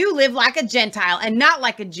 yet you live like a Gentile and not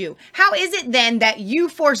like a Jew. How is it then that you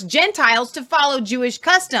force Gentiles to follow Jewish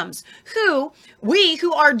customs? We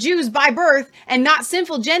who are Jews by birth and not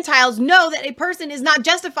sinful Gentiles know that a person is not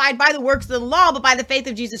justified by the works of the law, but by the faith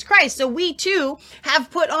of Jesus Christ. So we too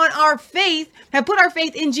have put our faith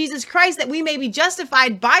in Jesus Christ, that we may be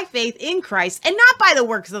justified by faith in Christ and not by the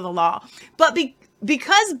works of the law, but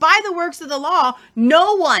because by the works of the law,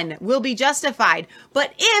 no one will be justified.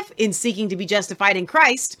 But if, in seeking to be justified in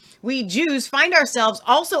Christ, we Jews find ourselves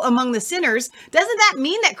also among the sinners, doesn't that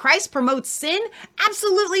mean that Christ promotes sin?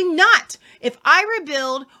 Absolutely not. If I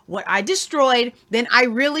rebuild what I destroyed, then I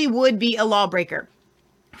really would be a lawbreaker.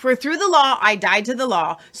 For through the law, I died to the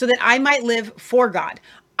law so that I might live for God.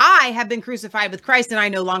 I have been crucified with Christ, and I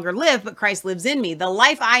no longer live, but Christ lives in me. The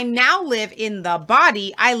life I now live in the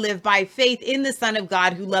body, I live by faith in the Son of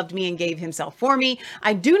God who loved me and gave himself for me.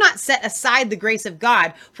 I do not set aside the grace of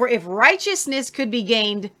God, for if righteousness could be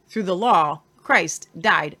gained through the law, Christ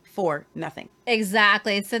died for nothing.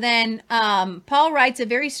 Exactly. So then Paul writes a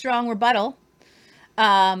very strong rebuttal.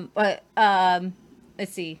 Let's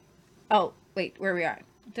see. Oh, wait, where we are.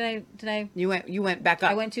 Did I? You went back up.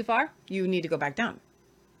 I went too far? You need to go back down.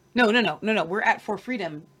 No. We're at for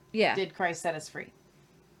freedom. Yeah. Did Christ set us free?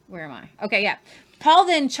 Where am I? Okay, yeah. Paul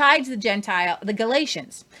then chides the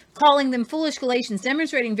Galatians, calling them foolish Galatians,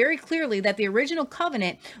 demonstrating very clearly that the original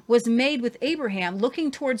covenant was made with Abraham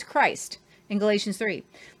looking towards Christ in Galatians 3.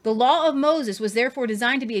 The law of Moses was therefore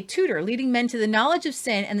designed to be a tutor, leading men to the knowledge of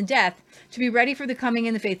sin and the death, to be ready for the coming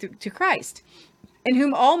in the faith to Christ, in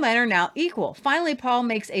whom all men are now equal. Finally, Paul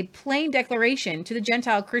makes a plain declaration to the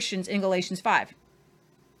Gentile Christians in Galatians 5.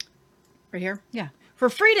 Right here? Yeah. For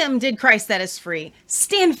freedom did Christ set us free.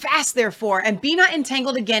 Stand fast, therefore, and be not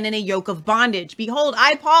entangled again in a yoke of bondage. Behold,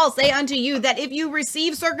 I, Paul, say unto you that if you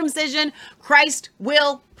receive circumcision, Christ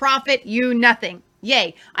will profit you nothing.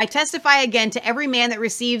 Yea, I testify again to every man that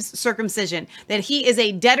receives circumcision, that he is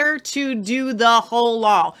a debtor to do the whole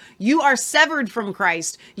law. You are severed from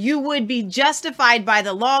Christ. You would be justified by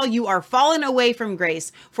the law. You are fallen away from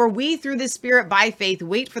grace. For we through the Spirit by faith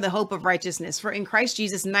wait for the hope of righteousness. For in Christ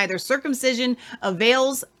Jesus neither circumcision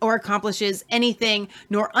avails or accomplishes anything,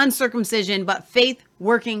 nor uncircumcision, but faith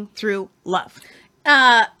working through love.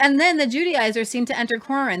 And then the Judaizers seem to enter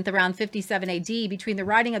Corinth around 57 AD between the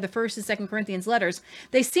writing of the 1st and 2nd Corinthians letters.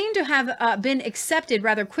 They seem to have been accepted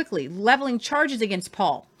rather quickly, leveling charges against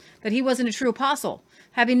Paul, that he wasn't a true apostle,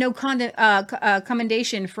 having no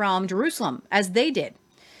commendation from Jerusalem, as they did,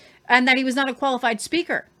 and that he was not a qualified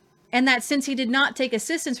speaker, and that since he did not take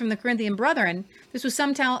assistance from the Corinthian brethren, this was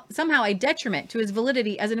somehow a detriment to his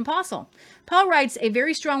validity as an apostle. Paul writes a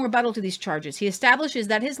very strong rebuttal to these charges. He establishes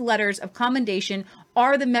that his letters of commendation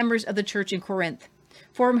are the members of the church in Corinth,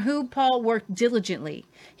 for whom Paul worked diligently.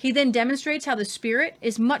 He then demonstrates how the Spirit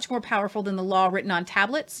is much more powerful than the law written on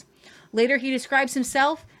tablets. Later, he describes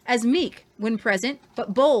himself as meek when present,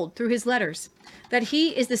 but bold through his letters, that he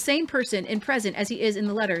is the same person in present as he is in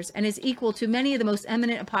the letters, and is equal to many of the most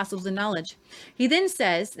eminent apostles in knowledge. He then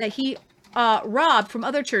says that he robbed from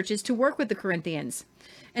other churches to work with the Corinthians,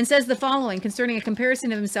 and says the following concerning a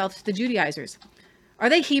comparison of himself to the Judaizers. Are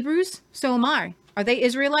they Hebrews? So am I. Are they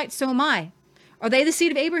Israelites? So am I. Are they the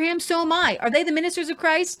seed of Abraham? So am I. Are they the ministers of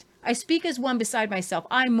Christ? I speak as one beside myself.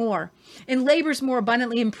 I more. In labors more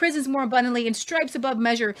abundantly, in prisons more abundantly, in stripes above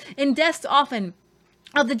measure, in deaths often.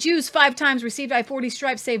 Of the Jews 5 times received I 40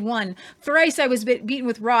 stripes, save one. Thrice I was beaten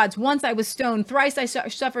with rods. Once I was stoned. Thrice I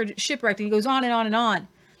suffered shipwreck. And he goes on and on and on.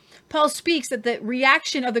 Paul speaks that the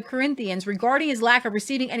reaction of the Corinthians regarding his lack of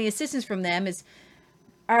receiving any assistance from them is,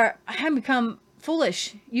 I have become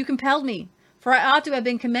foolish. You compelled me, for I ought to have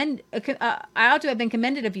been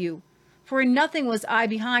commended of you. For in nothing was I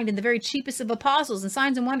behind in the very chiefest of apostles and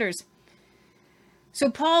signs and wonders. So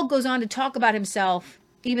Paul goes on to talk about himself,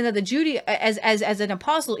 even though as an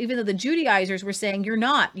apostle, even though the Judaizers were saying, you're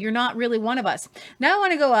not really one of us. Now I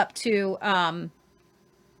want to go up to,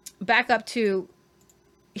 back up to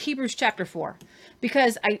Hebrews chapter 4,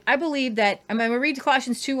 because I believe that, I'm going to read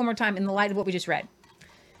Colossians 2 one more time in the light of what we just read.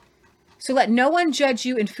 So let no one judge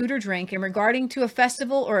you in food or drink in regarding to a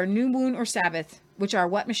festival or a new moon or Sabbath, which are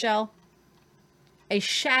what, Michelle? A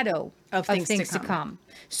shadow of things to come.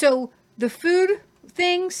 So the food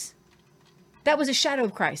things, that was a shadow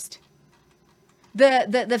of Christ.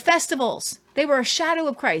 The festivals, they were a shadow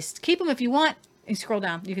of Christ. Keep them if you want. You scroll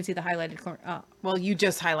down, you can see the highlighted. Well, you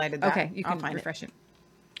just highlighted that. Okay, you can refresh it.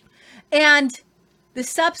 And the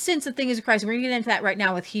substance of things of Christ, we're going to get into that right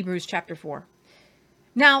now with Hebrews chapter 4.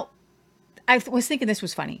 Now, I was thinking this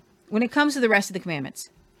was funny. When it comes to the rest of the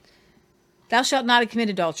commandments, thou shalt not commit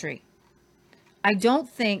adultery. I don't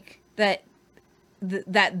think that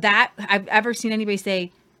I've ever seen anybody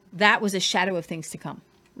say that was a shadow of things to come.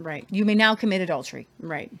 Right. You may now commit adultery.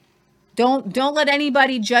 Right. Don't let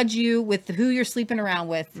anybody judge you with who you're sleeping around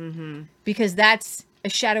with, because that's a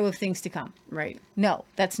shadow of things to come. Right. No,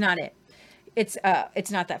 that's not it.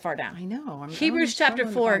 It's not that far down. I know. Hebrews chapter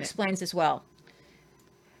 4 explains this well.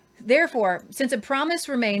 Therefore, since a promise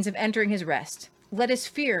remains of entering his rest, let us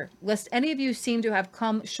fear lest any of you seem to have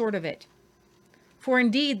come short of it. For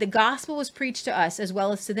indeed, the gospel was preached to us as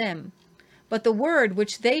well as to them. But the word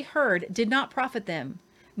which they heard did not profit them,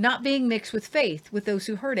 not being mixed with faith with those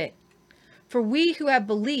who heard it. For we who have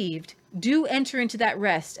believed do enter into that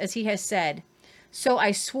rest, as he has said, so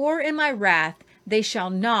I swore in my wrath, they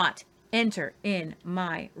shall not enter in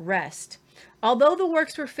my rest. Although the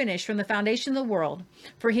works were finished from the foundation of the world,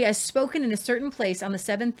 for he has spoken in a certain place on the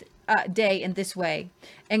 7th day in this way,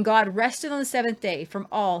 and God rested on the 7th day from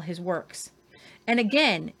all his works. And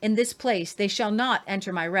again, in this place, they shall not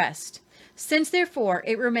enter my rest. Since therefore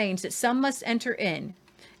it remains that some must enter in.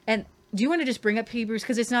 And do you want to just bring up Hebrews?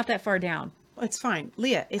 Because it's not that far down. It's fine.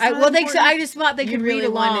 Leah, it's I just thought they could read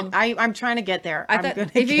along. I'm trying to get there. I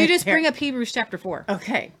thought if you just bring up Hebrews chapter 4.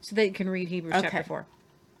 Okay. So they can read Hebrews chapter 4.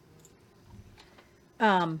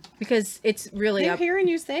 Because it's really They're hearing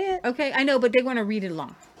you say it. Okay, I know, but they want to read it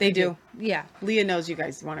along. They do. Yeah. Leah knows you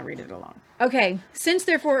guys want to read it along. Okay. Since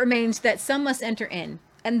therefore it remains that some must enter in,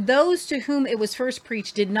 And those to whom it was first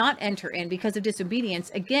preached did not enter in because of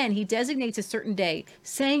disobedience. Again, he designates a certain day,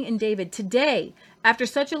 saying in David, today, after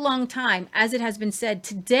such a long time, as it has been said,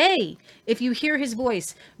 today, if you hear his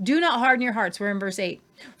voice, do not harden your hearts. We're in verse 8.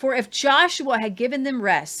 For if Joshua had given them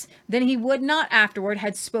rest, then he would not afterward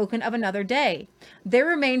had spoken of another day. There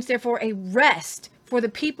remains therefore a rest for the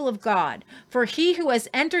people of God. For he who has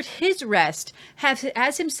entered his rest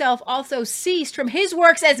has himself also ceased from his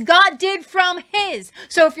works as God did from his.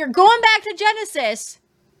 So if you're going back to Genesis,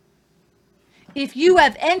 if you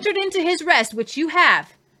have entered into his rest, which you have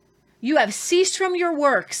ceased from your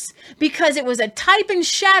works, because it was a type and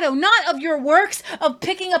shadow, not of your works of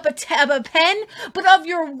picking up a pen, but of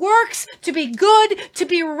your works to be good, to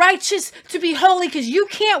be righteous, to be holy, because you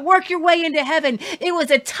can't work your way into heaven. It was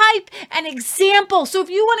a type and example. So if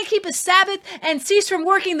you want to keep a Sabbath and cease from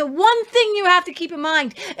working, the one thing you have to keep in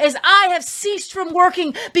mind is I have ceased from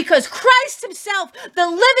working because Christ himself, the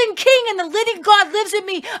living King and the living God, lives in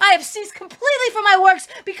me. I have ceased completely from my works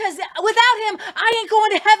because without him, I ain't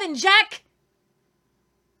going to heaven, Jack.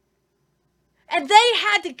 And they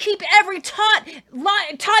had to keep every tot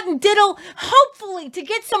and diddle, hopefully to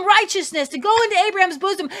get some righteousness, to go into Abraham's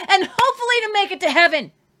bosom, and hopefully to make it to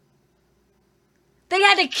heaven. They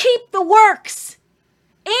had to keep the works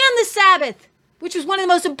and the Sabbath, which was one of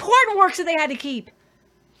the most important works that they had to keep.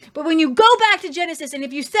 But when you go back to Genesis, and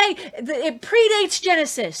if you say that it predates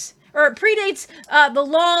Genesis, or it predates the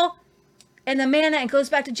law and the manna, and goes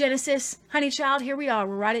back to Genesis, honey child, here we are.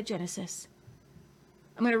 We're right at Genesis.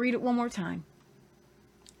 I'm going to read it one more time.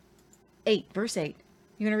 8, verse 8.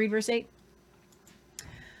 You going to read verse 8?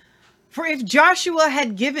 For if Joshua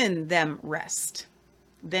had given them rest,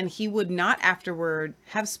 then he would not afterward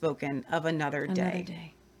have spoken of another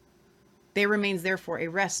day. There remains therefore a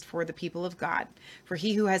rest for the people of God. For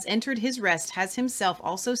he who has entered his rest has himself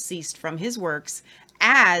also ceased from his works,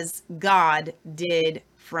 as God did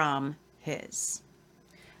from his.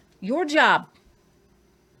 Your job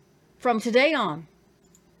from today on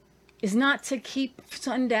is not to keep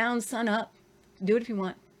sun down, sun up. Do it if you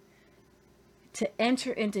want. To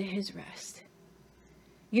enter into his rest.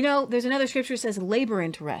 You know, there's another scripture that says labor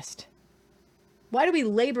into rest. Why do we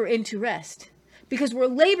labor into rest? Because we're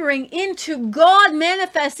laboring into God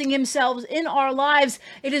manifesting himself in our lives.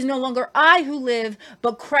 It is no longer I who live,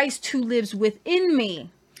 but Christ who lives within me.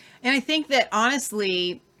 And I think that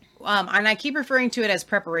honestly, and I keep referring to it as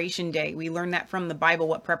preparation day. We learned that from the Bible,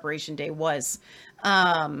 what preparation day was.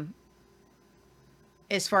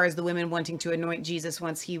 As far as the women wanting to anoint Jesus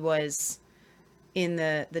once he was in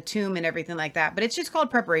the tomb and everything like that. But it's just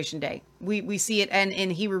called preparation day. We see it in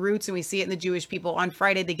Hebrew roots, and we see it in the Jewish people. On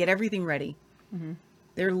Friday, they get everything ready. Mm-hmm.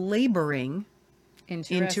 They're laboring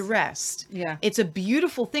into rest. Yeah. It's a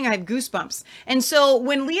beautiful thing. I have goosebumps. And so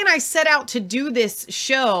when Lee and I set out to do this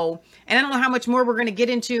show, and I don't know how much more we're going to get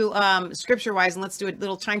into scripture-wise, and let's do a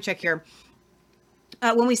little time check here.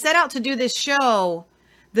 When we set out to do this show,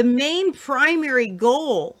 the main primary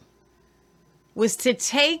goal was to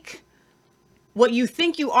take what you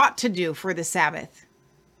think you ought to do for the Sabbath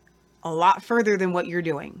a lot further than what you're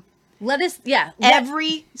doing.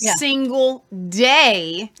 Every single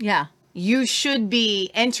day, you should be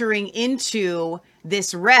entering into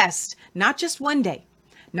this rest, not just one day,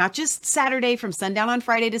 not just Saturday from sundown on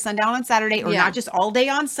Friday to sundown on Saturday, or not just all day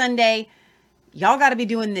on Sunday. Y'all got to be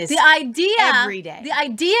doing this every day. The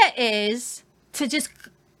idea is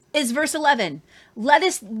is verse 11. Let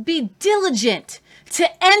us be diligent to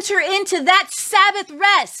enter into that Sabbath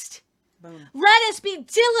rest. Boom. Let us be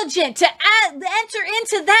diligent to enter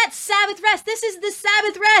into that Sabbath rest. This is the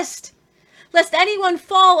Sabbath rest. Lest anyone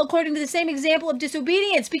fall according to the same example of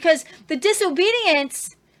disobedience. Because the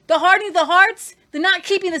disobedience, the hardening of the hearts, the not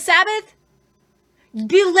keeping the Sabbath,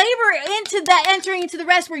 belabor into that entering into the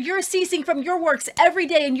rest where you're ceasing from your works every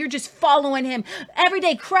day and you're just following him every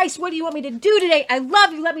day. Christ, what do you want me to do today? I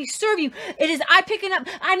love you. Let me serve you. It is I picking up.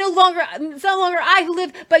 It's no longer I who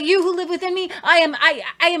live, but you who live within me. I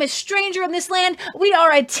am a stranger in this land. We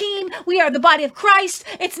are a team. We are the body of Christ.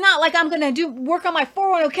 It's not like I'm going to work on my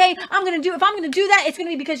 401k. If I'm going to do that, it's going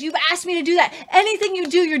to be because you've asked me to do that. Anything you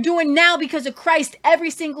do, you're doing now because of Christ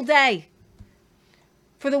every single day.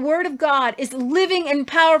 For the word of God is living and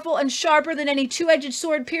powerful and sharper than any two-edged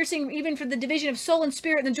sword, piercing even for the division of soul and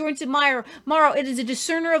spirit and the joints of marrow. It is a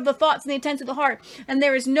discerner of the thoughts and the intents of the heart. And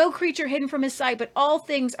there is no creature hidden from his sight, but all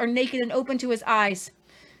things are naked and open to his eyes.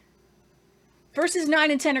 Verses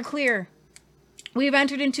 9 and 10 are clear. We have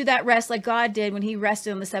entered into that rest like God did when he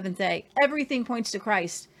rested on the seventh day. Everything points to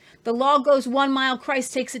Christ. The law goes 1 mile,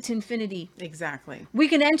 Christ takes it to infinity. Exactly. We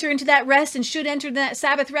can enter into that rest and should enter that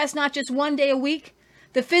Sabbath rest not just one day a week,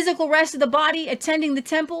 The physical rest of the body, attending the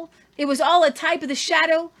temple, it was all a type of the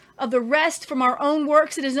shadow of the rest from our own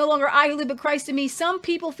works. It is no longer I who live, but Christ in me. Some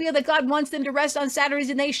people feel that God wants them to rest on Saturdays,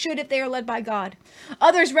 and they should if they are led by God.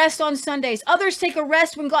 Others rest on Sundays. Others take a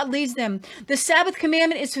rest when God leads them. The Sabbath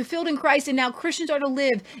commandment is fulfilled in Christ, and now Christians are to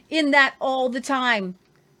live in that all the time.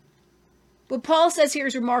 What Paul says here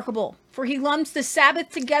is remarkable, for he lumps the Sabbath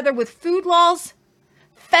together with food laws,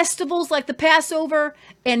 festivals like the Passover,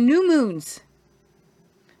 and new moons.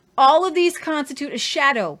 All of these constitute a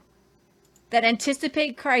shadow that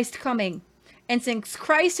anticipate Christ coming. And since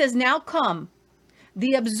Christ has now come,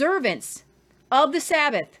 the observance of the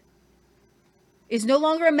Sabbath is no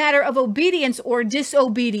longer a matter of obedience or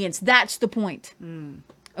disobedience. That's the point.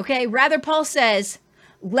 Okay, rather Paul says,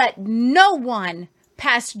 let no one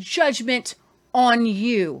pass judgment on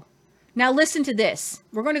you. Now listen to this.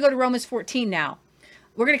 We're going to go to Romans 14 now.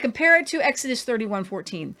 We're going to compare it to Exodus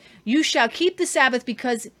 31:14. You shall keep the Sabbath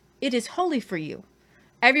because it is holy for you.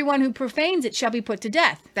 Everyone who profanes it shall be put to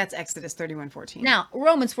death. That's Exodus 31:14. Now,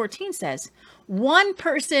 Romans 14 says, one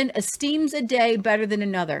person esteems a day better than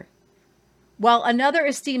another, while another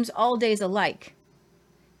esteems all days alike.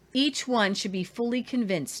 Each one should be fully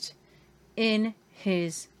convinced in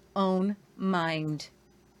his own mind.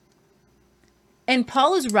 And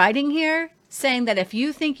Paul is writing here saying that if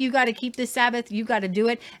you think you got to keep the Sabbath, you got to do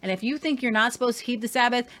it. And if you think you're not supposed to keep the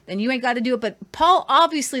Sabbath, then you ain't got to do it. But Paul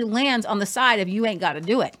obviously lands on the side of you ain't got to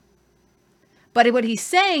do it. But what he's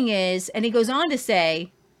saying is, and he goes on to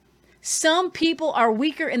say, some people are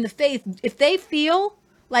weaker in the faith. If they feel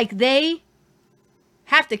like they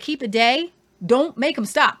have to keep a day, don't make them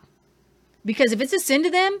stop. Because if it's a sin to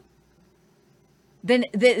them, then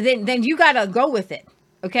you got to go with it.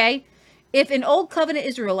 Okay? If an old covenant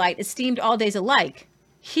Israelite esteemed all days alike,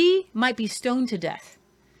 he might be stoned to death.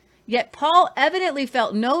 Yet Paul evidently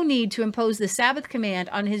felt no need to impose the Sabbath command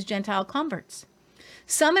on his Gentile converts.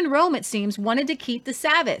 Some in Rome, it seems, wanted to keep the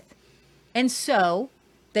Sabbath. And so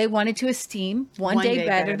they wanted to esteem one day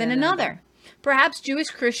better than another. Perhaps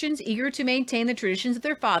Jewish Christians eager to maintain the traditions of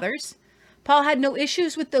their fathers. Paul had no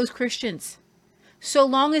issues with those Christians. So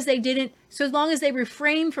long as they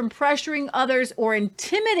refrained from pressuring others or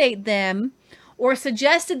intimidate them, or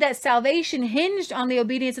suggested that salvation hinged on the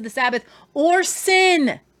obedience of the Sabbath or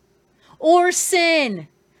sin. All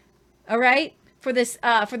right. For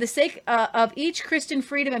the sake of each Christian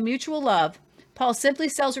freedom and mutual love, Paul simply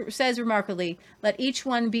says remarkably, let each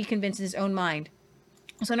one be convinced in his own mind.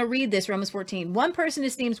 So I'm going to read this, Romans 14. One person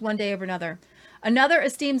esteems one day over another. Another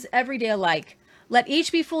esteems every day alike. Let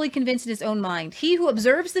each be fully convinced in his own mind. He who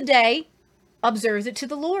observes the day, observes it to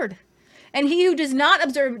the Lord. And he who does not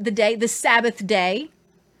observe the day, the Sabbath day,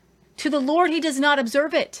 to the Lord he does not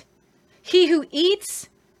observe it. He who eats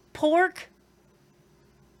pork,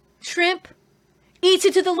 shrimp, eats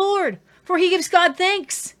it to the Lord, for he gives God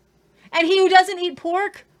thanks. And he who doesn't eat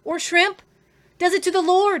pork or shrimp does it to the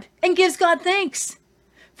Lord and gives God thanks.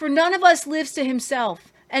 For none of us lives to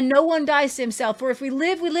himself, and no one dies to himself. For if we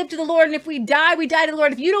live to the Lord, and if we die to the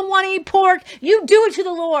Lord. If you don't want to eat pork, you do it to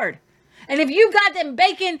the Lord. And if you got them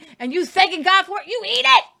bacon and you thanking God for it, you eat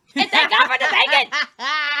it and thank God for the bacon.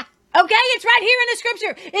 Okay, it's right here in the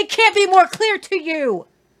scripture. It can't be more clear to you,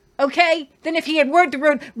 okay, than if he had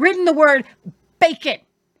written the word bacon.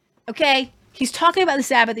 Okay, he's talking about the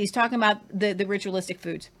Sabbath. He's talking about the ritualistic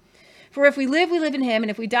foods. For if we live in him, and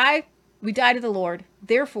if we die to the Lord.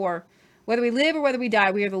 Therefore, whether we live or whether we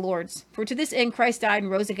die, we are the Lord's. For to this end Christ died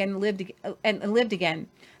and rose again and lived again,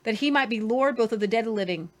 that he might be Lord both of the dead and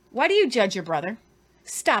living. Why do you judge your brother?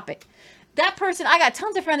 Stop it. That person, I got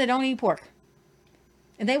tons of friends that don't eat pork,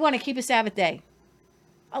 and they want to keep a Sabbath day.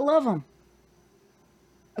 I love them.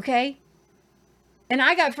 Okay? And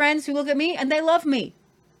I got friends who look at me and they love me.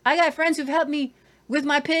 I got friends who've helped me with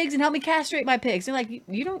my pigs and helped me castrate my pigs. They're like,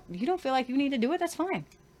 you don't feel like you need to do it? That's fine.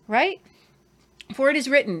 Right? For it is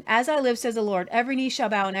written, as I live, says the Lord, every knee shall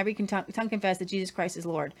bow and every tongue confess that Jesus Christ is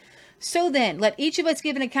Lord. So then, let each of us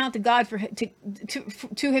give an account to God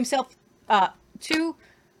to himself to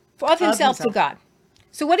God.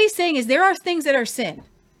 So what he's saying is there are things that are sin.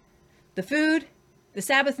 The food, the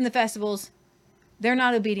Sabbath, and the festivals, they're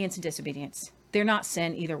not obedience and disobedience. They're not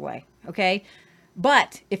sin either way. Okay?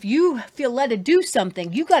 But if you feel led to do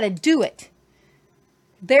something, you got to do it.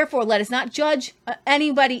 Therefore, let us not judge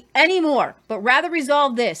anybody anymore, but rather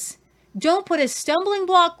resolve this. Don't put a stumbling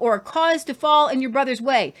block or a cause to fall in your brother's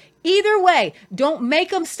way. Either way, don't make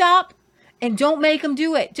them stop and don't make them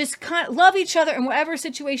do it. Just love each other in whatever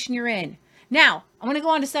situation you're in. Now, I want to go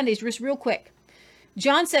on to Sundays just real quick.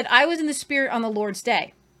 John said, I was in the Spirit on the Lord's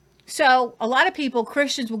day. So a lot of people,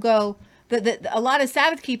 Christians will go, a lot of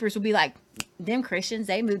Sabbath keepers will be like, Them Christians,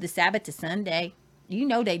 they moved the Sabbath to Sunday. You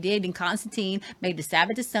know they did. And Constantine made the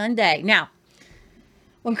Sabbath to Sunday. Now,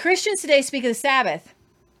 when Christians today speak of the Sabbath,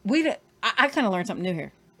 I kind of learned something new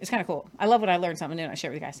here. It's kind of cool. I love when I learn something new and I share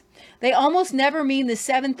it with you guys. They almost never mean the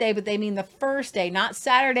seventh day, but they mean the first day, not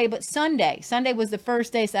Saturday, but Sunday. Sunday was the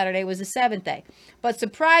first day. Saturday was the seventh day. But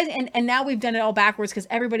surprising, and now we've done it all backwards because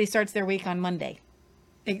everybody starts their week on Monday.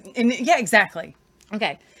 Yeah, exactly.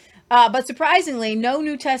 Okay. But surprisingly, no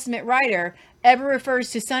New Testament writer ever refers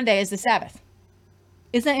to Sunday as the Sabbath.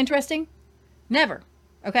 Isn't that interesting? Never.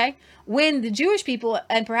 Okay. When the Jewish people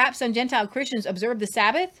and perhaps some Gentile Christians observed the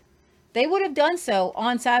Sabbath, they would have done so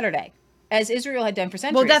on Saturday, as Israel had done for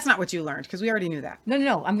centuries. Well, that's not what you learned, because we already knew that.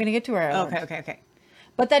 No. I'm going to get to where I learned. Okay.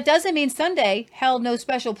 But that doesn't mean Sunday held no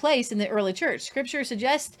special place in the early church. Scripture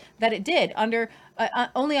suggests that it did,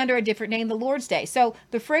 only under a different name, the Lord's Day. So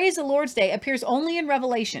the phrase the Lord's Day appears only in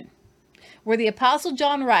Revelation, where the Apostle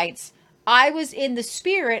John writes, I was in the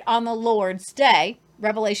Spirit on the Lord's Day,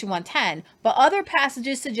 Revelation 1:10. But other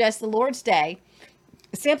passages suggest the Lord's Day,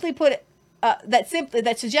 simply put,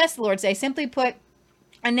 that suggests the Lord's Day, simply put,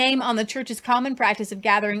 a name on the church's common practice of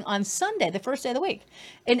gathering on Sunday, the first day of the week.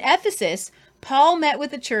 In Ephesus, Paul met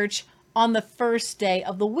with the church on the first day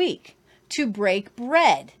of the week to break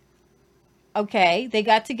bread. Okay, they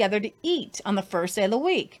got together to eat on the first day of the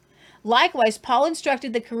week. Likewise, Paul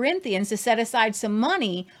instructed the Corinthians to set aside some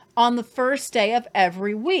money on the first day of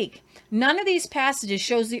every week. None of these passages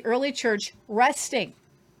shows the early church resting,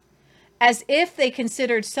 as if they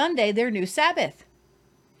considered Sunday their new Sabbath.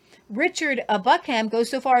 Richard Buckham goes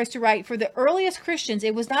so far as to write, for the earliest Christians,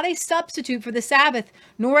 it was not a substitute for the Sabbath,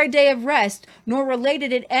 nor a day of rest, nor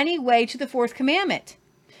related in any way to the fourth commandment.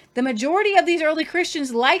 The majority of these early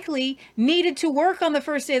Christians likely needed to work on the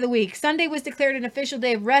first day of the week. Sunday was declared an official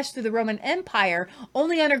day of rest through the Roman Empire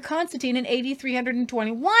only under Constantine in AD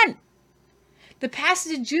 321. The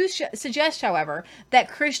passage suggests, however, that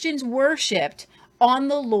Christians worshipped on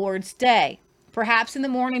the Lord's Day. Perhaps in the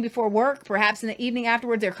morning before work, perhaps in the evening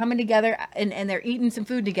afterwards, they're coming together and they're eating some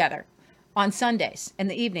food together on Sundays in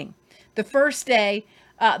the evening. The first day,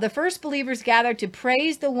 the first believers gathered to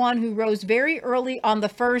praise the one who rose very early on the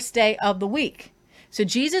first day of the week. So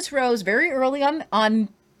Jesus rose very early on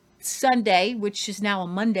Sunday, which is now a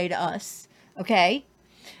Monday to us. Okay.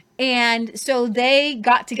 And so they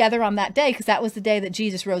got together on that day because that was the day that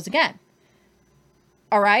Jesus rose again.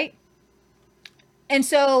 All right. And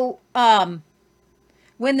so,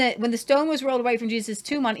 when the stone was rolled away from Jesus'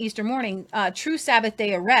 tomb on Easter morning, true Sabbath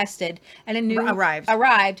day arrived, and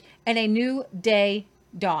a new day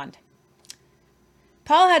dawned.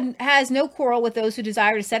 Paul has no quarrel with those who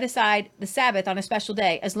desire to set aside the Sabbath on a special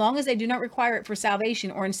day, as long as they do not require it for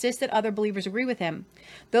salvation or insist that other believers agree with him.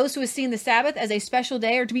 Those who have seen the Sabbath as a special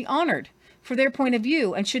day are to be honored for their point of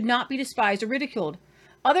view and should not be despised or ridiculed.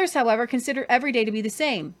 Others, however, consider every day to be the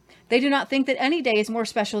same. They do not think that any day is more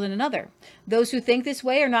special than another. Those who think this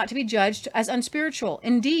way are not to be judged as unspiritual.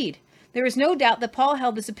 Indeed, there is no doubt that Paul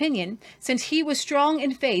held this opinion, since he was strong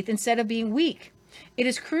in faith instead of being weak. It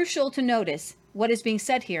is crucial to notice what is being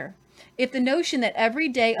said here. If the notion that every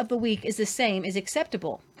day of the week is the same is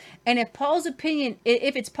acceptable, and if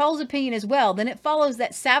it's Paul's opinion as well, then it follows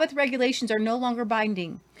that Sabbath regulations are no longer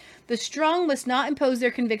binding. The strong must not impose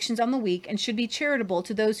their convictions on the weak and should be charitable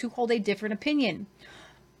to those who hold a different opinion.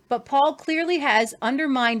 But Paul clearly has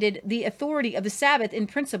undermined the authority of the Sabbath in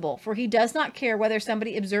principle, for he does not care whether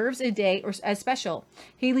somebody observes a day or as special.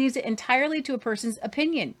 He leaves it entirely to a person's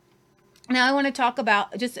opinion. Now I want to talk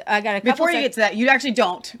about I got a couple. Before you get to that, you actually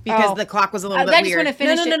don't, because the clock was a little bit weird. I just want to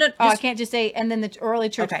finish No. I can't just say. And then the early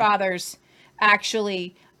church fathers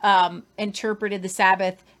actually interpreted the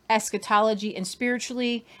Sabbath eschatology and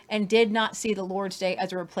spiritually, and did not see the Lord's Day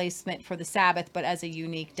as a replacement for the Sabbath, but as a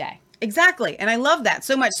unique day. Exactly. And I love that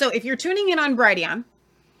so much. So if you're tuning in on Brighteon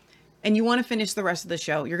and you want to finish the rest of the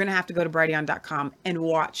show, you're going to have to go to brighteon.com and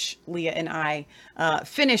watch Leah and I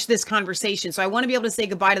finish this conversation. So I want to be able to say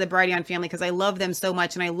goodbye to the Brighteon family, because I love them so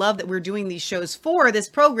much. And I love that we're doing these shows for this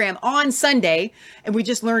program on Sunday. And we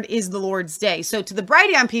just learned is the Lord's Day. So to the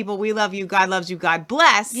Brighteon people, we love you. God loves you. God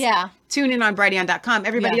bless. Yeah. Tune in on brighteon.com.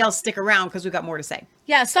 Everybody else stick around, because we've got more to say.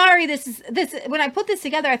 Yeah. Sorry. This when I put this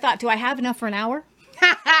together, I thought, do I have enough for an hour?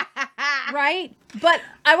 Right? But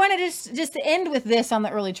I wanted just to end with this on the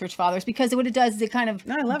early church fathers, because what it does is it kind of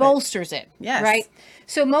bolsters it. Yes. Right?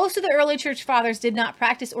 So most of the early church fathers did not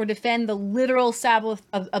practice or defend the literal Sabbath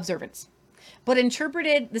observance, but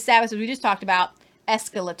interpreted the Sabbath, as we just talked about,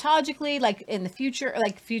 eschatologically, like in the future,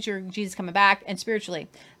 like future Jesus coming back, and spiritually.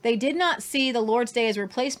 They did not see the Lord's Day as a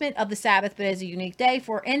replacement of the Sabbath, but as a unique day.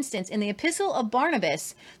 For instance, in the Epistle of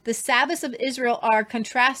Barnabas, the Sabbaths of Israel are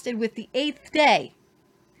contrasted with the 8th day,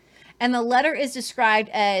 and the letter is described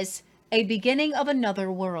as a beginning of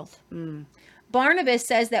another world. Barnabas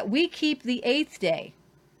says that we keep the 8th day,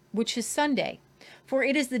 which is Sunday, for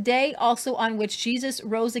it is the day also on which Jesus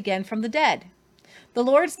rose again from the dead. The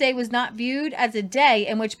Lord's Day was not viewed as a day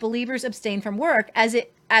in which believers abstained from work, as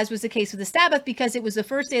was the case with the Sabbath, because it was the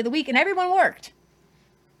first day of the week and everyone worked.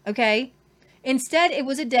 Okay? Instead, it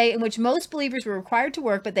was a day in which most believers were required to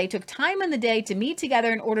work, but they took time in the day to meet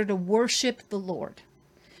together in order to worship the Lord.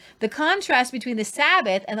 The contrast between the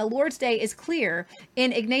Sabbath and the Lord's Day is clear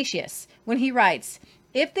in Ignatius when he writes,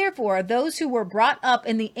 "If therefore those who were brought up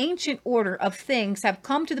in the ancient order of things have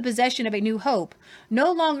come to the possession of a new hope,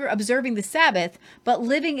 no longer observing the Sabbath, but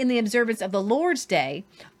living in the observance of the Lord's Day,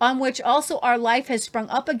 on which also our life has sprung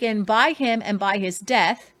up again by him and by his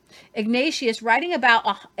death," Ignatius, writing about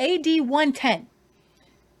AD 110,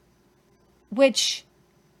 which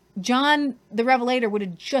John the Revelator would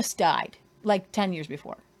have just died like 10 years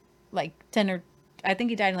before. Like 10 or I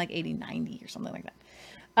think he died in like 80, 90 or something like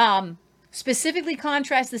that. Specifically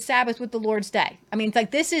contrasts the Sabbath with the Lord's Day. I mean, it's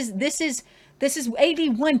like this is AD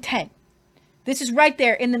 110. This is right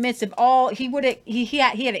there in the midst of all. He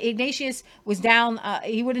had Ignatius was down.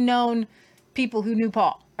 He would have known people who knew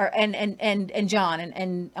Paul and John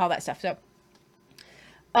and all that stuff. So,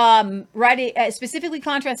 specifically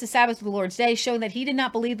contrasts the Sabbath with the Lord's Day, showing that he did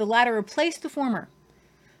not believe the latter replaced the former.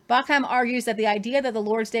 Backham argues that the idea that the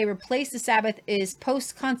Lord's Day replaced the Sabbath is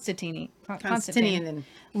post-Constantinian.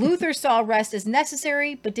 Luther saw rest as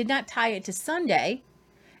necessary, but did not tie it to Sunday.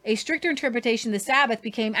 A stricter interpretation of the Sabbath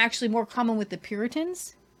became actually more common with the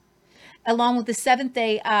Puritans, along with the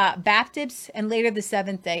Seventh-day Baptists, and later the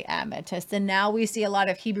Seventh-day Adventists. And now we see a lot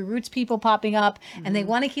of Hebrew roots people popping up, and they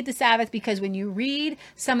want to keep the Sabbath because when you read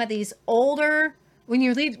some of these older... When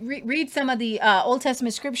you read some of the Old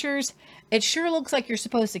Testament scriptures, it sure looks like you're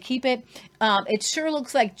supposed to keep it. It sure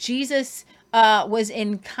looks like Jesus was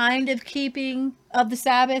in kind of keeping of the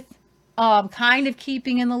Sabbath, kind of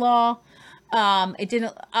keeping in the law. It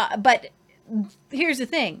didn't, but here's the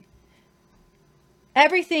thing.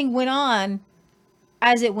 Everything went on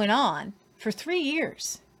as it went on for 3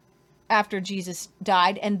 years after Jesus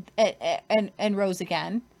died and rose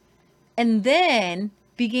again. And then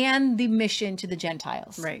began the mission to the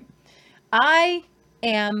Gentiles. Right. I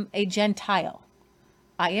am a Gentile.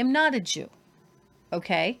 I am not a Jew.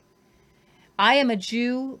 Okay? I am a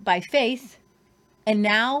Jew by faith, and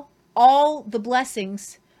now all the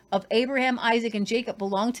blessings of Abraham, Isaac, and Jacob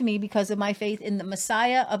belong to me because of my faith in the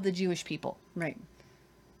Messiah of the Jewish people. Right.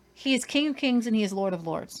 He is King of Kings and he is Lord of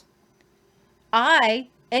Lords. I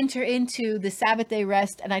enter into the Sabbath day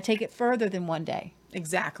rest and I take it further than one day.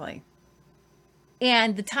 Exactly.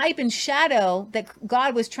 And the type and shadow that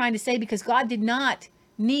God was trying to say, because God did not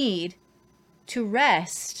need to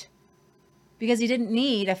rest, because he didn't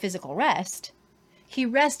need a physical rest. He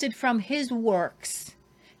rested from his works.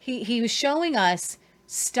 He was showing us,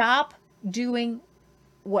 stop doing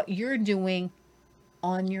what you're doing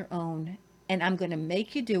on your own. And I'm going to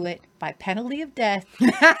make you do it by penalty of death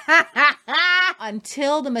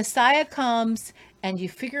until the Messiah comes and you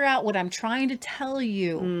figure out what I'm trying to tell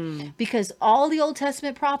you. Because all the Old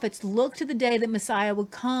Testament prophets looked to the day that Messiah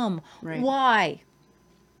would come. Right. Why?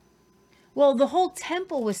 Well, the whole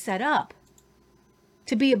temple was set up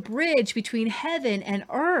to be a bridge between heaven and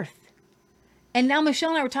earth. And now Michelle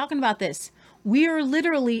and I were talking about this. We are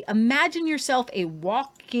literally, imagine yourself a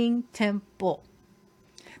walking temple.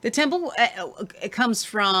 The temple, it comes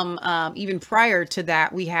from, even prior to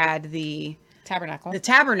that, we had the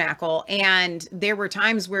tabernacle. And there were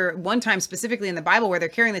times where, one time specifically in the Bible, where they're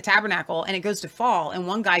carrying the tabernacle and it goes to fall and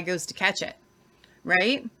one guy goes to catch it.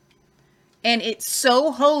 Right? And it's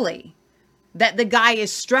so holy that the guy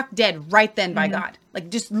is struck dead right then by God. Like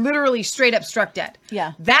just literally straight up struck dead.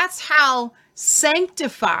 Yeah. That's how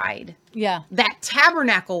sanctified that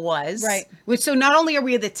tabernacle was. Right. Which, so not only are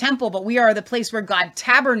we the temple, but we are the place where God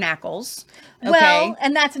tabernacles. Okay? Well,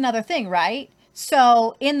 and that's another thing, right?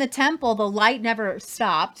 So in the temple, the light never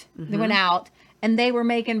stopped. They went out and they were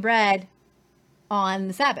making bread on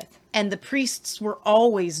the Sabbath. And the priests were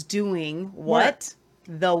always doing what?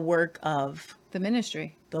 The work of the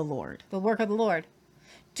ministry. The Lord. The work of the Lord.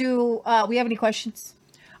 Do we have any questions?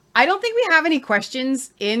 I don't think we have any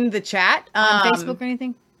questions in the chat. On Facebook or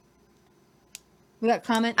anything? We got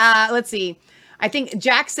comments? Let's see. I think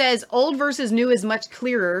Jack says, old versus new is much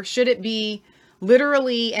clearer. Should it be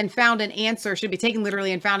literally and found an answer, should be taken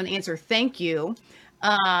literally and found an answer. Thank you.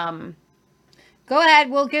 Go ahead.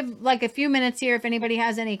 We'll give like a few minutes here if anybody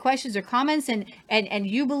has any questions or comments, and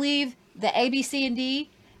you believe the A, B, C, and D.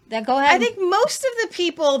 Then go ahead. I think most of the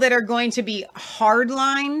people that are going to be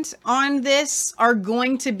hardlined on this are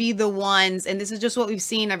going to be the ones, and this is just what we've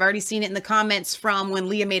seen. I've already seen it in the comments from when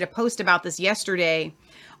Leah made a post about this yesterday.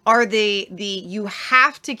 Are the you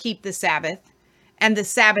have to keep the Sabbath, and the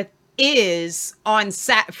Sabbath is on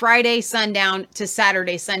Friday sundown to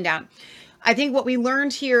Saturday sundown. I think what we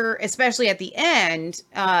learned here, especially at the end,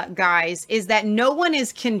 guys, is that no one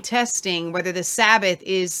is contesting whether the Sabbath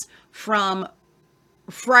is from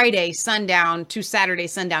Friday sundown to Saturday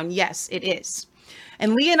sundown. Yes, it is.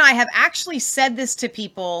 And Leah and I have actually said this to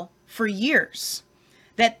people for years,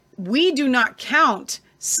 that we do not count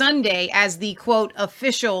Sunday as the quote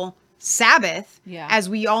official Sabbath, as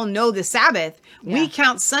we all know the Sabbath. We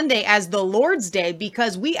count Sunday as the Lord's Day,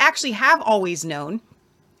 because we actually have always known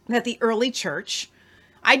that the early church,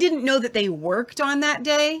 I didn't know that they worked on that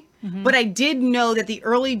day, but I did know that the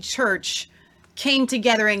early church came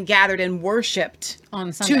together and gathered and worshiped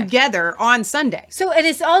on Sunday. Together on Sunday. So it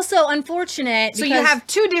is also unfortunate. So you have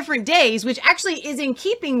 2 different days, which actually is in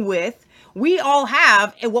keeping with, we all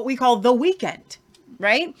have what we call the weekend,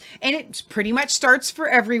 right? And it pretty much starts for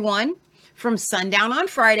everyone from sundown on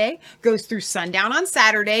Friday, goes through sundown on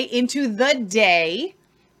Saturday into the day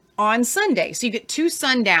on Sunday. So you get 2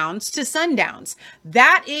 sundowns to sundowns.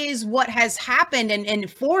 That is what has happened and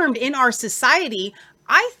formed in our society,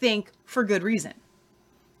 I think, for good reason.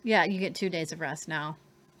 Yeah, you get 2 days of rest now.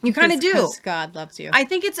 You kind of do. Because God loves you. I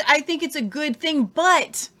think it's a good thing,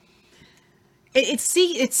 but it's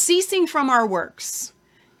ceasing from our works.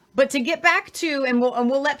 But to get back to, and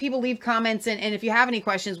we'll let people leave comments, and if you have any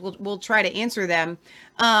questions, we'll try to answer them.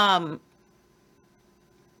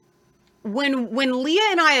 When Leah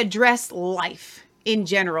and I address life in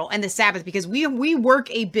general and the Sabbath, because we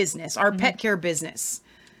work a business, our pet care business,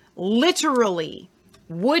 literally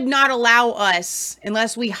would not allow us,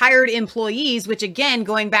 unless we hired employees, which again,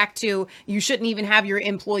 going back to, you shouldn't even have your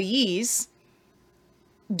employees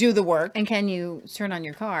do the work. And can you turn on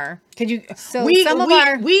your car? Can you? So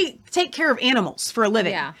we take care of animals for a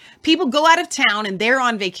living. Yeah. People go out of town and they're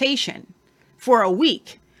on vacation for a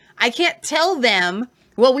week. I can't tell them,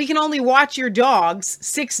 well, we can only watch your dogs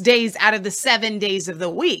 6 days out of the 7 days of the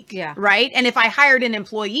week. Yeah. Right. And if I hired an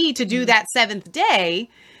employee to do that 7th day,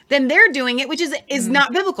 then they're doing it, which is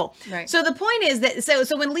not biblical. Right. So the point is that,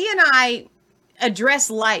 so when Leah and I address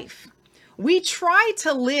life, we try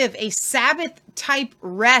to live a Sabbath type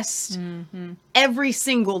rest every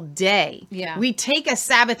single day. Yeah. We take a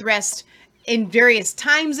Sabbath rest in various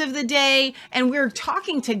times of the day, and we're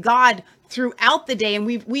talking to God throughout the day, and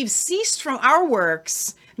we've ceased from our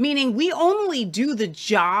works, meaning we only do the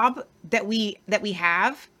job that we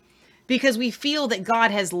have because we feel that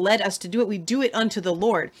God has led us to do it. We do it unto the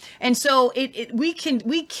Lord. And so we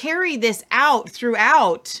carry this out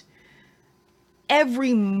throughout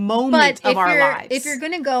every moment of our lives. If you're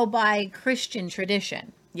going to go by Christian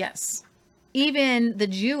tradition, yes, even the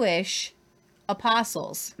Jewish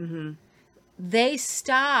apostles, they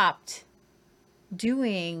stopped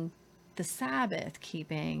doing the Sabbath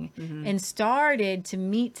keeping and started to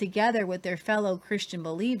meet together with their fellow Christian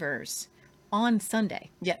believers on Sunday.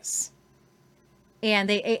 Yes.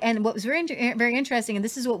 And what was very interesting, and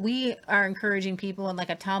this is what we are encouraging people in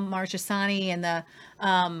like a Tom Marchesani and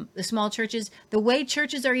the small churches, the way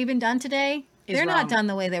churches are even done today, they're not done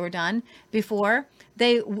the way they were done before.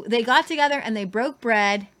 They got together and they broke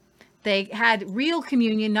bread. They had real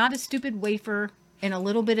communion, not a stupid wafer and a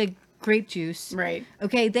little bit of grape juice. Right.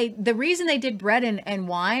 Okay. The reason they did bread and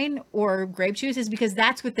wine or grape juice is because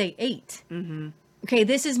that's what they ate. Okay,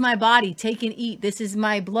 this is my body, take and eat. This is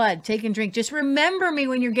my blood, take and drink. Just remember me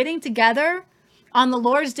when you're getting together on the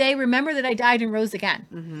Lord's Day. Remember that I died and rose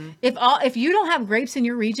again. If you don't have grapes in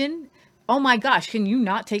your region, oh my gosh, can you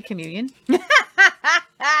not take communion?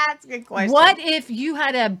 That's a good question. What if you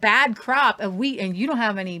had a bad crop of wheat and you don't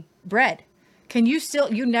have any bread? Can you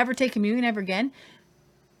never take communion ever again?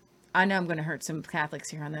 I know I'm going to hurt some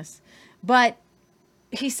Catholics here on this, but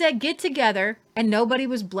he said, get together, and nobody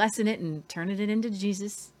was blessing it and turning it into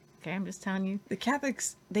Jesus. Okay, I'm just telling you. The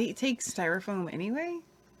Catholics, they take styrofoam anyway.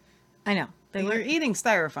 I know. You're eating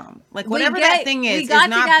styrofoam. Like, whatever that thing is not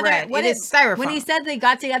together, bread. It is styrofoam. When he said they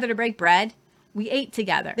got together to break bread, we ate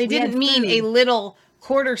together. They didn't mean a little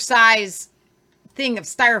quarter size thing of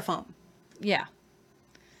styrofoam. Yeah.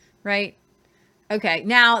 Right? Okay.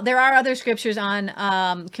 Now, there are other scriptures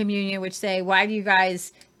on communion which say, why do you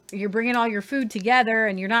guys you're bringing all your food together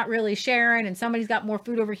and you're not really sharing, and somebody's got more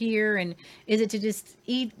food over here, and is it to just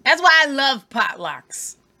eat? That's why I love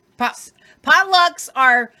potlucks. Potlucks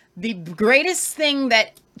are the greatest thing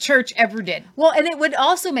that church ever did. Well, and it would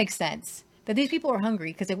also make sense that these people are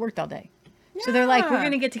hungry because they worked all day. So they're like, we're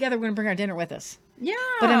going to get together. We're going to bring our dinner with us. Yeah.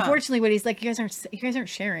 But unfortunately, what he's like, you guys aren't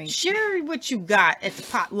sharing. Share what you got at the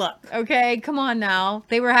potluck. Okay, come on now.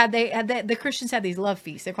 The Christians had these love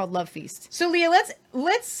feasts. They're called love feasts. So Leah,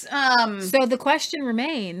 let's So the question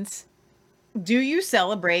remains: do you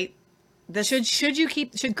celebrate the should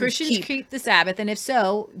Christians keep the Sabbath, and if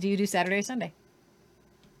so, do you do Saturday or Sunday?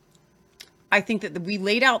 I think that we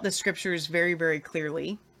laid out the scriptures very, very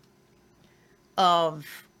clearly of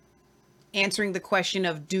answering the question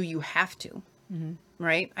of do you have to,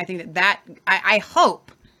 right? I think I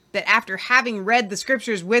hope that after having read the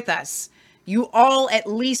scriptures with us, you all at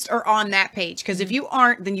least are on that page. Because if you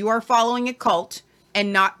aren't, then you are following a cult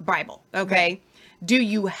and not Bible, okay? Right. Do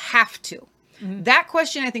you have to? That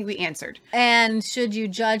question I think we answered. And should you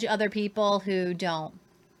judge other people who don't?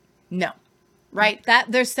 No. Right? That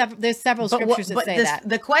there's several scriptures that say that.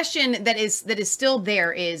 The question that is still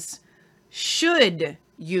there is, should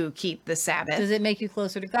you keep the Sabbath? Does it make you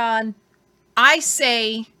closer to God? I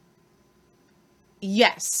say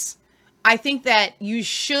yes. I think that you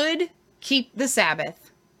should keep the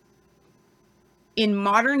Sabbath in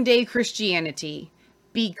modern day Christianity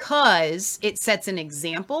because it sets an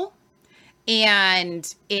example,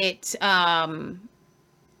 and it our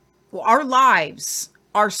lives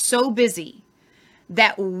are so busy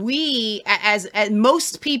that we as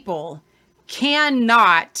most people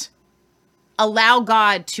cannot allow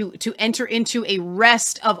God to enter into a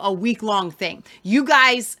rest of a week-long thing. You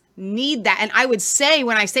guys need that. And I would say,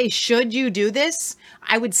 when I say, should you do this?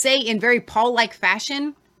 I would say in very Paul-like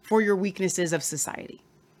fashion, for your weaknesses of society.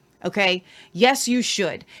 Okay? Yes, you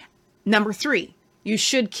should. Number 3, you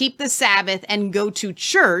should keep the Sabbath and go to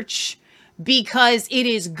church because it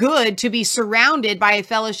is good to be surrounded by a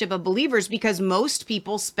fellowship of believers, because most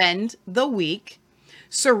people spend the week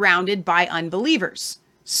surrounded by unbelievers.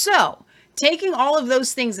 So, taking all of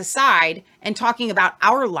those things aside and talking about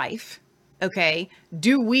our life, okay,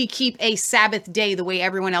 do we keep a Sabbath day the way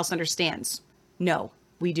everyone else understands? No,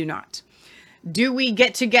 we do not. Do we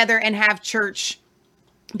get together and have church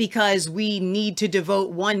because we need to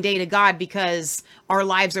devote one day to God because our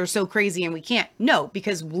lives are so crazy and we can't? No,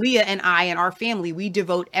 because Leah and I and our family, we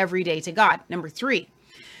devote every day to God. Number 3,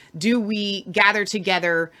 do we gather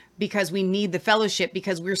together because we need the fellowship,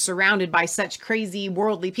 because we're surrounded by such crazy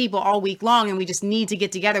worldly people all week long and we just need to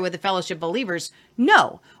get together with the fellowship believers?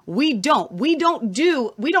 No, we don't. We don't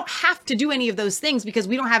have to do any of those things because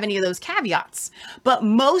we don't have any of those caveats. But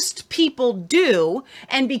most people do.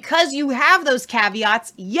 And because you have those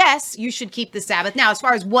caveats, yes, you should keep the Sabbath. Now, as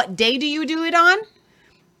far as what day do you do it on?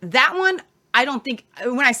 That one, I don't think,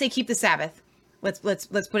 when I say keep the Sabbath, let's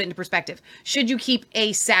put it into perspective. Should you keep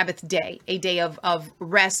a Sabbath day, a day of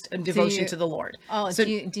rest and devotion to the Lord? Oh, so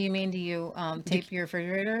do you mean tape your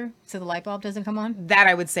refrigerator so the light bulb doesn't come on? That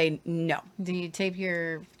I would say no. Do you tape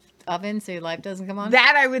your oven so your light doesn't come on?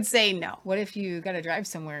 That I would say no. What if you got to drive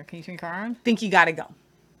somewhere? Can you turn your car on? Think you got to go.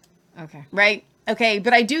 Okay. Right? Okay,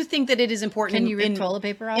 but I do think that it is important. Can you rip toilet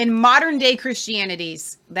paper off? In modern day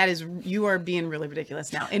Christianities, you are being really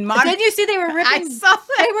ridiculous now. In modern, did you see they were ripping? I saw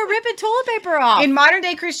that. They were ripping toilet paper off. In modern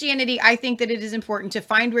day Christianity, I think that it is important to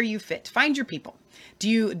find where you fit. Find your people. Do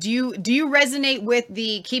you resonate with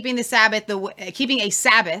the keeping the Sabbath, keeping a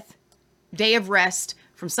Sabbath day of rest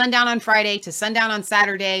from sundown on Friday to sundown on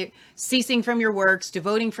Saturday, ceasing from your works,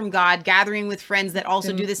 devoting from God, gathering with friends that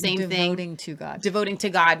also do the same thing. Devoting to God. Devoting to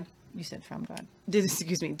God. You said from God.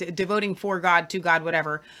 Excuse me. Devoting for God, to God,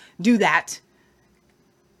 whatever. Do that.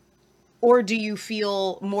 Or do you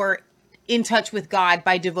feel more in touch with God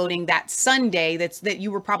by devoting that Sunday that you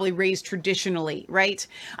were probably raised traditionally, right?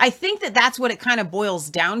 I think that that's what it kind of boils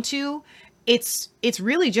down to. It's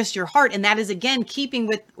really just your heart. And that is, again, keeping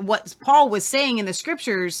with what Paul was saying in the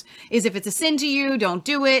scriptures, is if it's a sin to you, don't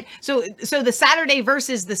do it. So the Saturday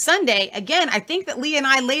versus the Sunday, again, I think that Leah and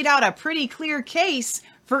I laid out a pretty clear case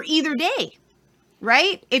for either day,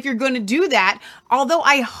 right? If you're going to do that, although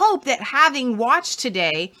I hope that having watched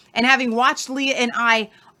today and having watched Leah and I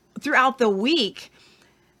throughout the week,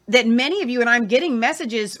 that many of you, and I'm getting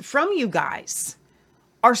messages from you guys,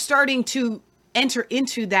 are starting to enter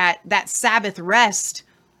into that Sabbath rest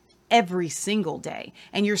every single day.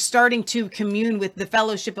 And you're starting to commune with the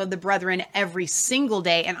fellowship of the brethren every single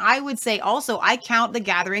day. And I would say also, I count the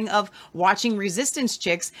gathering of watching Resistance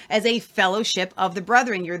Chicks as a fellowship of the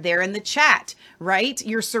brethren. You're there in the chat, right?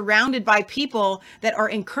 You're surrounded by people that are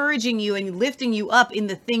encouraging you and lifting you up in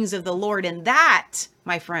the things of the Lord. And that,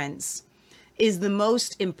 my friends, is the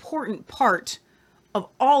most important part of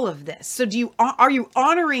all of this. So are you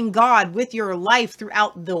honoring God with your life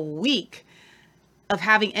throughout the week of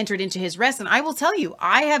having entered into his rest? And I will tell you,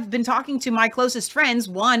 I have been talking to my closest friends,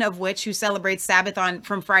 one of which who celebrates Sabbath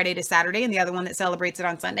from Friday to Saturday, and the other one that celebrates it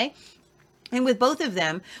on Sunday. And with both of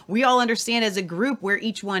them, we all understand as a group where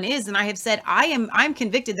each one is. And I have said, I'm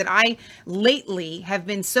convicted that I lately have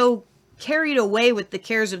been so carried away with the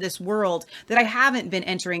cares of this world that I haven't been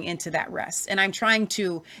entering into that rest. And I'm trying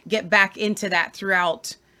to get back into that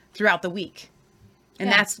throughout the week.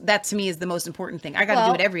 And that to me is the most important thing. I got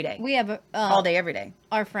to do it every day. We have all day, every day.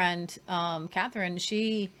 Our friend, Catherine,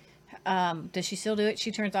 she, does she still do it?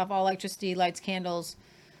 She turns off all electricity, lights, candles,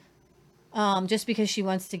 just because she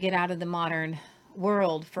wants to get out of the modern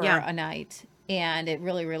world for a night. And it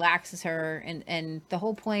really relaxes her. And the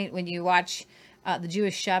whole point when you watch the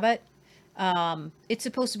Jewish Shabbat, it's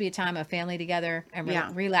supposed to be a time of family together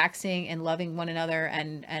and relaxing and loving one another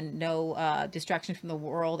and no distraction from the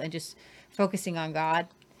world and just focusing on God.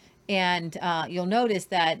 And you'll notice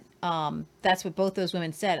that that's what both those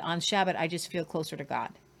women said. On Shabbat, I just feel closer to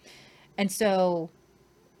God. And so,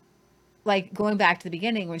 like, going back to the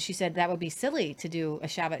beginning when she said that would be silly to do a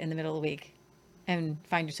Shabbat in the middle of the week and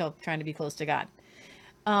find yourself trying to be close to God.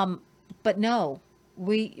 But no,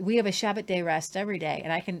 we have a Shabbat day rest every day.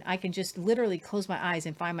 And I can just literally close my eyes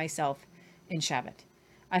and find myself in Shabbat.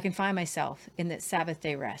 I can find myself in that Sabbath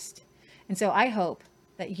day rest. And so I hope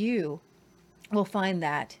that you will find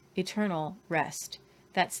that eternal rest.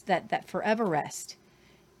 That's that forever rest.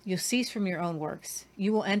 You'll cease from your own works.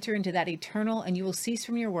 You will enter into that eternal, and you will cease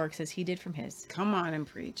from your works as he did from his. Come on and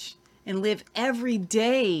preach. And live every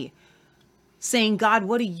day saying, God,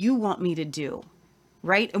 what do you want me to do?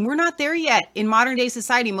 Right? And we're not there yet in modern day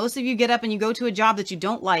society. Most of you get up and you go to a job that you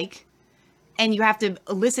don't like, and you have to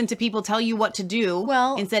listen to people tell you what to do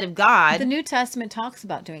instead of God. The New Testament talks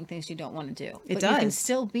about doing things you don't want to do. It but does. You can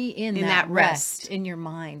still be in that rest in your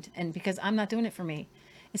mind. And because I'm not doing it for me.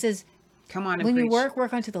 It says, come on and when preach. you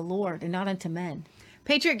work unto the Lord and not unto men.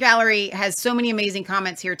 Patriot Gallery has so many amazing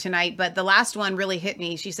comments here tonight, but the last one really hit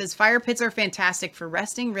me. She says, fire pits are fantastic for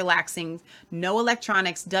resting, relaxing. No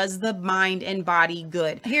electronics does the mind and body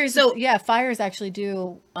good. Fires actually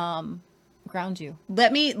do ground you.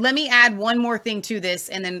 Let me add one more thing to this,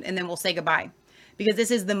 and then we'll say goodbye, because this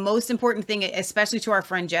is the most important thing, especially to our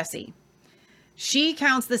friend Jessie. She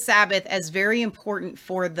counts the Sabbath as very important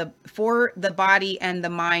for the body and the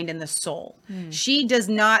mind and the soul. She does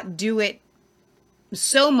not do it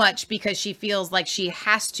so much because she feels like she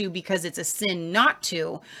has to because it's a sin not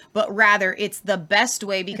to, but rather it's the best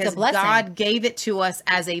way because God gave it to us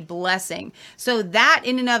as a blessing. So that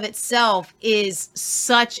in and of itself is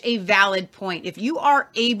such a valid point. If you are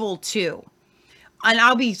able to, and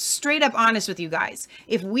I'll be straight up honest with you guys,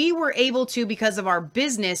 if we were able to, because of our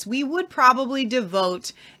business, we would probably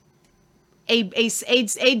devote a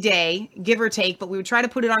day, give or take, but we would try to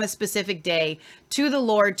put it on a specific day to the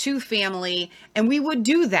Lord, to family, and we would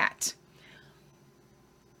do that.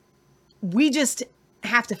 We just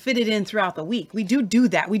have to fit it in throughout the week. We do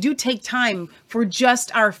that. We do take time for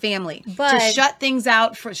just our family, to shut things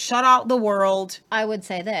out, shut out the world. I would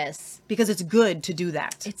say this, because it's good to do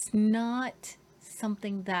that. It's not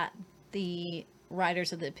something that the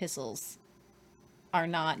writers of the epistles are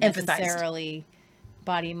not necessarily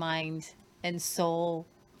body, mind, and soul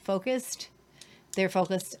focused. They're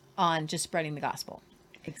focused on just spreading the gospel.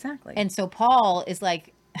 Exactly. And so Paul is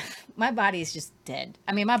like, my body is just dead.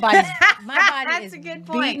 I mean, my body is a good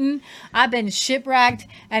point. Beaten. I've been shipwrecked,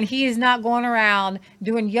 and he is not going around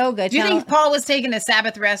doing yoga. Do you think Paul was taking a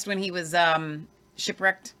Sabbath rest when he was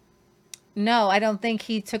shipwrecked? No, I don't think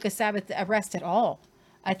he took a Sabbath rest at all.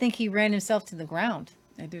 I think he ran himself to the ground.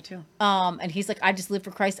 I do too. And he's like, I just live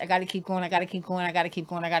for Christ. I got to keep going. I got to keep going. I got to keep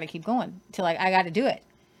going. I got to keep going till I got to do it,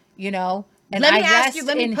 you know? And let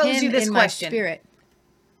me pose you this question. Spirit.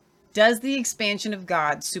 Does the expansion of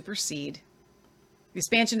God supersede, the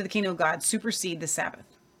expansion of the kingdom of God supersede the Sabbath?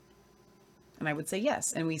 And I would say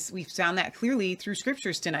yes. And we found that clearly through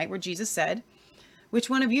scriptures tonight, where Jesus said, which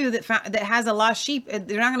one of you that has a lost sheep,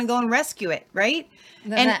 they're not going to go and rescue it, right?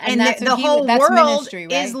 And the whole world ministry,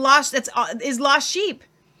 right? is lost. Is lost sheep.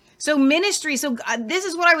 So ministry. So this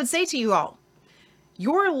is what I would say to you all.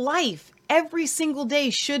 Your life every single day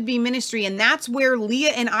should be ministry. And that's where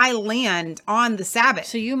Leah and I land on the Sabbath.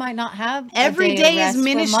 So you might not have every day is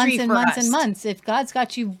ministry for months and months and months. If God's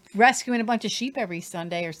got you rescuing a bunch of sheep every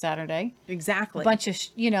Sunday or Saturday, exactly, a bunch of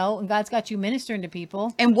and God's got you ministering to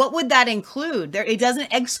people. And what would that include? It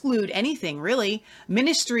doesn't exclude anything, really.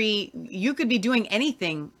 Ministry, you could be doing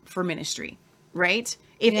anything for ministry, right?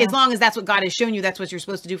 As long as that's what God has shown you, that's what you're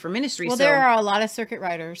supposed to do for ministry. Well, there are a lot of circuit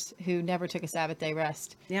riders who never took a Sabbath day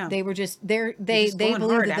rest. Yeah, they were just they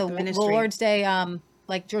believed that the Lord's Day,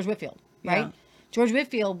 like George Whitfield, right? Yeah. George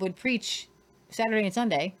Whitfield would preach Saturday and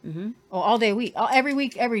Sunday, all day a week, every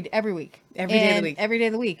week, every day of the week, every day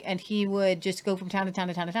of the week, and he would just go from town to town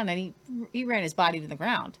to town to town, and he ran his body to the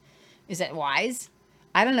ground. Is that wise?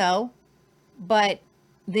 I don't know, but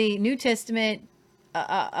the New Testament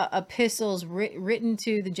epistles written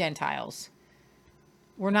to the Gentiles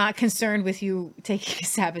were not concerned with you taking a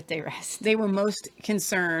Sabbath day rest. They were most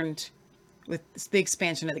concerned with the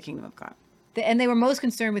expansion of the kingdom of God. And they were most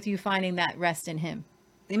concerned with you finding that rest in him.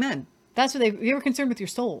 Amen. That's what they were concerned with, your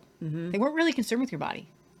soul. They weren't really concerned with your body.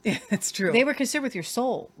 Yeah, that's true. They were concerned with your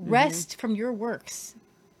soul. Rest from your works.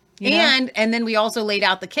 And then we also laid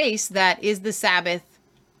out the case that is the Sabbath,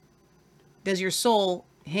 does your soul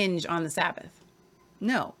hinge on the Sabbath?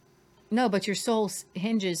 No, but your soul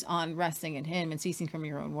hinges on resting in him and ceasing from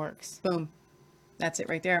your own works. Boom. That's it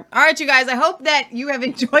right there. All right, you guys, I hope that you have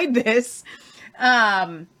enjoyed this.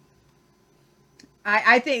 I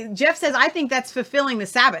think Jeff says, I think that's fulfilling the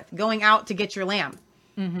Sabbath, going out to get your lamb.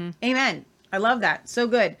 Amen. I love that. So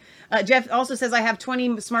good. Jeff also says, I have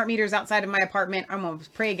 20 smart meters outside of my apartment. I'm going to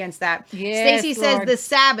pray against that. Yes, Stacy says, the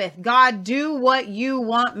Sabbath, God, do what you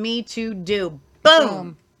want me to do.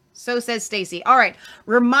 Boom. So says Stacy. All right.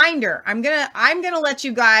 Reminder. I'm gonna let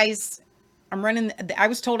you guys. I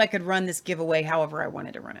was told I could run this giveaway however I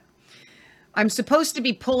wanted to run it. I'm supposed to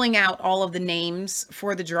be pulling out all of the names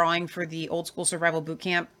for the drawing for the Old School Survival Boot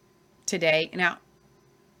Camp today. Now,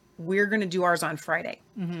 we're going to do ours on Friday.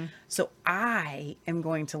 So I am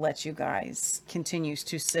going to let you guys continue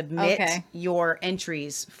to submit your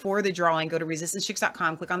entries for the drawing. Go to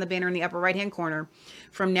resistancechicks.com, click on the banner in the upper right-hand corner.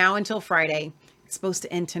 From now until Friday, it's supposed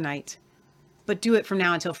to end tonight, but do it from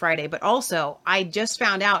now until Friday. But also, I just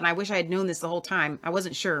found out, and I wish I had known this the whole time. I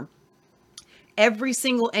wasn't sure. Every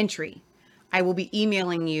single entry, I will be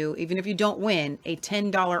emailing you, even if you don't win, a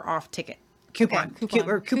 $10 off ticket. Coupon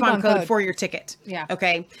code for your ticket. Yeah.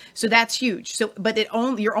 Okay. So that's huge. So, but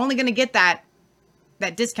you're only going to get that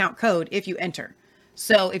discount code if you enter.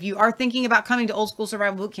 So if you are thinking about coming to Old School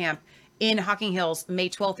Survival Boot Camp in Hocking Hills, May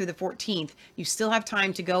 12th through the 14th, you still have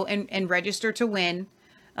time to go and register to win.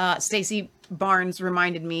 Stacy Barnes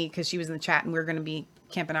reminded me because she was in the chat and we're going to be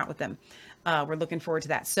camping out with them. We're looking forward to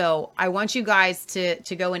that. So I want you guys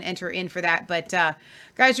to go and enter in for that. But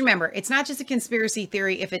guys, remember, it's not just a conspiracy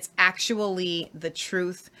theory if it's actually the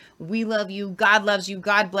truth. We love you. God loves you.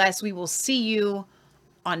 God bless. We will see you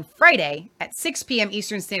on Friday at 6 p.m.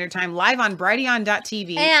 Eastern Standard Time, live on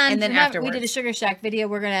Brighteon.tv. And then afterwards. We did a Sugar Shack video.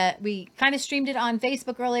 We kind of streamed it on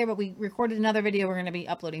Facebook earlier, but we recorded another video we're going to be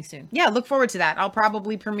uploading soon. Yeah, look forward to that. I'll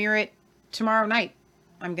probably premiere it tomorrow night,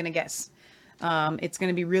 I'm going to guess. It's going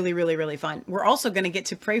to be really, really, really fun. We're also going to get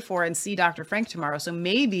to pray for and see Dr. Frank tomorrow. So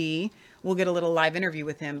maybe we'll get a little live interview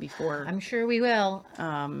with him before. I'm sure we will.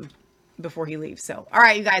 Before he leaves. So, all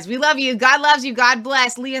right, you guys, we love you. God loves you. God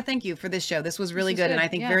bless. Leah, thank you for this show. This was really good. And I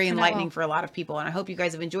think very enlightening for a lot of people. And I hope you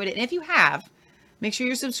guys have enjoyed it. And if you have, make sure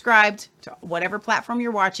you're subscribed to whatever platform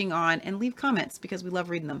you're watching on and leave comments because we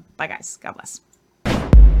love reading them. Bye, guys. God bless.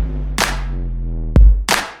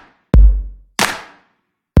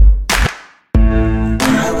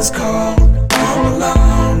 I was cold, all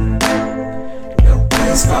alone, no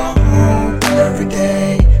place for home.